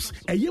capsules,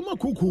 a yema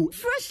kuku,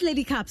 fresh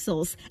lady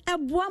capsules, a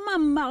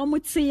woman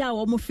maumutia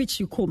or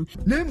mufichukum.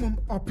 Name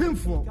or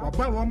pinful or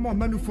buy one more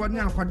menu for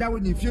now for that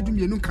when you do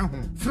me no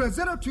come. For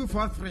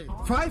 0243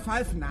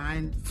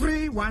 559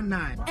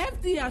 319.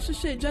 FD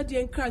Ashoshe Jadi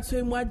and Crat to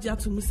him what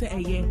Jatu Muse a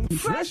year.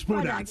 Fresh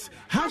products,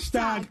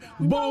 hashtag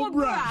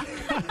Bobra.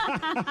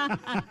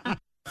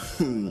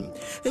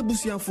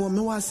 Ebusiafo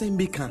me wa asem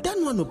bi kan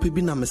dan no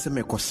pebi na me se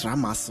me kosra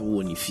masse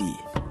wo ni fie.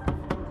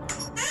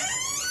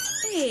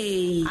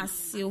 Hey,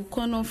 asil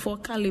kono for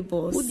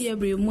calibers. Wo die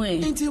bre mu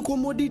e. Enti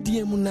komodi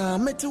die mu na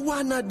mete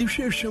wa na de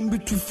hwehwem bi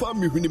tu fa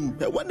me hwenim.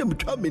 E wa na me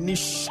twa me ni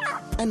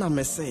sharp. E na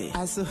me say,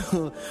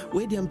 aso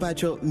we die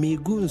mpacho me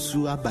gu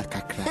nsu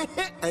abakakra.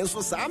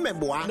 Enso sa me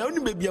boa. Na oni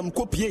bebiam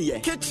kopie ye.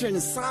 Kitchen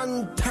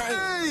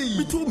santai.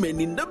 Bitu me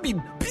ni na bi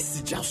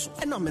busy jaso.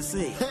 E na me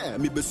say,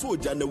 me be so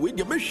ja na we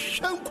die me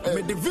hwanko.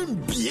 Me de vim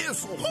bie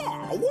so.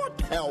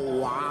 What hell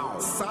wow.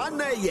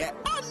 Sana ye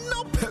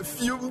no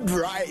perfumed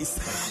rice.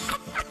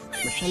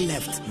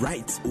 Left,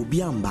 right,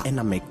 Obiamba, and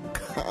I make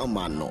come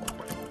on.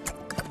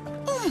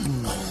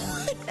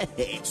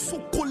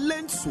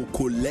 Succulent,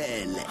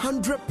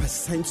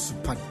 100%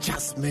 super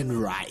jasmine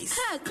rice.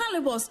 Hey,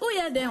 Calibos, who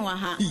ya then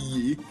waha?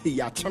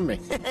 Yeah, chame.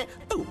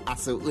 Oh, I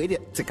said,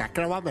 wait, take a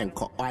crab and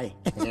cook. Why?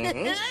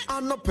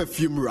 I'm not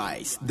perfume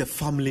rice, the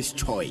family's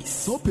choice.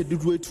 So,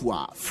 pedidwe to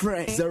our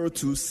fresh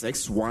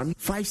 0261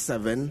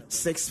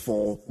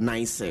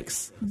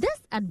 576496.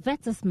 This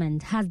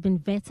advertisement has been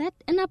vetted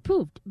and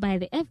approved by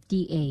the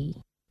FDA.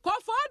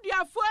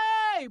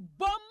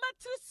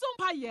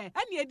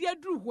 And ye dear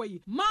Drew Way,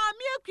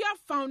 Mammy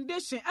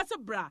Foundation as a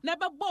bra,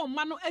 never born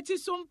mano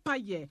etisum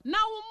paye. Now,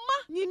 ma,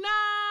 Nina,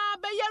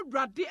 Bayer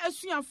Braddy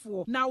Asian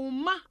now,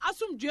 ma,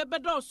 assume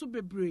Jebedo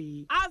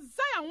Subebre. As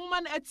I am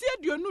woman at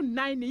your new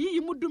 9 ye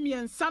mudumi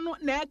and sano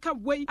neka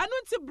way,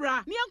 anunti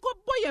bra, Nianko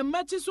boy and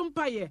metisum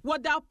paye,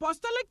 what the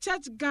Apostolic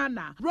Church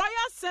Ghana,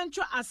 Royal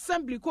Central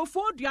Assembly,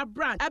 Kofodia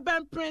branch,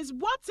 Eben Prince,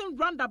 Watson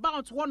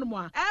roundabout one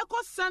more,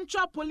 Echo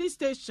Central Police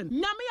Station,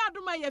 Nami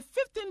Aduma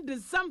 15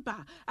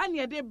 December, and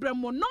ye de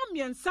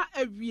bremonomian sa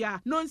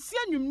avia, non sia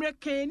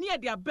numreke near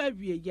their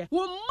baby ye.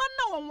 Wo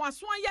mana one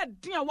was 1 year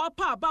dear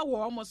wapa about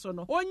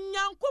Womosono, on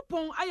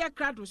Yankupon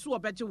Ayakradu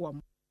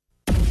Suabetiwom.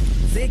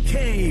 They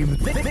came,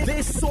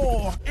 they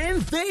saw,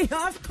 and they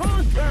have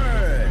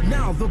conquered.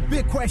 Now the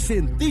big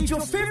question, did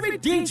your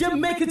favorite DJ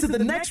make it to the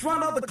next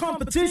round of the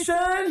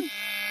competition?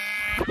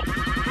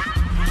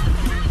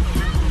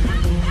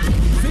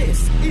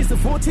 This is the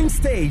voting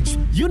stage.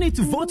 You need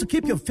to vote to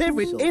keep your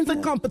favorite in the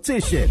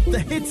competition. The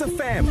Hits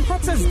FM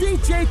Hottest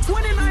DJ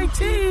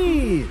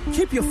 2019.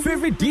 Keep your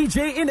favorite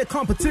DJ in the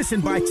competition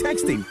by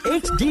texting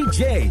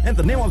HDJ and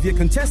the name of your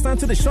contestant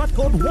to the short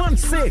code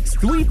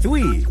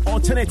 1633.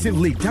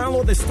 Alternatively,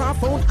 download the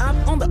Starphone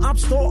app on the App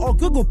Store or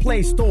Google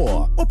Play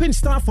Store. Open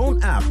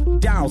Starphone app,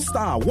 dial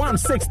star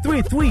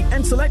 1633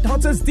 and select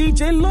Hottest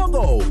DJ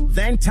logo.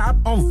 Then tap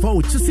on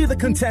vote to see the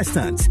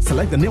contestants.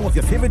 Select the name of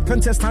your favorite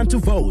contestant to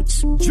vote.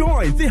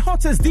 Join the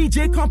Hottest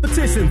DJ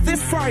competition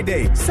this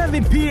Friday,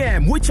 7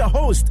 p.m. with your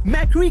host,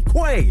 Macri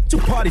Quay, to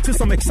party to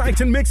some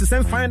exciting mixes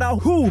and find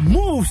out who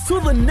moves to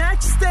the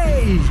next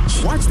stage.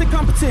 Watch the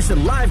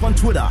competition live on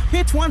Twitter,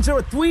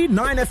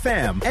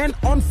 Hit1039FM, and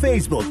on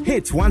Facebook,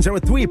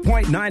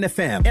 Hit103.9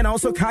 FM. And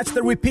also catch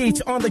the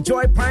repeat on the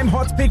Joy Prime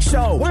Hot Pick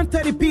Show,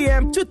 1:30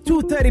 p.m. to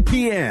 2:30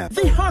 p.m.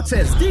 The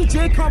Hottest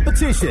DJ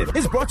competition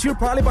is brought to you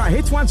proudly by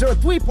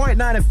Hit103.9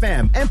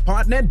 FM and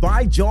partnered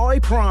by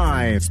Joy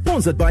Prime.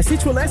 Sponsored by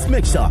Citrus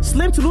Mixture,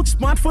 slim to look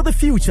smart for the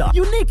future.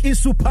 Unique in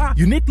super,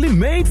 uniquely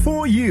made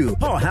for you.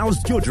 Powerhouse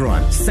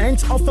deodorant,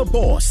 scent of a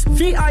boss,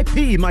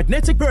 VIP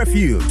magnetic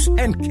perfumes,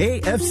 and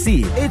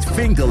KFC. It's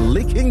finger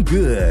licking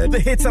good. The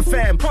Hits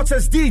FM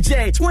Hottest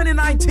DJ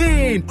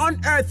 2019,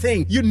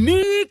 unearthing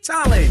unique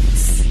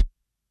talents.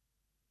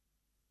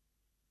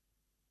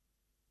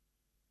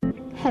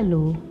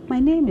 Hello, my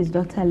name is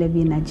Dr.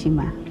 Levi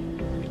Najima.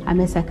 I'm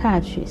a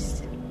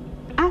psychiatrist.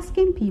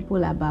 Asking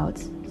people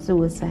about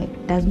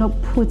suicide does not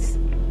put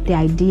the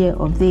idea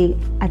of they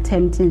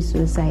attempting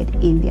suicide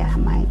in their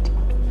mind.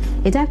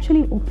 It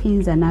actually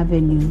opens an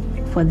avenue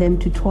for them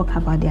to talk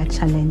about their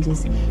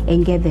challenges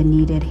and get the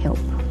needed help.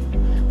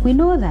 We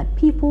know that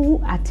people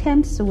who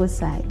attempt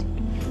suicide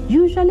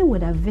usually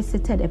would have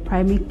visited a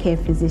primary care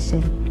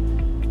physician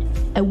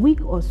a week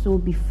or so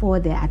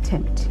before their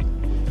attempt.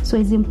 So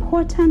it's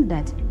important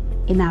that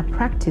in our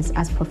practice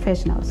as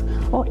professionals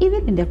or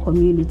even in the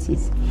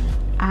communities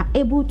are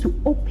able to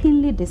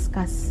openly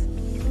discuss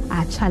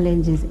our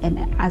challenges and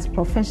as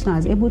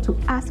professionals able to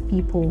ask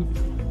people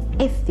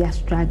if they are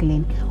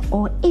struggling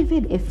or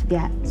even if they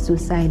are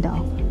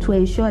suicidal to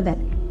ensure that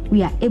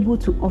we are able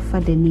to offer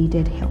the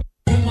needed help.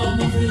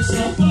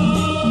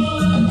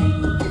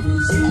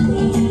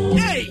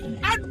 Hey!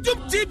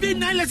 TV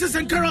 9 lessons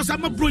and carols.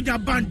 I'm a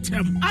broja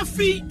bantam.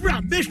 Afi, bra,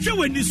 be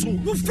show any so.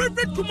 Your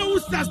favorite Kumawu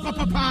stars,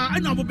 Papa,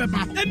 and Abu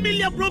Beba,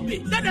 Emilia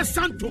Brobe, Dada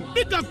Santo,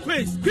 Bigger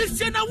Quest,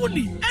 Christiana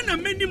Wuni,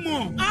 and many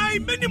more.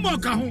 Many more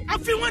Kaho.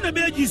 Afi, wanna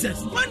be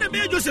Jesus, wanna be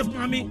Joseph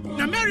Mami,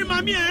 na Mary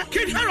Mammy,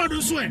 Kid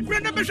Harold Swear,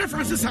 Brenda Bishop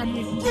Francis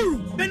Hamu, Guru,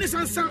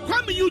 Benisansa,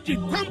 Kwame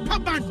Eugene,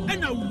 Kwampa Band,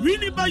 and a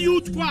Winneba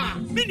Youth War.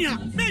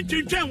 Minia,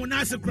 mention when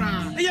I say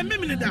cry. A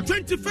Meminida,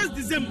 21st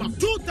December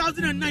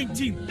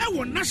 2019,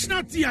 our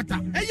National Theatre.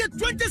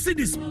 20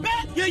 cities.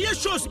 Yeah,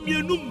 shows me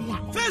a number.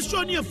 First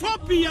show near 4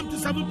 p.m. to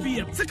 7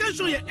 p.m. Second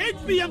show 8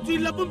 p.m. to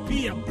 11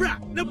 p.m. Bra,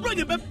 the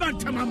brother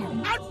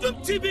Bantamama.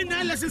 Adum TV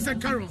 9 lessons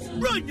and carols.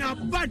 Bronya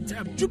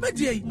Bantam.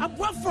 Jumedi,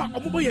 Abuafa,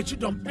 Omoboye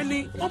Chidom,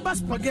 Eni, Oba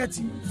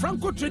Spaghetti,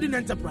 Franco Trading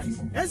Enterprise,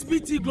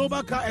 SBT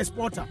Global Car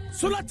Exporter,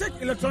 Solartech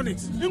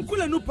Electronics,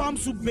 Nkulenu Palm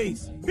Soup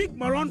Base, Big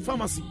Maron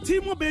Pharmacy,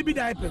 Timo Baby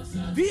Diapers,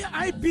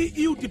 VIP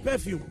Beauty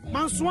Perfume,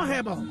 Mansua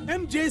Herbal,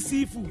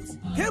 MJC Foods,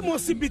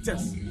 Kemosi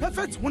Bitters,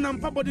 Perfect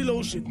Hunampa Body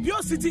Lotion,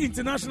 Pure City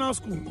International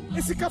School,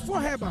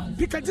 Esikafo Herbal,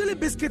 Piccadilly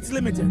Biscuits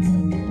Limited.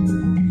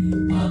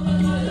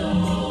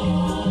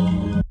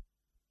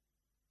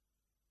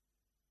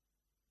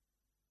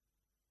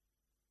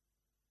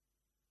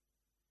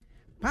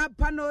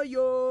 Papa no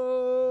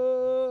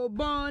yo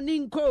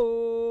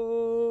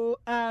boninko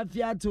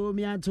afiato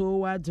miato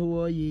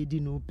wato ye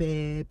dinu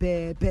pe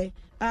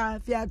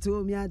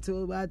afiato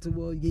miato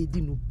wato ye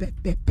dinu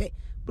pe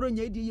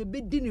Bronya di ye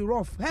be dini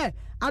rough. Hey,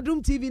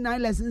 Adum TV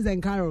 9 lessons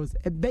and carols.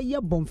 E be ye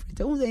bonfret.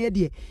 Unze ye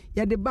de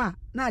ye de ba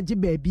na agi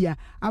baabia.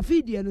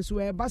 Afi de no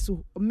so e ba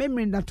so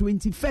memory na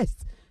 21st.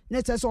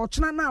 Na se so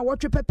ochna na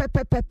wotwe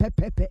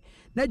pepepepepepepe.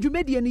 Na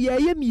dwumedie no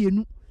ye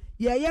mienu.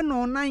 Ye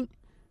no 9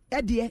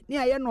 ede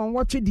ne ye no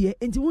wotwe de.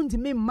 Enti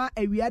wuntimi mma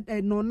awia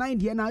no 9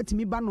 de na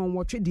atimi ba no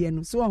wotwe de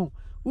no. So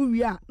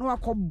uwia na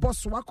wakọ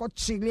boss wakọ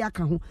chile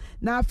aka ho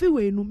na afi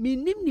we no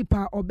minim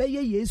nipa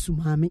obeye Yesu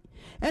maame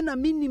na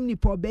minim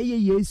nipa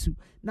obeye Yesu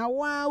na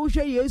wa wo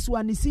hwe Yesu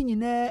anisi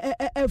nyina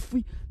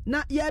afi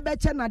na ye be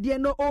che na de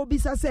no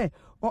obisa se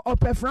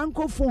ope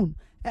francophone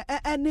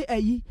ene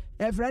ayi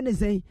friend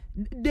say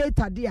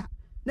data dia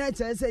na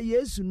che se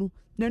Yesu no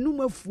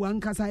nanum afu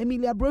ankasa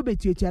Emilia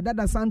Brobetu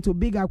Dada Santo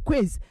Bigger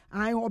Quiz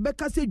ai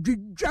obeka se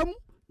dwudwam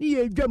ni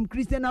edwam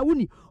Christian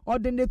awuni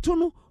odene to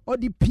no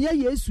odi pia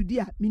Yesu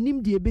dia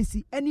minim de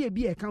ebesi ene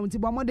ebi account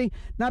bo moden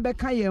na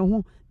beka ye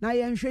ho na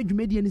ye nhwe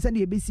dwumedie ni se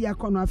de ebesi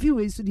akono afi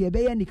we Yesu de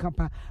ebe ye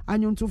nikapa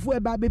anyontofo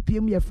eba be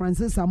piem ye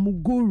Francis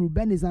Amuguru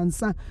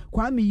Benizansa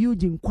Kwame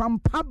Eugene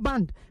Kwampa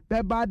Band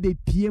beba be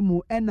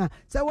piem ena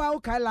se wa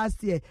okay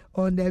last year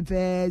on the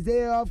first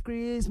day of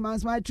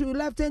Christmas my true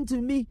love turned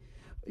to me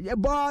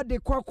body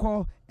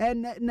kwakọ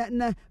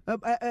na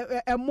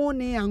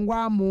emoni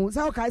angwamu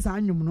sa ka sa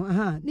anyum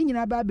no ni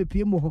nyina ba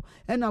bepie mo ho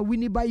na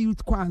Winneba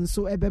Youth Kwan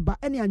so ebeba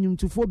ene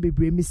anyumtufo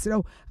bebre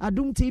misrew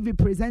Adum TV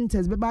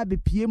presenters beba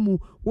bepie mu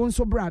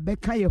wonso bra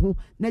beka ye ho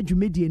na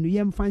dwumedie no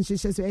yem fan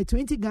hyehye so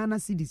 20 Ghana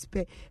cedis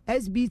pe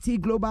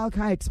SBT Global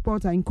Car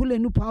Exporter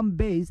Nkulenu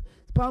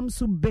Palm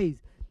Soup Base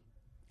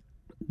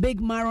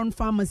Big Maron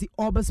Pharmacy,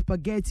 Oba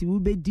Spaghetti,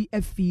 Ube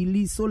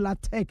DFili,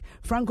 Solartech,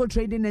 Franco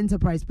Trading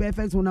Enterprise,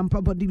 Perfect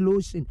Hunampa Body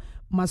Lotion,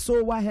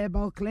 Masowa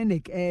Herbal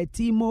Clinic,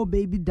 Timo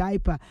Baby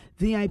Diaper,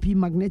 VIP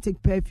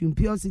Magnetic Perfume,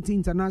 Pure City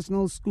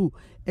International School,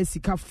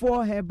 Esika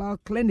 4 Herbal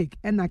Clinic,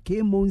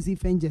 K Monzi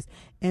Fenges,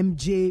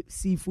 MJ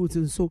Seafood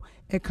and so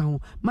Ekao.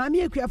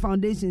 Mami Equia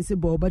Foundation se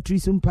bo battery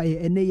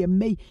sumpaye ene ye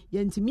may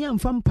yentimi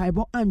amfam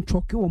paibo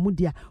anchoke wo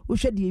mudia wo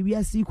hwe de wi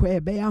asi kwa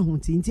ebe ya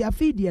honti nti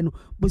afidie no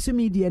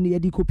bosumi die no ye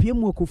di kopie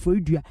mu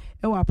okofodua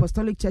e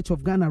Apostolic Church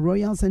of Ghana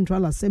Royal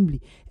Central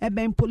Assembly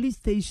eben police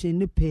station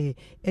ne pe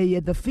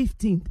the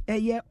 15th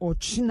eye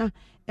ochina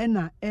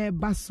ena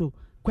baso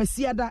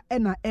kwasiada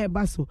ena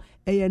baso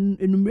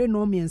enumre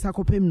no miensa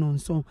kopem no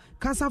nso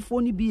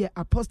kasafo ni bi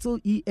Apostle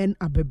EN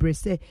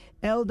Abebrese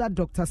Elder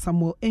Dr.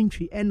 Samuel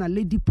Entry ena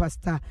Lady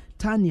Pastor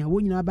Tanya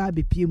wonyina ba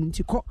bepiem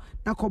ntiko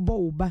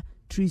nakobo oba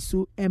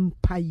Triso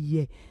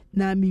Empire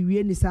na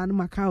miwie ni sa no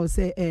makao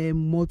se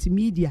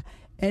multimedia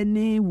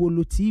ene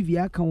wolo TV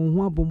aka won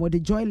ho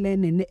abomode joy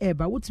learning ne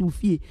eba wotu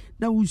fie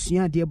na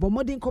wusua de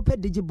bomode nkopɛ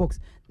digibox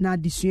na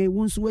adesua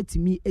wonso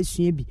watimi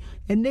asua bi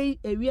ene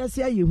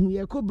ewiase ayehu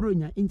ye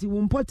kobronya nti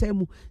wo mpota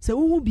mu se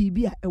wo hu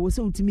bibi a ewo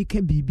se wutimi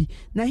ka bibi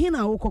na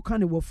hina wo koka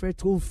ne wo free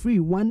toll free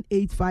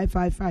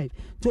 18555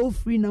 toll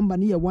free number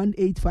ne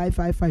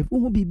 18555 wo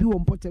hu bibi wo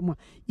mpota mu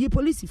ye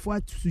police fo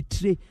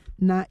atutire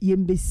na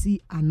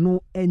yembesi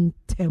ano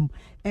entem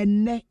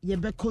enne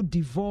yebeko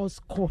divorce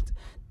court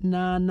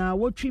na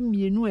wotwe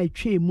mienu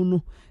atwe mu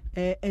no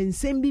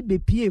ensem bi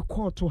bepie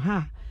court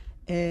ha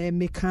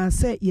me kan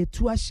se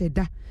yetu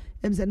ahyeda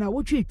emse na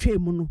wotwe atwe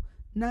mu no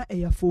na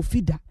ɛyɛ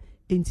fofida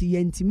enti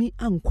yɛntimi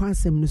ankwa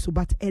asɛm no so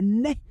but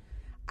enne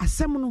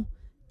asɛm no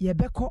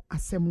yɛbɛkɔ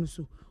asɛm no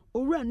so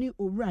owura ni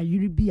owura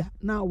yiri bia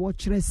na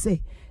wɔkyerɛ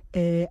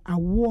sɛ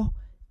awo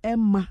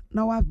emma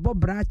na wabɔ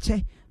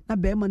brakyɛ na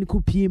bɛɛma no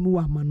kɔpie mu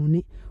wɔ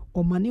amanone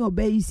ɔmane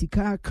ɔbɛyi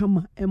sika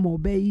kama ɛma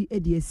ɔbɛyi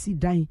ɛde asi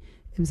dan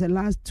the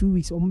last 2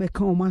 weeks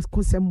ɔmbɛka ɔma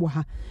kɔsɛm wɔ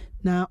ha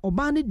na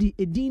ɔbaa no de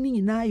edin no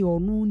nyinaa yɛ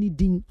ɔno ne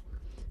din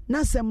na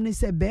sɛm ne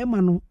sɛ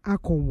bɛɛma no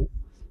akɔwo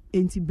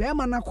enti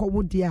bɛɛma no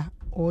akɔwo deɛ a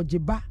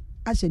ɔgyeba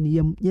ahyɛ ne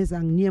yam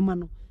yɛsan nneɛma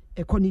no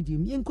ɛkɔ ne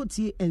dim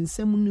yɛnkɔtie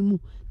nsɛm no mu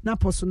na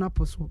pɔso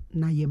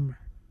na yɛmmra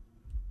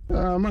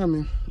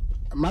mami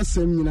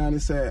masɛm nyinaa ne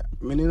sɛ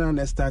mene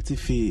na start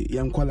fee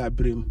yɛnkɔla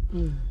berem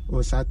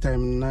o saa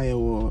time na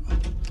yɛwɔ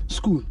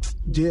school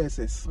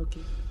JSS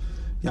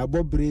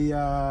yɛabɔ bere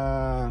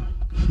ya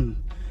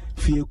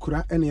fie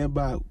kura ɛne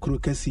yɛba kuro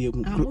kɛseɛ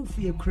mu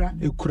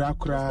ekura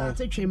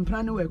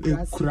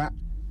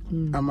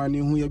amane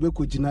hu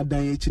yɛbɛkɔ gyina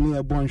dan akyi ne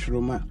yɛbɔ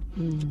nhweroma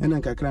ɛna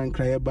nkakra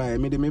nkra yɛba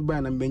mede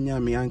meba na mbɛnya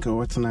me anka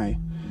wɔtenae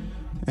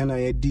ɛna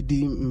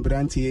yɛdidi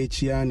mbrante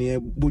yɛakyia ne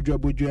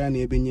yɛbodwa ne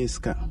yɛbɛnya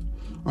sika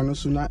ɔno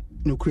so na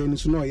nokura no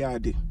so na ɔyɛ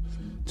ade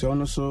nti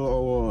ɔno so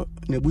ɔwɔ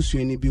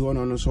n'abusuani bi hɔ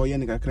no ɔno so ɔyɛ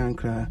ne kakra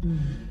nkra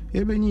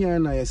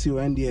yɛbɛnya na yɛsi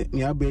wɔn deɛ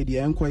ne aba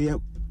deɛ ɛnkɔyɛ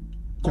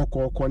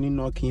kɔkɔɔkɔ ne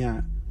nɔɔke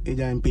a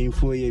ɛgya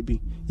mpanyinfoɔ yɛ bi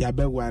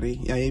yɛabɛware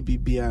yɛayɛ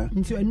bibia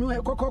nti ɛno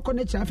kɔkɔɔkɔ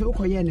ne kyerɛ afei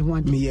wokɔyɛ ne ho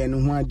adeɛ meyɛ ne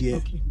ho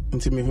adeɛ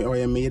nti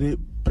ɔyɛ meyere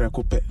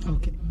prɛko pɛ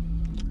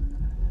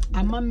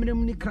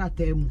amammerɛm ne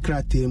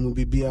krataa mu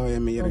bibia ɔyɛ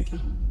meyere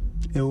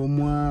ɛwɔ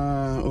mu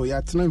a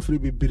yɛatena mfiri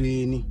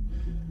bebree ni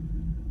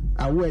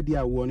awo adi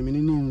awo no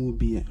mene ne nwu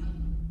bia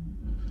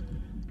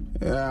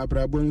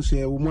abrabɔ no so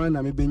ɛwɔ mu a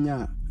na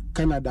mebɛnya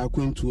Canada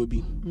akwantuo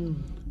bi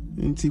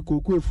nti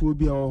kokoefuo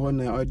bi a wɔ hɔ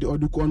na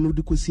ɔno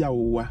de kɔsi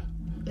awowa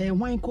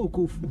hwan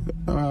kokofu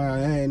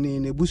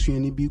ne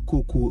busuani bi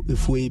koko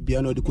efuo yi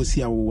bia na ɔde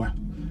kɔsi awowa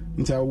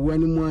nti awowa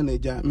no mu a na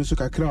agya me so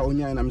kakra a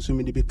ɔnyaa na me so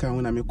mede bɛka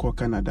ho na mekɔ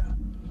Canada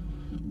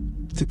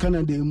ti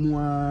Canada mu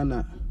a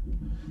na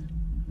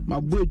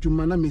mabɔ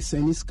adwuma na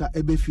mesani sika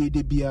ɛbɛfie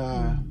de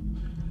biaa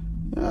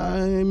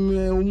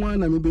mu a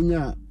na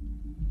mebɛnya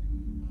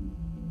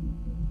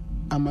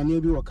amane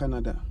bi wɔ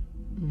Canada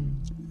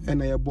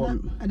ɛna yɛbɔ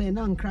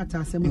na nkrata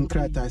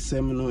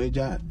asɛm no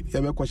agya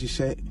yɛbɛkɔ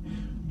hyehyɛ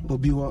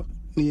obi hɔ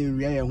ne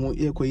yɛwia yɛ ho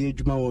yɛkɔyɛ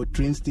adwuma wɔ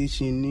train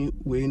station ne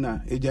wei na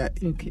agya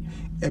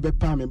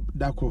ɛbɛpa me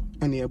dako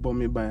ɛne yɛbɔ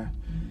me baa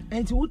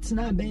ɛnti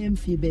wotena bɛyɛ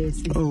mfie bɛyɛ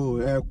sɛ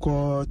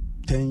ɛkɔ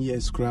 10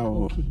 years kora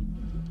wɔ hɔ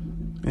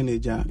ɛne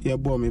agya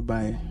yɛbɔ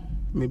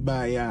me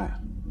baeɛ a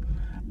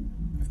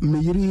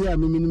meyiri a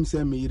memenim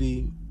sɛ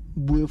meyiri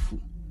buefu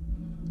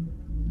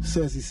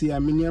sɛ sisi a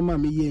me nneɛma a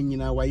meyɛ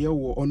nyinaa wayɛ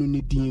wɔ ɔno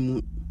ne din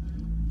mu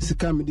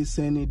sika mede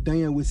sɛn ne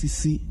dan a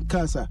wɔsisi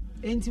kasa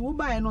enti wo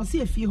bae no se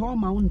afie hɔ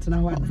ma wo ntena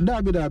hɔ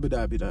ana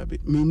dabi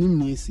menim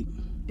ne esi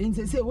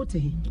enti sɛ wote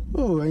he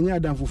ɛnyɛ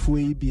adan fofuo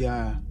yi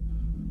biaa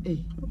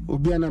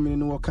obi a na mene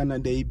no wɔ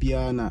Canada yi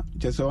biaa na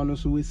kyɛ sɛ ɔno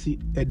so wɔsi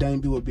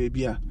ɛdan bi wɔ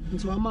baabi a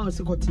nti wama wo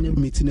se kɔtenam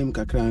metenam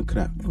kakra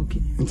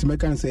nti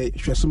mɛka no sɛ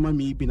hwɛ so ma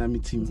me bi na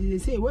metim nti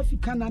sɛ wafi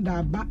Canada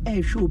aba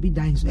ɛhwɛ obi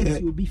dan so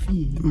ɛsi obi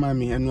fie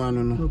mami ɛno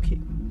ano no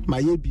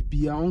mayɛ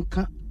bibia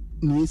ɔnka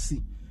ne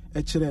esi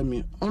ɛkyerɛ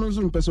me ɔno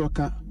nso mpɛ sɛ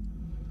ɔka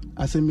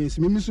asɛm esi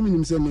mimi so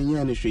menim sɛ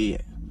menyɛ no hweyɛ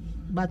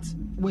but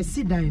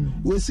wasi dan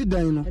no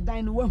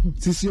ɛdan no wahu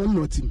sisi ɔm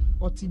na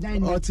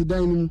ɔte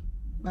dan no mu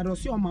but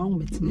ɔsi ɔma wo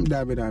mɛtene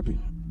dabi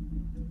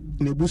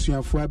na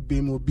ebusuafoɔ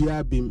abem obiara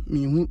abem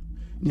mehu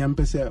nea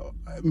mpɛ sɛ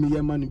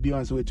meyɛ ma no bi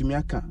ɔn sɛ watumi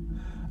aka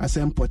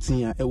asɛm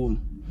pɔten a ɛwɔ mu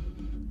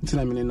nti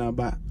na mene no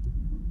aba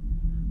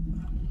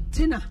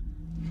tina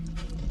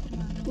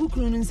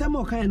wokunu no nsɛm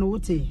a ɔkaeɛ no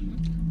wote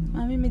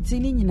mame mete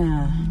ne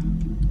nyinaa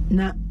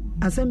na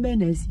asɛm bɛɛ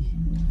na asi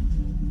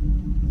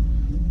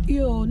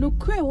yo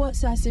nokora wɔ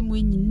sɛ asɛm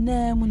wɔ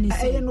nyinaa mu ne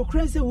sɛ ɛyɛ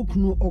nokora sɛ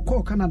wokunu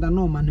ɔkɔɔ Canada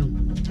na ɔma ne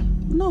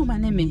na ɔma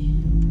ne me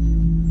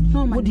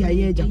wode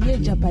ayɛ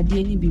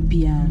agyapadeɛ ne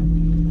biribiaa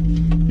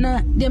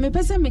na deɛ mepɛ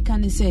sɛ meka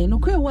ne sɛ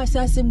nokora wɔ sɛ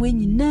asɛm wɔ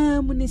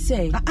nyinaa mu ne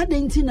sɛ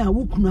adɛn nti na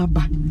wokunu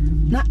aba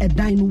na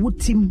ɛdan no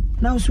wotim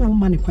na so wo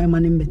ma ne kwan ma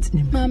ne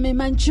mbɛtene ma me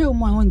mankyerɛ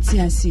mu a wonte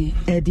aseɛ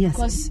ɛde ase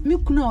cause me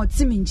kunu a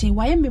ɔte me nkyɛn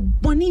wayɛ me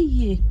bɔne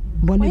yie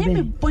wayɛ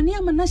me bɔne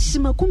ama na hye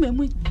makoma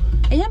mu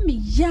ɛyɛ me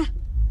ya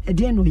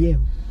ɛdeɛ no yɛ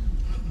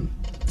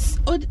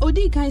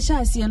odi kan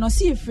hyɛ aseɛ no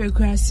ɔse yɛfrɛ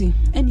kora ase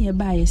ɛne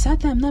ɛbaeɛ saa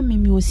time na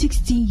meme wɔ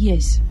 16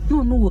 years na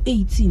ɔno wɔ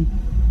 18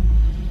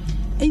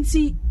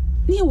 enti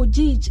ne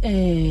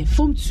yɛwɔ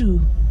form 2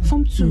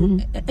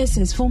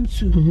 SS form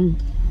 2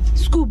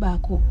 school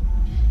baako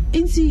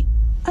enti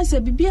asɛ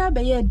biribiara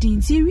bɛyɛ den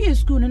nti yɛwie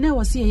school no na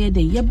ɛwɔ sɛ yɛyɛ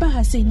den yɛba ha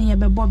sɛ ne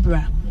yɛbɛbɔ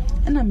bra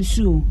ɛna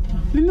mesuo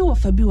meme wɔ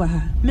fa bi wɔ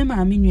ha me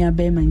maame nua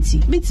bɛrima nti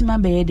bɛtumi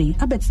abɛyɛ den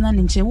abɛtena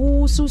ne nkyɛn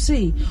wo so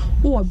sɛ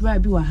wowɔ bra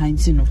bi wɔ ha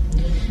nti no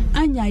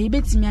anya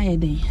yɛbɛtumi ayɛ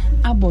den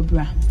abɔ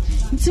bra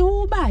nti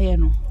wo baayɛ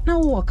no na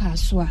wowɔ kaa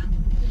so a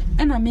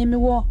ɛna meme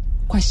wɔ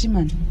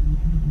Kwahyeman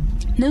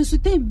nanso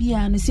tem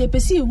biara no sɛ yɛpɛ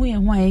sɛ yɛhu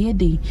yɛn ho a yɛyɛ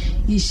den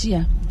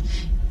yɛhyia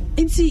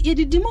nti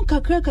yedidi mu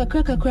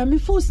kakra me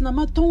force na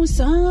maton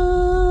sa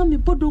me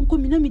podon ko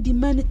me na me di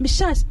man me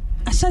shas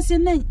asase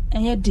na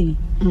eyedin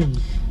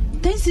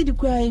tensi di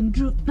kwa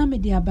ndru na me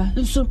di aba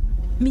nso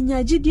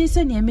minya gidie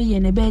se ne me ye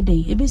ne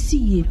beden ebesi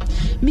ye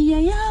me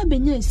ya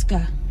benya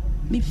iska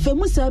me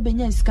famu sa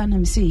benya iska na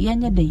me se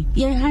yenya den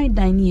ye high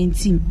dan ne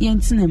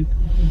yentinam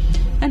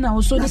ana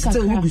wo so di kakra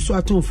still so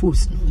aton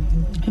force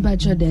e ba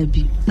cha da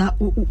bi na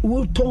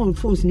wo ton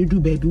force ni du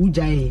baby wo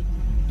jaye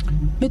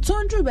me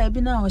ton dru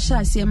baby na o sha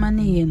ase ma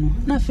ne ye no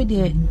na fe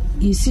de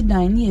yesi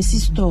dan ne yesi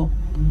store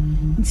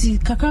nti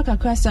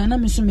kakra sa na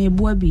me so me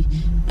bua bi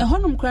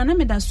honum kra na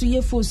me da so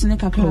ye force ne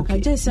kakra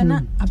je se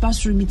na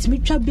abasuru mitimi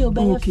twa bill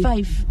be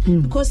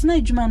 5 because na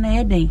adwuma na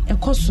ye den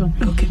ekoso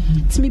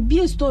ti me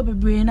bie store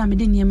bebre na me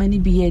de niema ni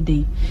bi ye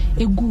den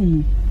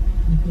egumu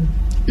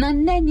na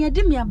nne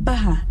de me aba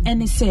ha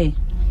ene se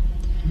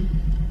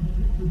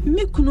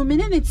me kunu me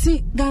ne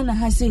ti Ghana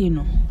ha sei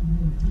no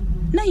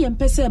na ye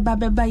mpese ba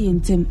beba ye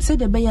ntem se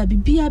de be ya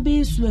bibia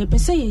be su e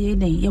pese ye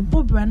den ye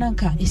bobra na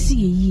nka esi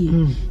ye yie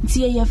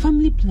nti ye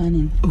family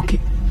planning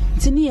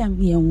tini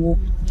ye wo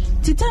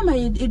ti time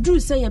ye edru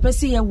se ye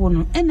pese ye wo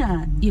no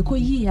ena ye ko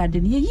yi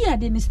ade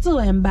ne still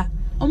emba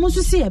omo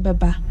so se ye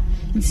beba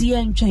nti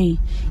ye ntwen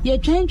ye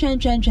twen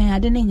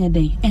ade ne nya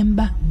den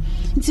emba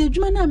nti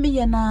adwuma na me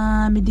ye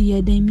na me de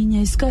ye den mi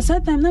nya ska sa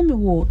time na me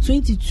wo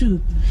 22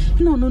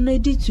 no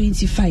edi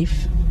 25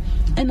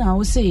 ena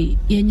wo se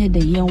ye nya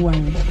den ye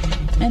worry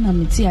ena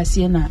me ti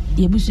ase na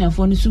ye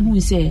busuafo no so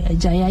hu se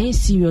agya ye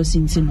serious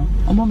nti no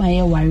omo ma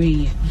ye worry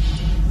ye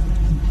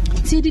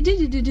ti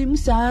didi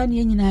musa na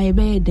ye nyina ye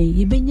be den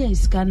ye benya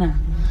iska na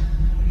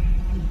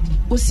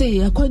wo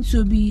se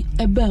akwantu bi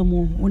eba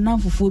mu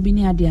wonamfofo bi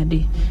ne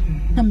ade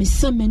na me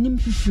samanim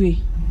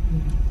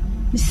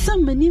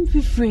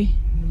fifire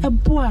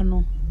eboa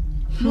no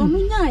no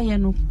nya ye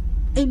no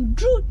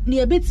endru ne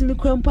ebetimi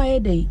kwampa ye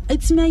den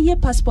etimi aye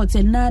passport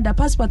na da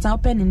passport a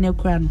open ne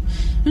kra no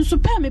nso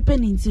pa me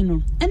pen nti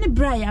no ene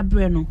bra ya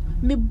bre no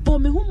me bo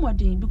me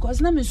humodin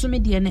because na me so me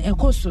de ne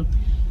ekoso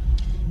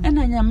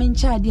ena nya me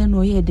ncha de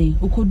no ye den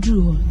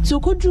okodru ho ti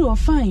okodru ho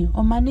fine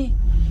o mane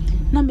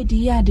na me de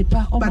ya de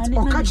pa o mane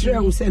na but o ka kire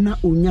wo se na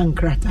onya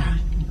nkrata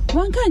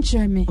wan kan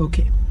kire me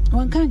okay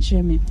wan kan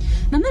kire me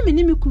na me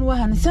ni me kunu wa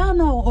han sa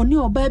no oni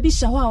oba bi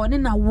sha ho a oni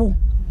na wo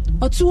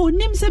otu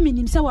onim se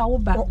minim se wa wo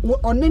ba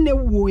one ne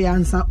wo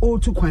yansa o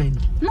tu kwan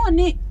no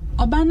ni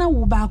oba na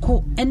wo ba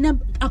ko enne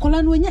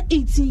akola no nya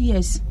 18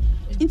 years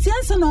nti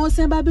ansa na o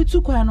se ba be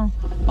tu kwan no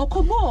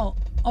okobo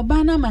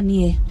oba na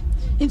mane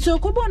nti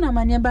okobo na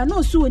mane ba na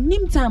o so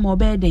onim time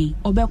oba den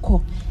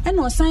obekọ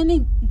ena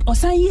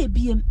osan ye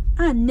biem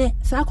anne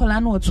sa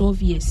akola na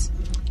 12 years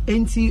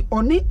nti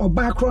one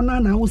oba kro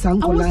na wo san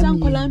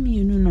kola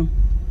mienu no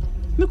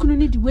me kunu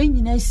ni di we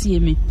nyina sie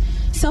me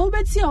sa wo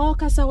beti a o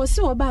kasa wo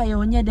se oba ye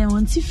onye den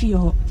won ti fie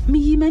ho me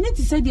yi mani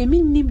ti se de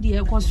me nim de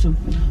ekoso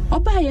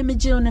oba ye me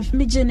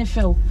je ne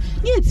fel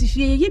ni eti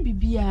fie ye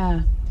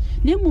bibia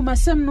na mu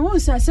masem no wo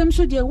sa asem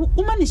so de wo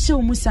ma ne hye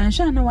wo mu san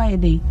hwa na wa ye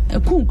den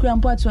ekun kura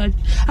mpo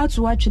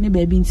atu wa twene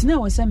ba bi nti na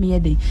wo se me ye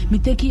den me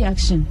take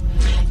action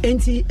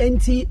enti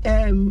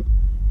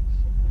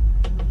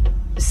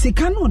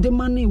sikano de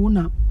mane wo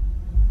na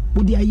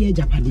wo di aye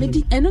japade me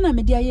di eno na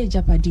me di aye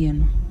japade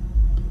no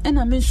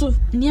ena me so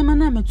niema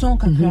na me ton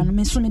kakra no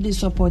me so me dey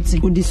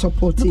supporting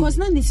because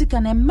na ni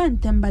sika na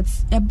mantem but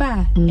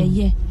eba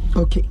eye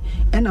okay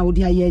ena wo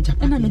di aye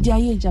japade ena me di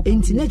aye japade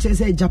enti na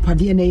chese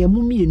japade na ye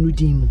mu mienu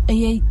din mu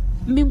eye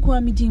me nko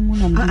amidin mu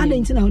na me ana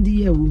enti na wo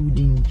di ye wo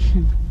din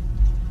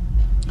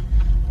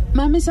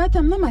ma me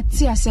satam na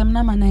mati asem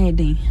na ma na ye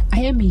den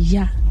aye me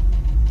ya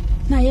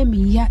na aye me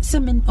ya se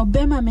me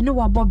obema me ne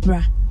wa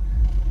bobra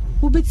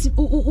ubeti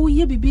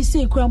ye bibi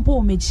se krampo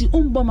o mechi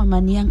umbo mama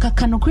ni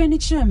ankaka no kra ni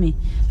kire me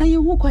na ye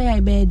hu kwa ya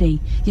ebe den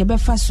ye be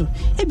fa so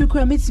e bi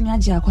kra metimi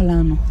age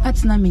akola no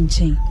atena me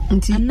nchen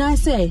ana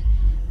se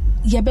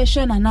ye be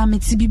hwe na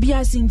meti bibi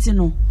asinti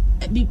no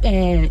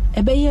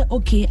ebe ye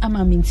okay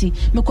ama minti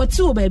me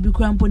kwoti o ba bi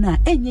krampo na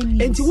enye ni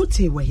enti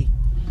wote we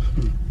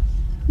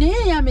na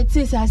ye ya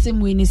meti sa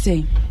asem we ni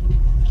se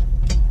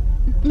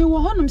me wo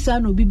honum sa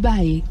no bi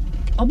bae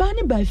oba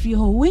ni ba fi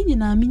ho we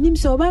nyina minim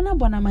se oba na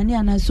bona mane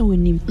ana so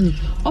onim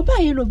oba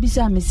ye no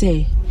bisa me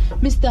se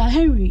Mr.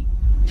 Henry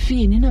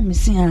fi ni na me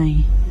se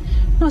ai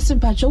no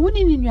simpacho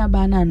woni ni nua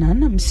ba na na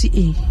me se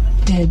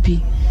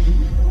Debbie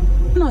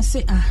no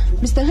se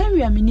Mr.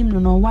 Henry aminim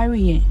no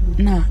worry ye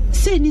na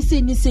se ni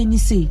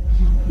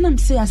na me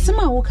se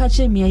asema wo ka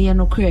che me ye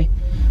no kre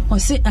o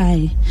se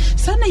ai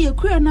sana ye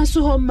kre na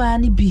so ho ma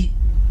ni bi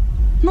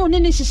no ne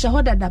hihye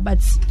ho dada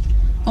but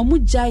omu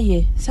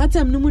jaye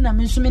satam no mu na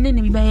me nso me ne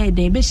bi ba ye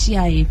den be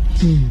hyiaye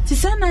ti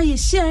sana ye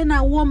hyiaye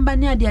na wo mba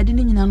ne ade ade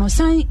ni nyina no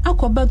san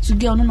akọ back to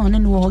girl no no ne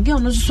wo girl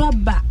no so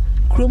aba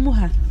kromu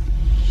ha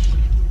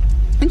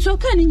nso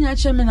ka ni nya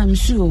che me na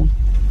msuo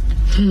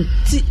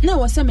ti na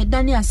wo se me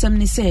dani asem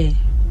ni se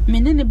me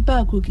ne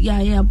ba ku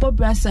ya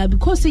bobra sa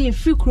because ye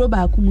free kro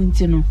ba ku mu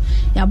nti no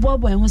ya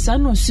bobo e ho sa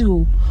no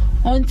so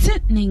onte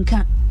ne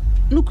nka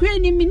no kure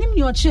ni minim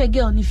ni o chere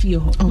girl ni fie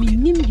ho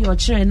minim di o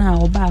chere na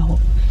o ba ho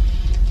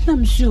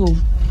I'm sure.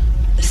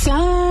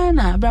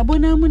 Sana,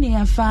 Brabona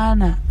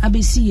Muniafana,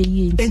 Abesi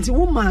ye. And the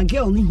woman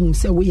girl who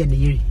say we and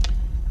ye.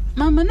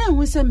 Mamma now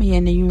who say me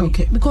and you.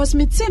 Okay. Because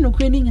me ten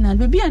craning and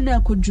baby and I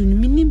could do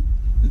me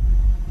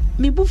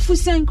bufu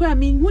sankra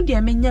me who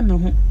dear men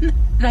yam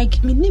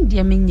like me nim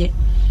dear men ye.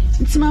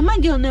 It's Mamma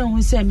girl now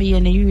who say me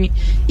and you.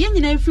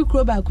 Yen I free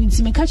crow back when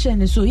me catch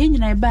and so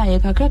yen I buy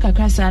a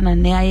cracker san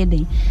and near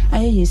day.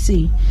 I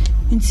say,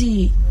 and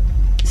see,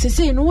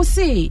 say no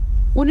say.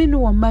 One no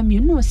one mammy,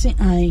 no say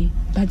I,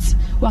 but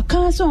what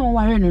can't so on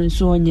wiring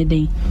so on your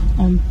day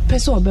on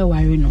peso be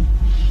wiring.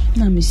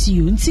 Now, miss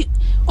you, and see,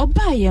 or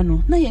buy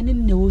no, na yen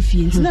in no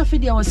fields,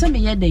 nothing there was some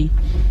year day.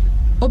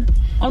 On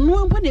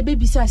one point, the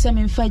baby says some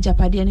in fight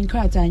Japadian and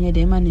crater and your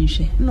day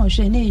manage. No,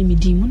 she name me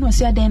dim, no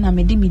say then I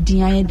made me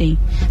dim day.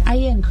 I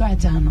ain't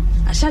cratano.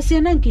 I shall say,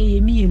 and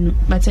me,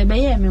 but I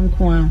bear me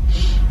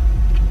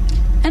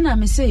and I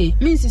may say,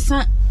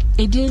 Mrs.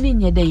 A deal in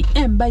your day,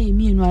 and buy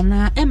me one,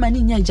 and money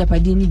in your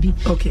Japadini be.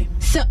 Okay.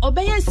 So,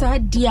 obey us,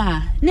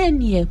 dear,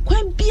 Nanny,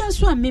 quite be a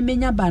swam, me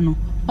menya bano,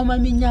 or my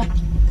minya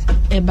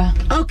eba.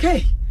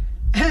 Okay.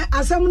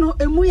 As I'm no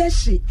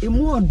emuyashi,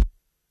 emuod.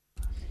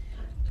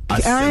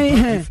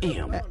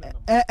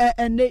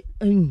 And they,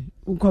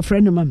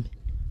 friend of mammy.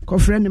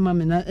 Friend of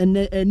mammy, and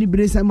any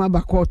brace I'm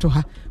about to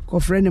her.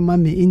 Friend of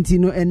mammy,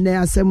 intino, and there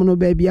are seminal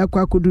baby. I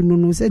could do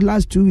no said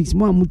last 2 weeks,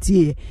 more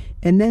mutie,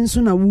 and then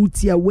soon I would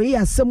see away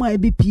as some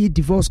IBP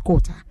divorce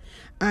quarter.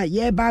 Ah,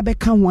 yeah, Baba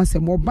can once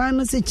and more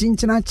banners a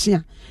chinchina.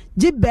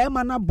 Jib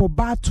Bearmana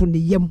boba to the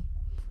yem.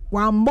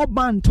 One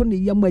boban to the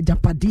yem with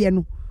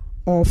Japadiano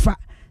or fa.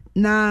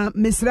 Na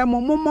Miss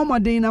Ramon Mama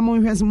Dana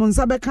Monhas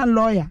Monsabecan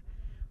lawyer.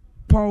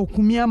 Paul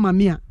Kumia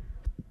Mamia.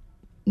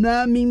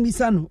 Na mimi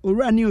sano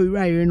orani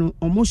ora no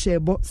omo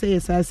shebo say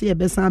asase e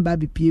besan ba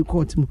bepie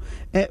court mu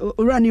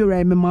orani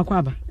ora me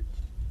makwaba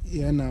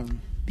ye na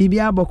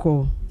bibia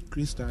boko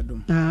Krista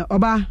Adom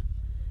oba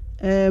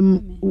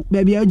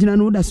baby agina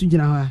no da so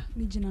gina ho a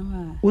mi gina ho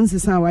a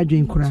wonsesa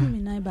wadwen kura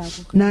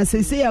na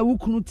sese ya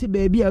wukunu ti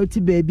baby a uti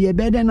baby e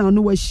bede na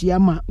no wahia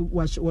ma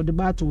wode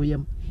ba to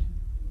yam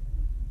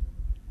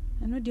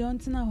eno de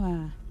ontena ho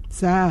a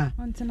sa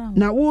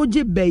na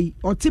woje bay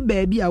oti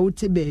baby a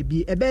wote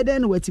baby ebede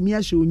na watimi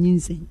ahye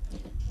onyinsen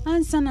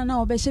ansa na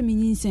obehye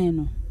minyinsen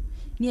no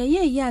ne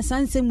ye ya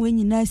sansem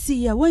wenyina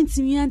si ya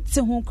wantimi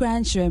ante ho kra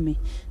ankyere me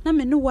na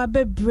me no wa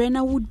bebre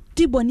na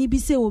wodi boni bi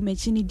se wo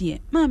machi ni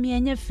de ma me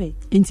enye fe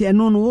enti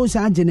eno no wo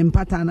sha agene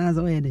mpata na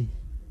azo ye de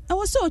e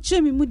wo se o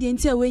kire me mu de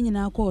enti a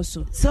wenyina akọ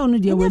so se onu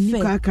de wani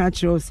ka ka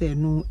kire o se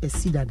no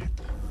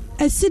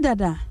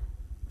esidada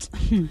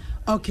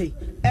okay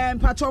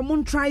pato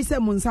mun try say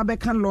mun sabe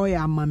kan lawyer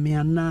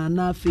amame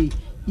na fe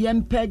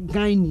yempe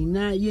gani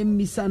na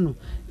yemmisa no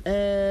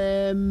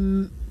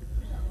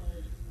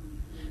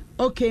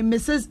okay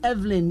Mrs.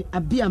 Evelyn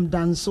Abiam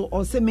Danso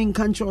or say men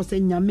country or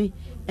say nyame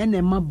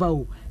ene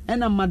mabao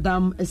ena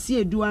madam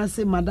Esiedu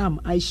say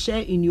madam I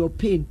share in your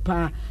pain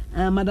pa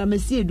madam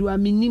Esiedu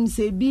minim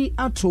say bi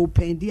ato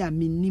pain dia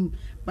minim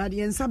but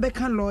yen sabe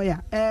kan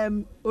lawyer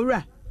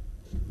ora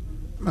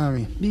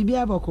mami bibi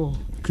aboko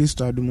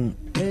Krista Adumu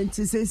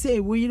enti say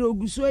we yiro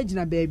oguso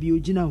agina baby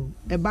ogina ho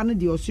eba no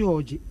de ose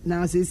oje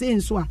na say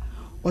nso a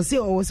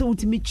ose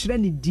utimi kire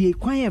ne die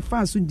kwan e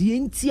fa so die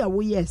enti a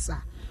wo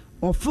yesa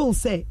or feel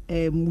say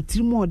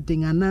mutrimo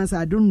den anasa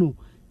I don't know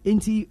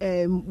enti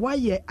why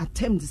you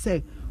attempt to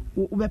say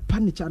we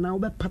punish na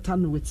we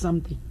pattern with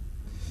something.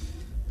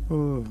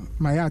 Oh,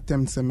 my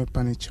attempt say me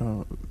punish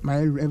my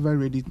ever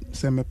ready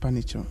say me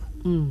punish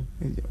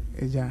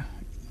eja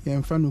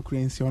yemfa no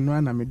krensi ono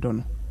ana me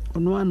dono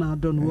ono ana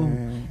dono wo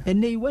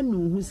ene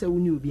wanu hu se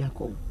woni obi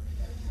akọ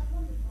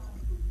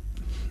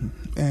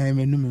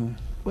menum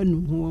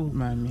wanu hu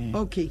mami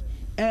okay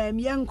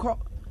yanko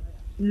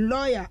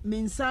lawyer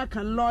mensa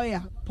kan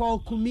lawyer Paul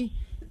Kumi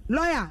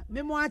lawyer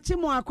me mo achi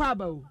mo akọ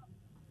abawo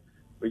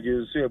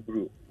oje so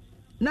ebru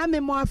na me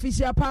mo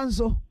official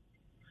panso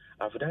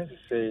after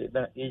say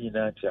na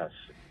enyina tias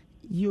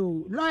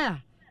yo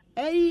lawyer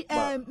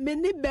me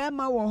ni be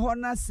ma wo ho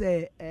na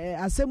se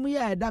asemu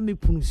ya eda me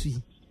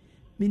punusu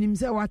minim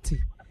se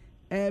wate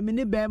me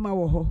ni be ma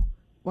wo ho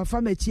wa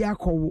fa machi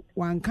akọ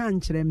wanka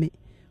nkyere me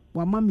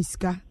wa ma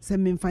miska se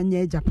me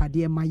mfanya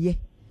japade maye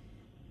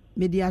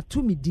me de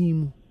atu me din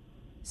mu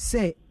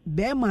se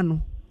be ma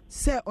no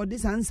se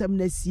odisa nsem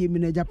na sie me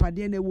na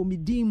japade na wo me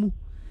din mu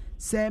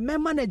se me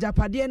ma na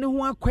japade ne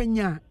ho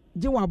akwanya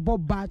je wa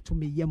boba to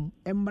me yam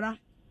emra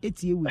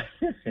etie we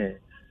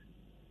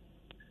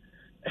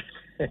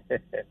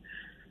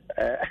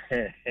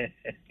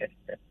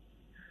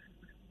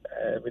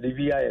but the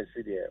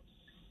VIS there.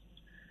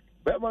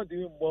 But I'm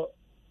doing more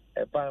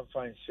a pan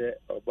fan share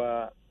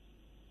about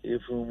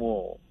if you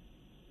more.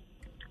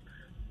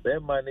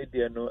 But money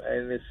there no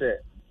and say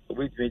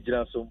which may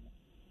some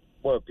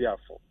more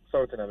fearful.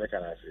 Southern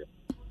American I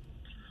say.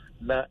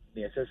 Na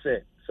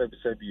necessary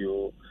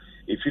sabio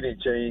if you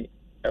didn't change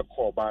a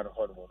call ban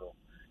hormone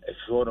if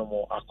you want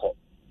more a call.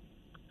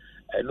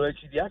 And no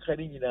actually the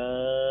academy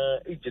na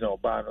ejina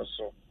oba no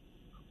so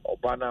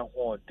oba na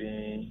ho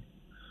den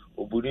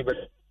obuni be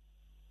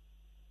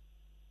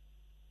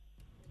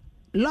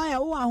Lawyer,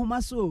 who are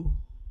Humaso?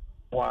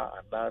 Wa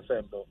and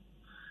answer no.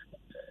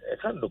 I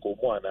can't look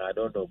more, and I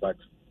don't know, but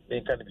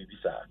they can't be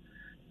bizarre.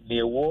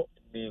 Near war,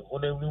 near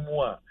Honeymoon,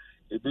 a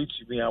bit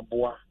to be a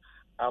boa.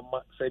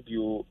 Ama said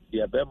you, the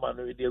Abema,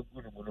 no, dear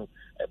Gununo,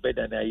 a bed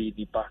and I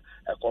nipa,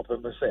 a copper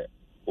say,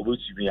 or which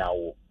be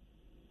our.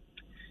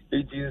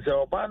 It is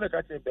our banner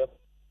catching them.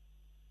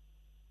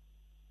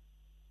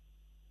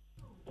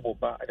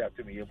 Oba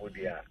to me,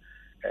 Modia,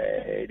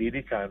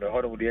 the kind of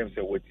horrible names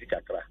that would take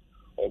a crack.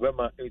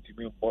 Obama to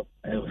me, but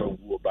and from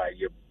by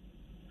him.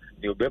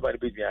 The Obama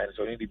be behind,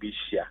 so only be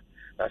share.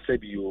 I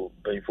said you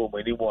inform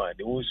anyone,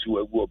 the ones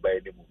who go by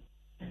anymore.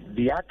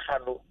 The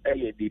Akano,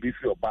 the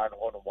before ban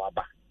on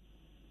Waba.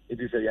 It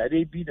is a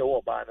yard be the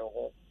war ban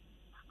home.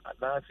 And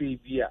now see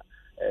via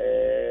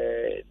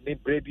ne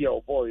baby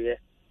or boy,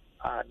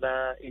 and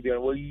now in the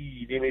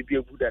way they may be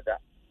a good at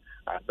that.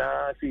 And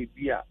now see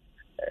via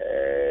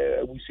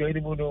we say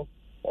anyone or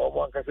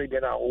one can say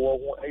that I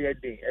will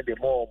at the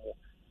moment.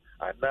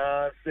 And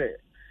now say,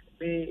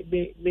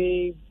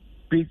 me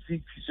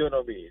basic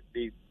physiognomy,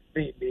 the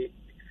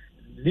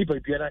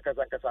Piana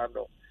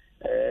Kazakasano,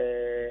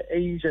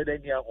 Asia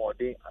Denia or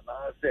day, and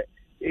I say,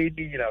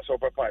 any in a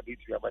super pipe, which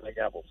you are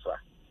managable.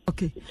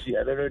 Okay. See,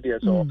 I don't know, dear,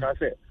 so I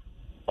say,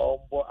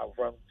 I'm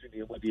from to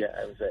the Modia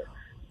and say,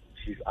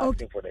 she's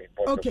asking for the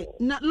important. Okay,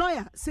 now,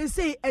 lawyer,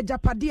 say, a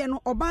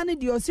Japadiano, Obani,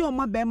 the Osio,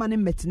 my bearman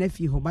in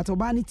Metnefio, but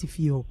Obani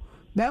Tifio.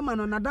 Bearman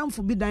on Adam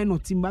for be dino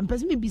team, but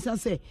Pesmi Bisa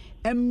say,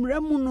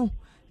 Remuno,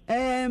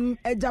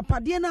 a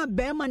Japadiana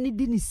bearman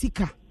didn't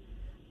sika.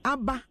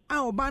 Abba,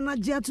 our banner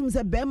Jatum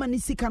said Bearman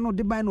is sick no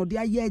divine or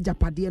dear ye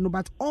Japadiano,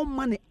 but all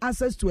money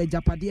access to a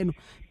Japadiano.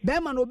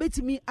 Bearman obey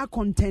me a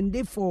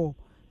contender for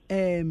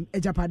a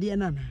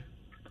Japadiana.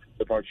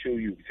 If I show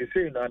you, it's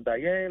saying under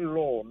your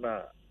law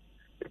now,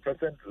 the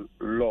present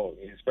law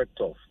in respect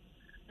of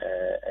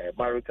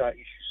marital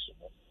issues.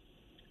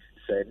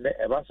 Say,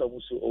 never so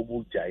much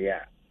Obu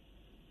Jaya.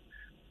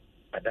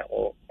 And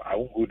I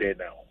won't go there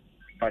now.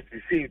 But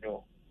you see,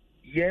 no,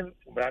 yen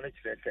manage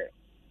to say.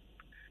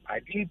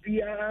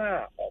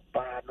 Adibia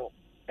Obano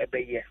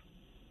Ebeye.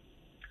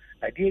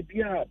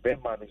 Adibia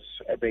Bemanus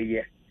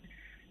Ebeye.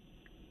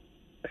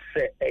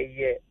 Say a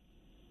ye.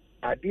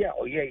 Adia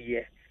or ye,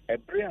 a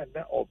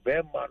Brianna or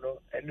Bemano,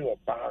 and your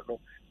Bano,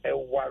 and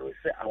Waru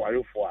say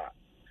our for.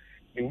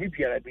 You will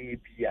be a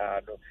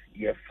piano,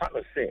 ye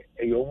father say,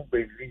 a young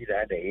baby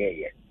at the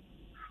ye.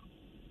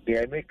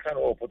 The American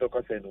or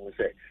protocol will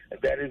say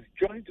there is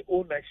joint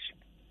ownership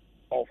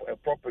of a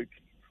property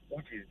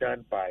which is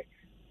done by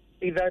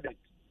either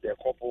the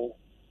couple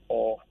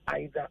or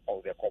either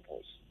of the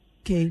couples.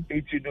 Okay.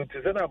 It's you know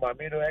to say na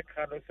mamino I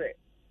cannot say.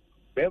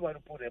 Beman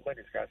put a man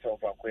discuss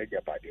of a queja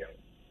padia.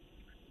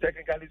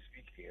 Technically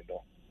speaking, you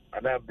know,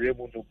 and I'm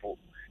Bremunupo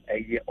a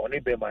year on a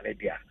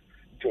bemanedia.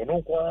 To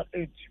no one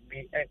to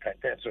me and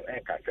content so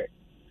and can say.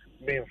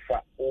 Men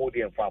for all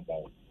the farm.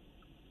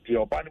 The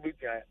urban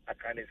which I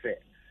can't say.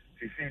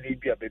 Sicily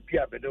be a baby,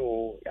 I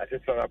know, as a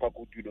son of a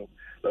good, you know,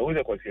 but who's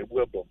a question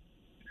webbo.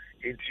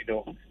 It's you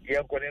know,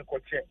 young Korean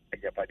coach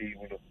and Japadi,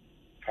 you know,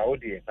 how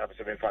dear, I'm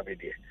so family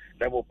dear.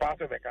 That will pass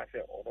of a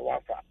cancer on the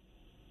wafa.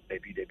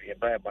 Maybe they be a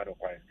bright man of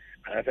wine,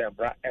 and as I'm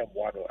brought and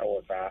one I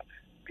was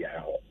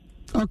behind.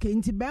 Okay,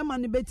 into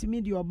Bearman bet me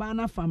the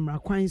Urbana family,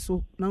 quite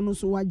so, none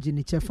so what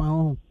Jenny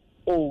Cheffa.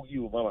 Oh,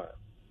 you, Mamma.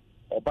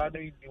 Urbana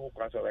new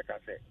class of a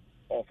cancer.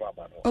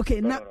 Okay,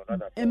 now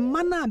a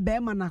mana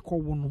Bearman a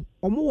cowono,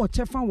 or more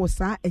Cheffa was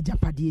a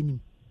Japadian.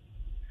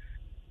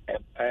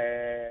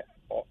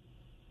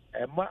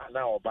 Emma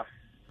now ba.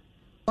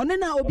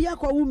 Onena obi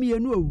akwa wumi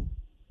enu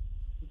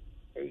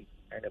Hey,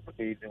 and a put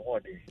in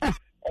one day.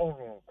 Oh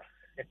no.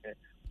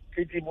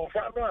 Kitty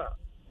Mofana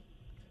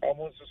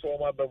almost so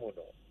my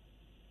bemuno.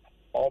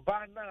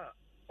 Obana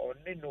or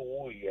Nino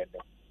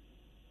Wuyeno.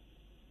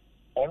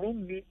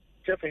 Only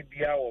Chef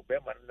Bia or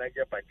Beman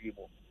Niger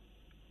Padimo.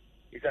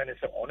 It's an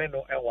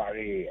oneno and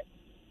warrior.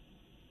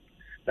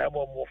 That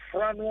one more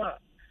franwa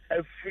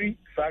a free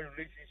side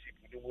relationship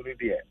with the woman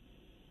there.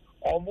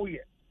 Omuye.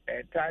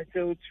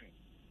 Entitled to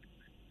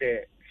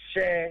the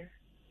share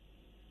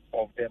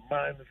of the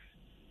man's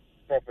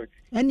property.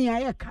 Any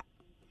ayaka.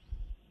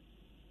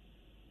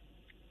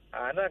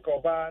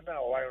 Anakoba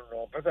now, I don't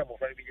know. Person of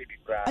friend be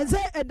cry. I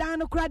say a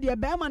dano crowd, your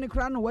bearman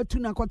crown, what to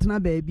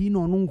Nakotana baby,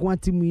 no, no,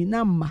 quantity,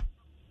 number.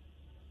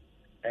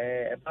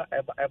 A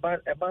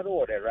man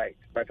order right,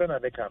 but then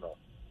they cannot.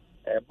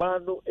 A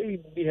man no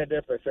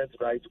 100%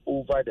 right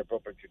over the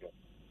property, no,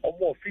 or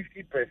more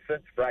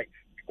 50% right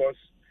because.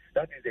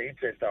 That is the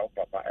interest of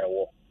Papa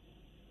Ewo.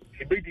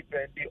 It may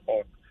depend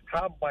on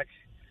how much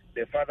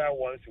the father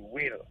wants to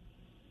will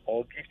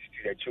or give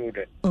to the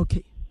children.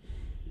 Okay.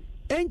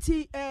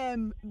 Auntie,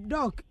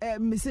 Doc,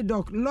 Mr.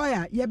 Doc,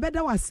 lawyer, you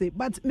better was say,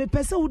 but me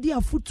person would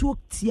have foot to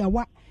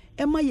tiawa.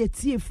 Am I a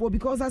TF4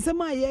 because as a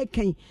my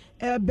can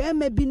a bear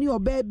may be your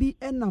baby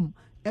enam,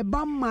 a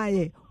bam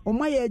my or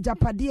my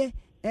Japadie,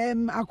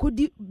 I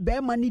could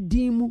bear money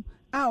dimu,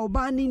 our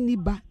banning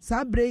niba,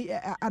 sabre,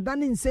 a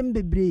danning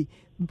sembebre.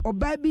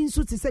 oba bi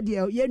nso te se de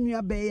ye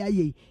nua be ya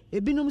ye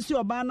ebinom si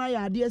oba na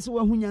ya ade se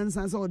wa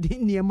hunyansa se ode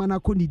niema na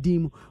ko ni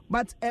din mu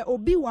but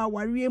obi wa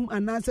wariem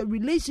anasa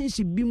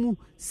relationship bi mu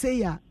say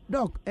ya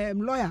doc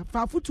lawyer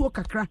fa futuo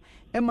kakra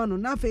ema no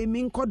na fa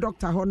mi nko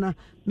doctor ho na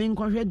mi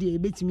nko hwe de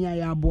ebetimi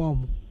aye abo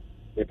mu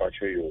if I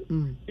show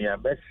you ya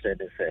best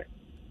said say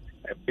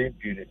a big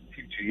unit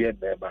to ye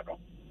me no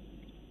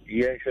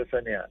ye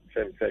hwesania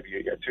se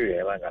ye to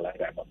ye langa no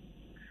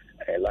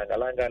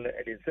langa no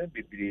e se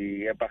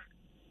bibiri eba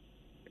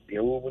the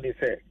woman is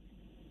say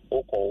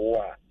okowo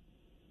a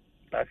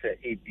na say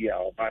ebia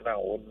oba na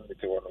won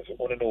te wono so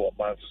wono no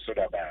man so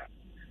da ba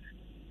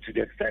to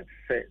the extent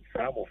say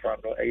some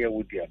of no eye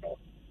wodia no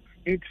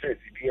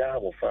interest bia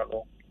of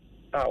no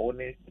a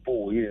woni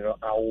bo yi no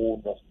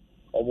awo no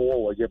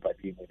omo wo je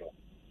party mu no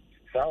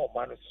sa o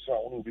man so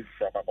a wono bi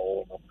fra ba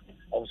wo no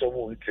omo so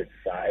mo interest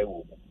sa e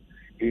wo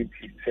it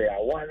say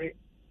aware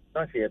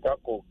na say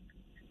ko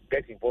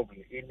get involved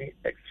in any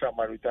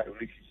extramarital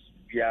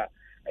relationship via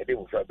I think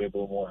we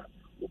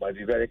must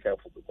be very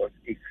careful because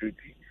it creates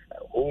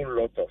a whole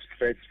lot of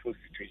stressful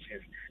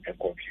situations and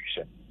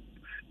confusion.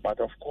 But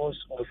of course,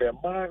 with a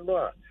man,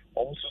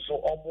 also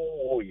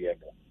so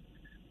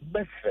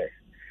best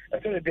I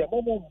think the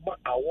moment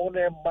I want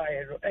to buy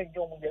and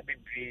young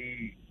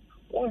baby.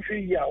 Once a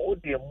year,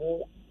 what the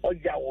more or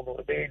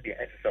yawn baby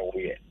and so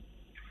yeah.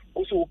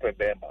 Also open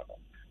bear man,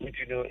 which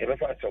you know, if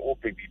I say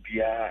open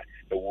BBI,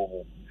 a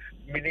woman,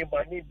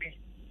 minimum be.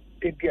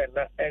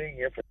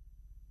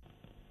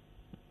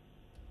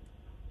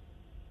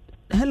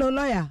 Hello,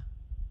 lawyer.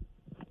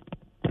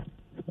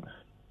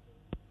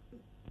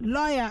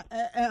 Lawyer,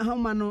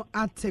 Homano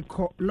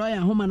Ateko,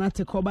 lawyer Homan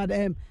Ateko, but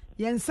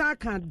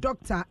Yensaka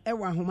doctor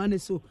Ewa Homane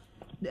so.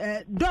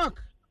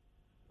 Doc.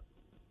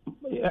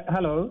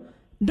 Hello.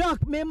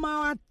 Doc, me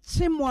ma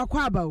chimwa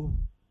kwaba.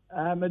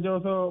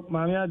 Mejoso,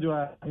 Mamia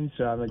Joa,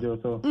 Insha,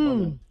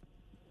 Mejoso.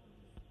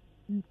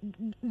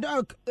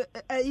 Doc,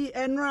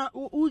 enra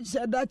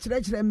uja da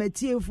chire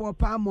metie for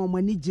pa mo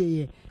mani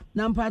je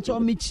na mpacho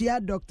michia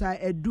Dr.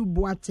 Edu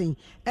Boateng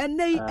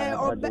ene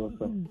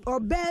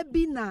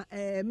obabi na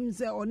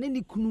mse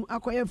oneni kunu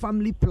akoye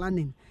family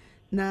planning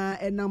na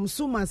enam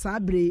so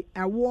masabre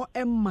awo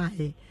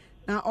emmae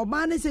na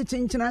oba ne se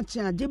chenchena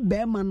chia je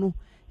be ma no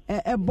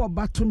ebo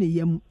bato ne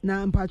yam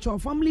na mpacho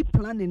family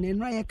planning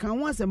enra ye kan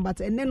wasem but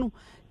ene no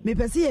me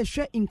pese ye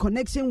hwe in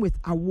connection with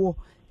awo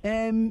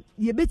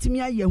ye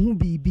betimi aye hu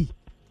bibi.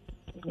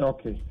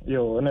 Okay,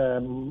 yo na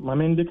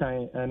mamendi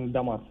kan and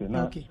damase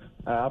na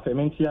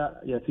afementia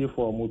ye see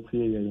for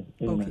mutie ye.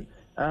 Okay.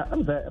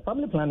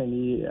 Family planning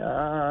ni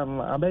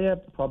abeye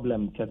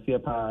problem kese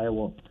pa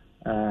ewo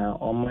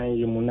oman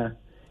yimuna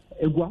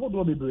egu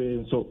ahodo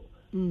bebre so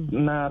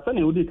na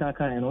tani odi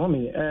kan no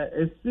me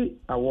esi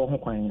awo ho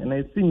kwan na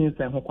esi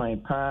nyinsen ho kwan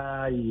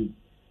pa yi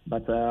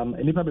but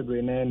enipa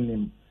bebre na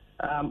nim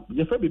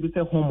ye fa bibi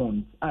say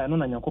hormones no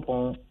na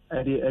nyakopon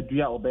ede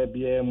adua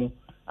obabia mu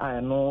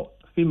no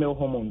female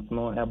hormones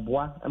no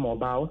eboa e mo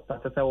ba o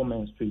start say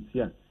women straight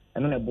here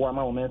eno na eboa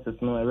ma women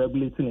ses no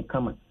regulating e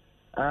kama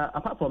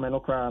apart from no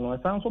kra no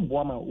san so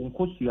boa ma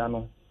unkosua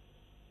no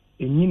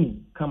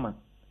enyini kama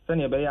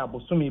sane be ya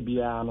bosome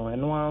bia no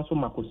eno an so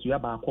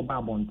makosua ba akoba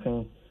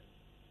abonten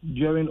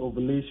during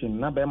ovulation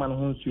na be ma no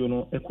hunsuo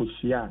no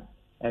ekosia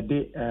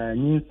ede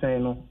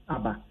nyinsen no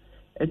aba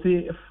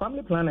eti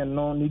family planning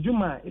no ni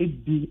juma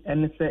edi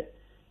ene se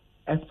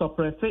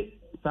suppress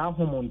sa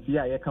hormones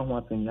ya ye ka ho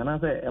aten yana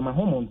se ma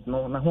hormones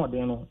no na ho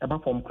den no e ba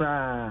form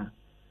kra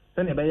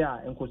se ne be ya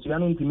enkosua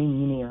no ntimi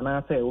nyini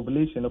yana se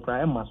ovulation no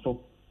kra e ma so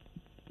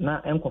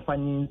na enkofa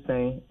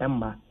nyinsen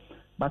emma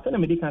but se ne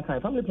medical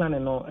kan family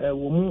planning no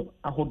wo mu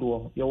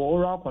ahodo ye wo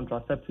oral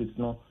contraceptives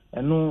no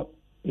eno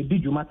edi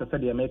juma se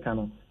de America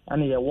no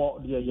ane ye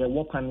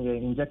wo pan ye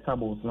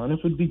injectables no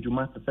so di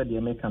juma se de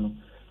America no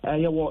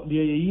ye wo de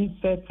ye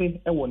insert e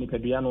wo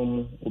nipadua no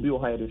mu obi wo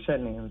ha ye de hye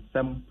ne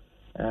nsem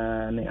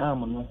ne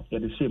arm no ye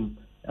de shim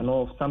and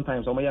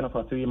sometimes o may na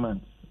for 3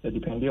 months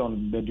depending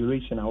on the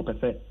duration I hope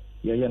say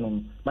ye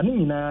no but ni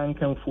nyina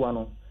nkanfu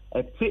ano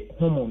ete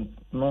hormones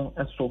no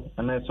eso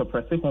and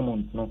suppress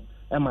hormones no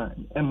emma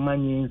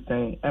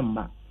nyinsen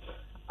emma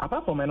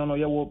apart from no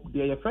ye wo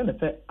your friend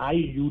say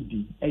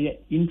IUD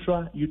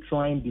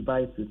intrauterine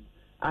devices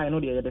I know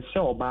the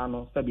shell ba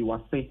no say bi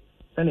wase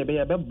say ne be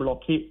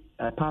blockade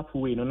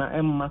pathway no na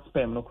emma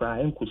sperm no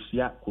kra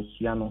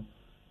enkosia no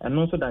and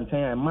also that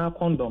time ma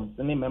condoms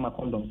the name ma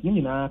condoms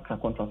ni na ka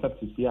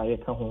contraceptives ya ye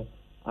ka ho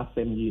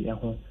asem yi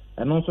ho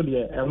and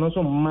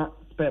also ma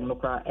sperm no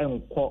kra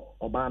enko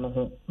oba no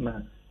ho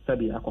na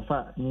sabi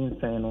akofa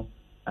nyinsen no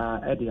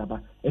edi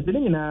aba eti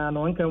ni na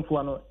no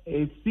nkanfu no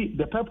esi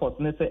the purpose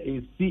ne say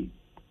esi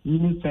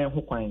nyinsen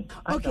ho kwan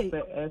aka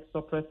say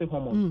suppressive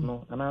hormones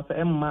no and say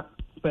emma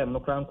sperm no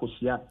kra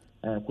enkosia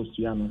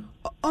kostuano.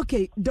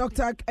 Okay,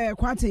 Dr.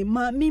 Kwate,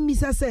 ma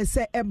mimisa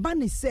say eba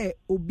ne say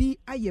obi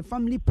aye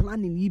family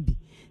planning yibi.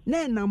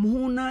 Na nam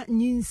ho na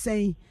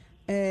nyinsen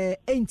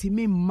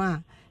entimi ma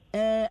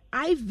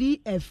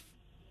IVF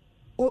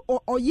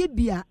o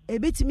yebia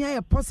ebetimi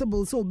aye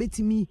possible so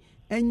obetimi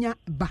enya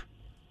ba.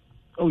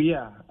 Oh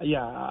yeah.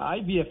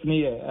 IVF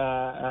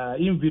near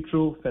in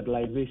vitro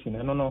fertilization.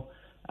 I don't know.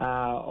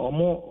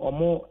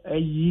 Omo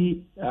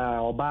eyi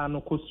oba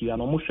no kosua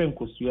no mo hwe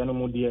nkosua no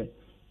mo de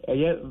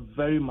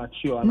very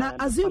mature. Na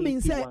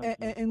assuming say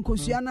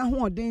nkosua na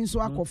ho odin so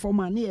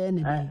akofoma na ye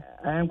ne.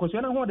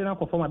 Nkosua na ho odin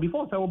akofoma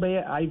before say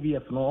obey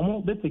IVF no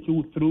omo be take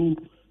you through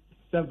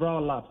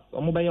several labs.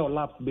 Omo be your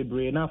labs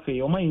bebre na fe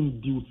omo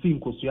induce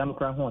nkosua no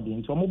kra ho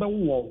odin. So omo be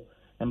wo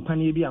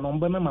empanie bi na omo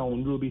be ma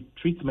wonro bi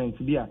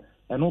treatment bi a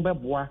eno be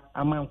boa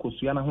ama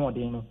nkosua na ho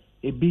odin no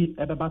ebi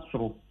ebeba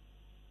soro.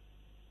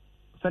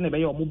 Sane be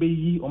yo mo be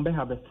yi on be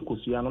harvest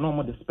kosua no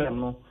mo de sperm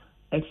no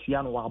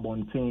exia no wa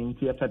bonten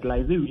ti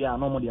fertilize wi a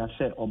no mo de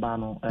ahye oba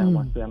no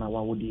wase na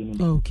wa wodi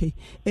ni. Okay.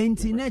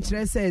 Enti na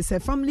kire say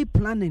family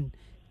planning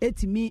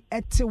etimi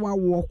etewa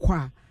wo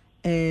kwa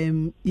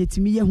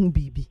yetimi ye hu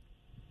bibi.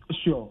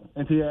 Sure.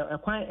 Enti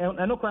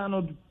eno kwa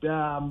no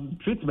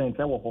treatment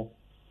e wo ho.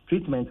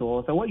 Treatment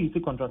or so what you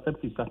see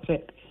contraceptives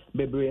are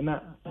bebre na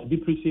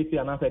depreciate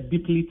and after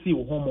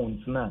deplete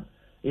hormones na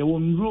e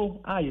wonro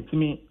a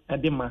yetimi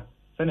edema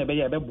na be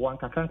ya be boan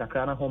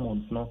kakra na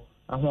hormones no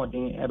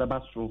ahoden e be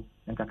basro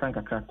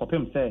kakra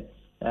kopem say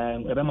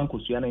e be man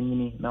kosua na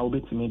nyini na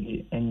obetimi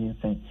de enyin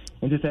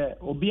nti say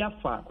obi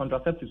afa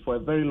contraceptives for a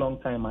very long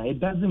time it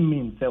doesn't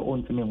mean say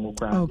ontimi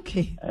ngokra.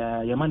 Okay.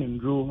 Your man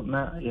ndro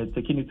na you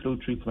taking it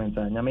through treatment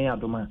nyame ya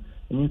adoma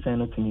enyin sen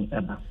no timi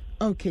eba.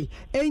 Okay.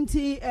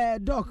 Enti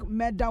doc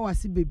meda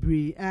wasi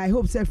bebre. I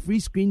hope say free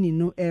screening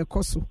no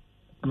koso.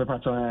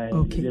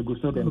 Okay. You go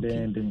so then.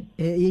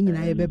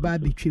 Nyina ye beba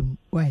betwem.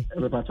 Why?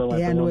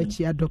 Ya no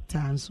achia doctor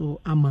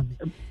anso amame.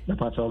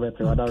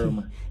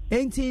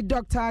 Enti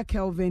Dr.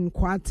 Kelvin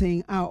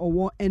Kwating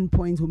owo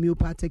Endpoint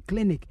Homeopathic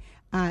Clinic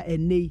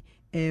ene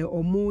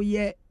omo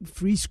ye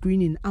free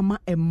screening ama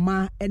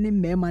emma ene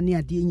mema ne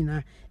ade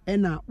nyina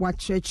ena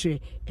wakyerɛkyerɛ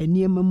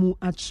eniema mu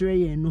akyerɛ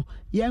yɛn no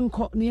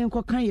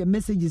yenko kan your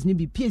messages ni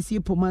bi PSA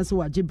Pomanso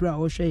wagibra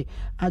ohwe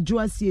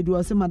adwoa siedu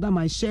ose madam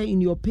I share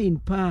in your pain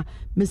pa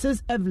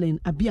Mrs. Evelyn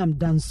Abiam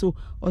Danso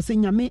ose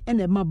nyame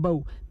ene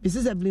mabaw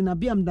Mrs. Evelyn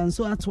Abiam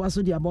Danso atwa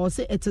so dia ba ose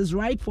it is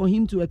right for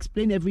him to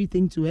explain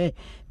everything to her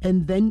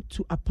and then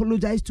to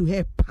apologize to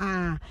her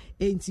pa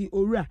enti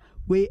ora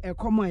we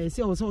come I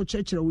say also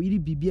church we iri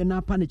bibia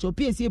na pa ne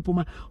PSA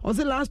Poma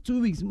also last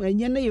 2 weeks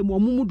enye na ye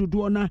momumu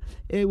dodo na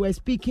we're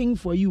speaking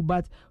for you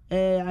but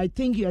I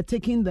think you are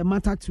taking the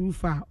matter too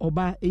far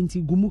oba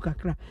enti gumu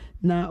kakra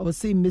na or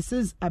say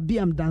Mrs.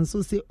 Abiam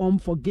Danso say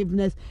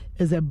unforgiveness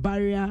is a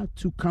barrier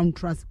to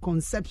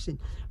conception.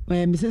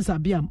 Mrs.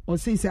 Abiam or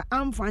say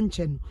I'm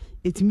fanchen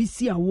it me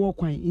see a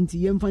walk into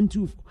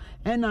yemfantu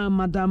and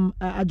madam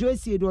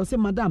Adjoisi or say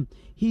madam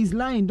he's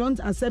lying, don't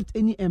accept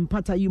any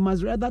empathy. You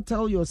must rather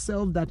tell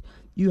yourself that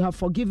you have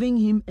forgiven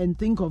him and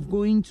think of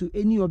going to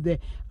any of the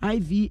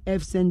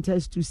IVF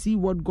centers to see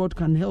what God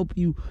can help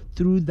you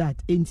through that.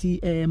 Enti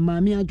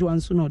Mami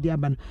Adjoanso no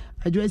diaban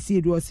Adjoisi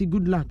it was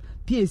good luck.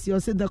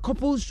 PSC said the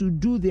couple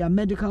should do their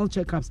medical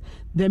checkups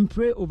then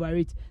pray over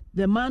it.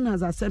 The man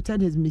has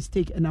accepted his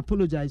mistake and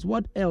apologized.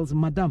 What else,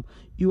 madam?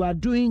 You are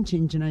doing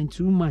Chinchinine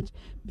too much.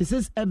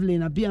 Mrs.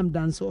 Evelyn Abiam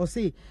Danso or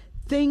say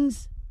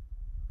things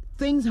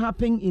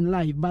happen in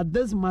life, but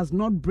this must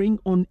not bring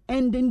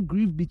unending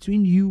grief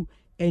between you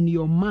and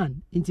your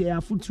man. Into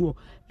a future,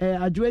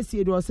 address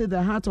it or say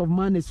the heart of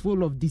man is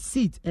full of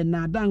deceit and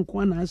nadan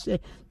kwana she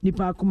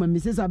nipa kuma.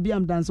 Mrs.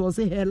 Abiam Danso or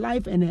say her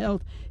life and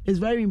health is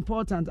very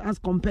important as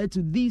compared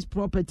to these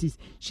properties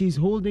she's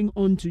holding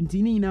on to.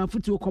 Tinina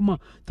future koma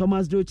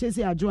Thomas Doche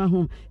say adjoa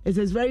home. It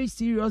is a very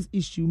serious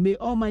issue. May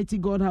Almighty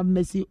God have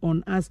mercy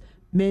on us,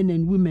 men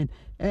and women.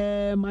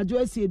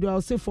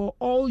 I'll say for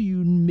all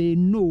you may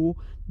know,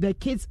 the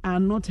kids are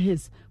not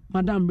his.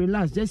 Madam,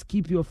 relax. Just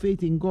keep your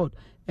faith in God.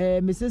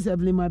 Mrs.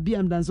 Evelyn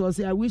Abiam Danso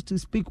say I wish to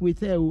speak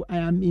with her. I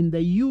am in the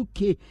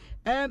UK.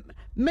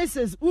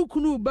 Mrs.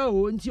 Ukunu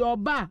Bao nti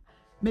oba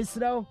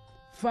Mr.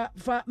 fa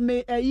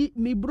me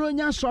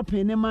bronya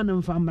shopping ne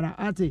man famra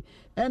ate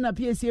and a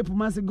PSA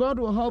Pumasi God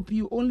will help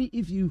you only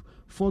if you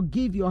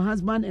forgive your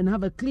husband and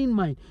have a clean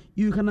mind.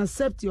 You can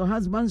accept your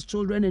husband's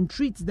children and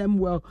treat them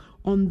well.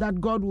 On that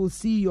God will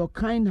see your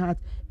kind heart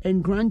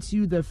and grant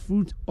you the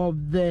fruit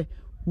of the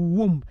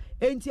womb.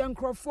 Enti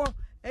ankrofo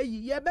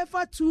ye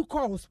befa 2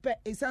 calls pe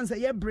esanse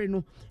ye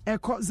breno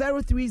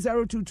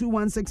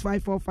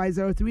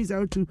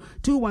 0302216545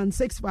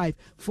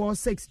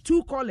 0302216546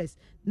 2 callers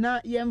na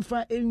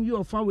yemfa enwi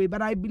ofa we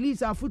but I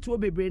believe our foot will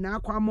be brain na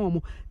akwa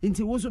mom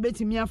nti wo so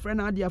betimi afre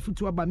na ade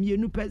afutu aba me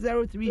enu pe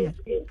 03.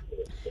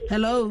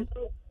 Hello,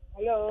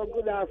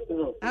 good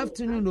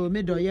afternoon o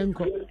me do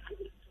yenko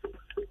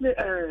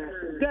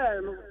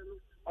then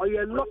or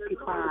you're lucky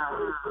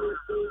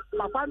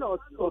papa no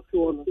to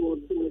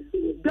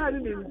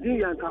then in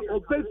Dianka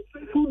obey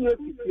 2 years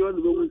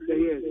on we say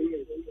yes.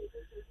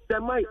 The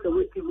man is a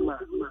wicked man.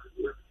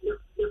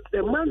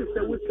 The man is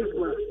a wicked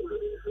man.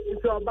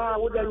 It's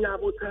about what they are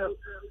about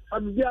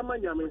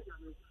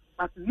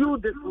but you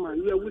this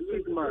man, you're a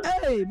wicked man.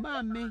 Hey,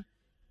 mommy.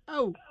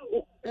 Oh,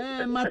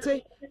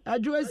 Mate,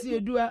 Adjoesi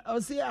Edua,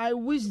 I'll say I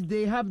wish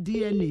they have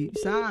DNA.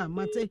 Sir,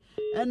 Mate,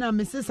 and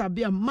Mrs.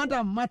 Abia,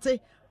 Madam Mate,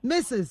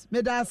 Mrs.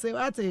 Medase,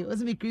 Ate,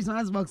 was me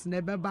Christmas box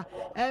never.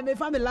 And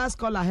if I'm the last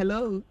caller,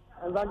 hello.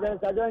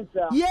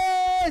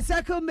 Yes,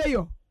 Circle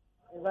Mayor.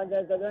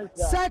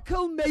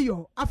 Circle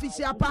Mayor,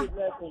 Afisiapa.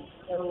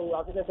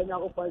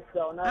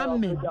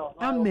 Amen,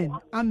 amen,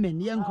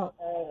 amen, Yanko.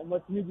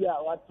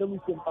 Multimedia, what some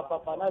papa,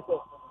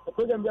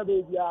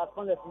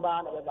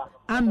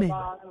 Amen.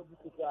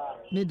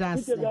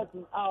 Medase.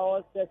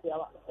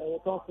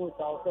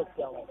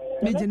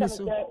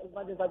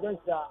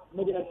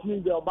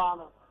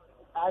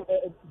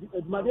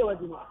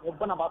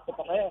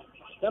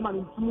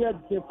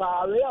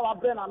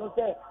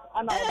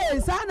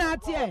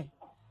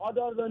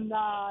 Other than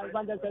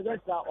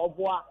evangelist or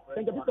bois,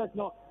 think of because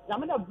no,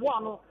 Yamina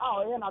Buano,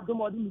 our end of the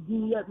modern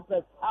year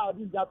because our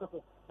these jackets.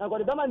 I got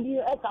a domain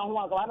near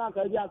Ekawan,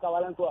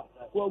 Kawalanko,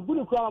 who are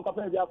good crown of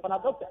Papia,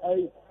 Panadoc, a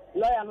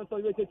lawyer, not so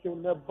you take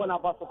him,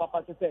 Bonabasso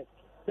Papa to say.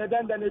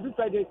 Then they do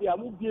Friday, I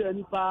moved here and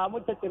if I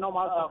would take no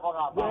matter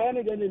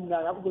any day in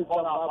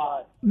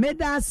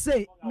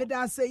Medase,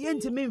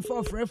 Yentimin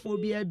for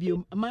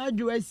Frephobia, my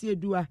Joyce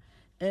Dua,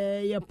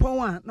 your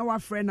Poa, no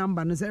friend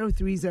number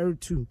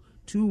 0302.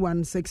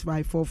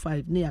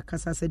 216545 near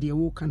Casa said you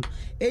wokan.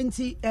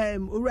 Enti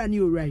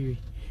urani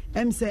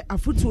say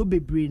afutu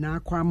bebre na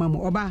akwa mama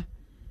oba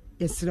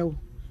yesrew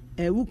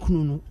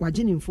wukunu no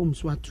wagene mfom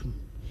so atu.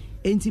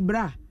 Enti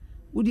bra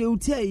wo de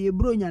uti aye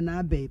bronya na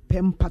abe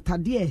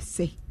pempatade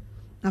ese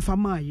na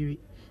fama ayire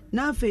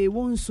na afa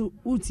wonso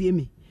utie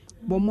me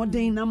bo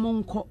moden na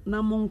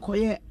monko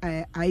ye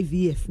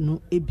IVF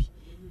no ebi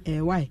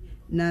why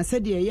na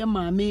said ye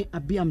maame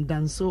abiam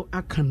danso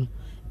aka no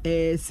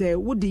say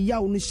would the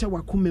yaw no hye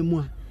wakoma mu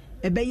a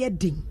ebeye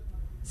din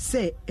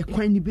say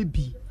ekwan ni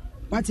bebi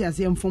wati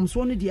ase mfom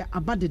so no de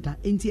abadeda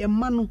enti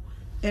emma no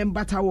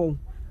embata wo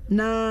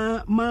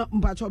na ma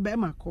mpacho be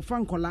ma ko fa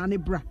nkola ne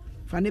bra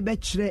fa ne be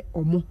kire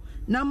omo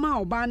na ma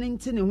oba ne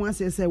nti ne ho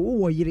ase say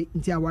wo yire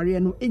nti aware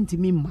no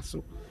entimi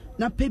mmaso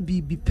na pe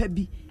bibi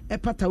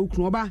epata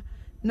ukunu oba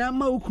na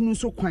ma ukunu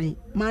so kwan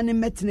ma ne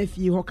metena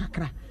fie ho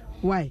kakra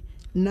why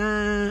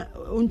na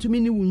ontumi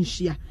ni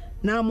wunhia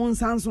na mon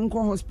sanso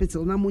nko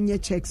hospital na monye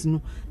checks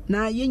no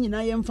na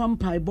yenyina yemfa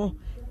mpaibo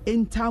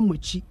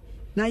entamochi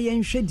na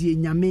yenhwe de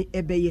nyame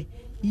ebeye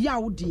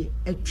yaw de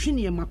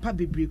etwene mapa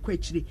bebre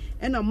kwachire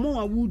ena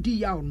mo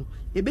awudi yaw no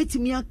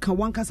ebetimi aka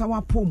wankasa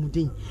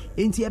wapomuden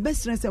enti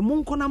ebesere se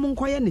monko na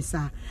monko ye ne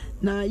sa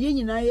na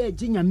yenyina ye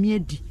agi nyame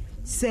adi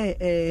se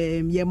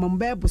ye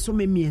mombe boso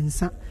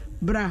memiensa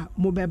bra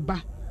mo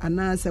beba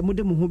ana se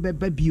mode mo ho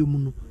beba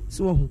biom no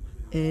so ho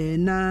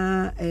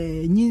na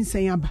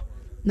nyinsen aba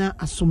na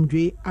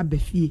asomdwe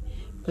abafie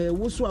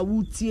wo so a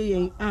wutie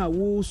yen a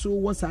wo so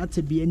wo sa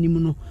atabi anim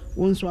no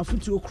won so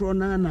afutu okro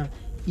na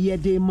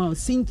yede ma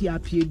Cynthia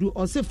Piedu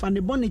o se fa ne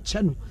bone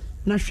che no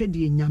na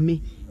hwede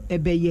nyame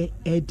ebeye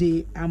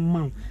ede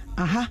ama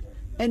aha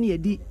ene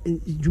yedi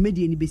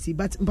dwumedi ni besi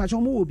but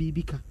mpacho mo wo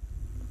bibika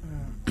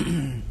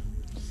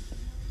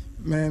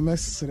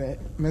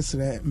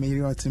mesre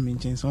meri otimi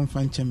nchen so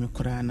mfa nche me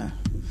kura na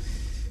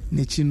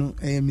nechi no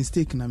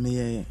mistake na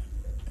me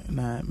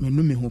na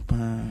menu me ho pa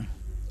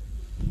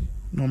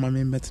no ma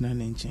me betina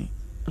na nchen.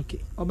 Okay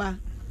oba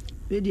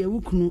we de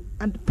wukunu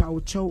adpa wo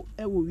chew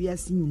e wo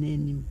wiase nyina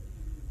anim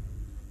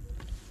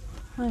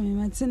ha me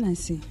matina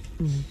se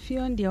fi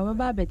on de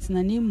oba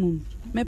betina na mum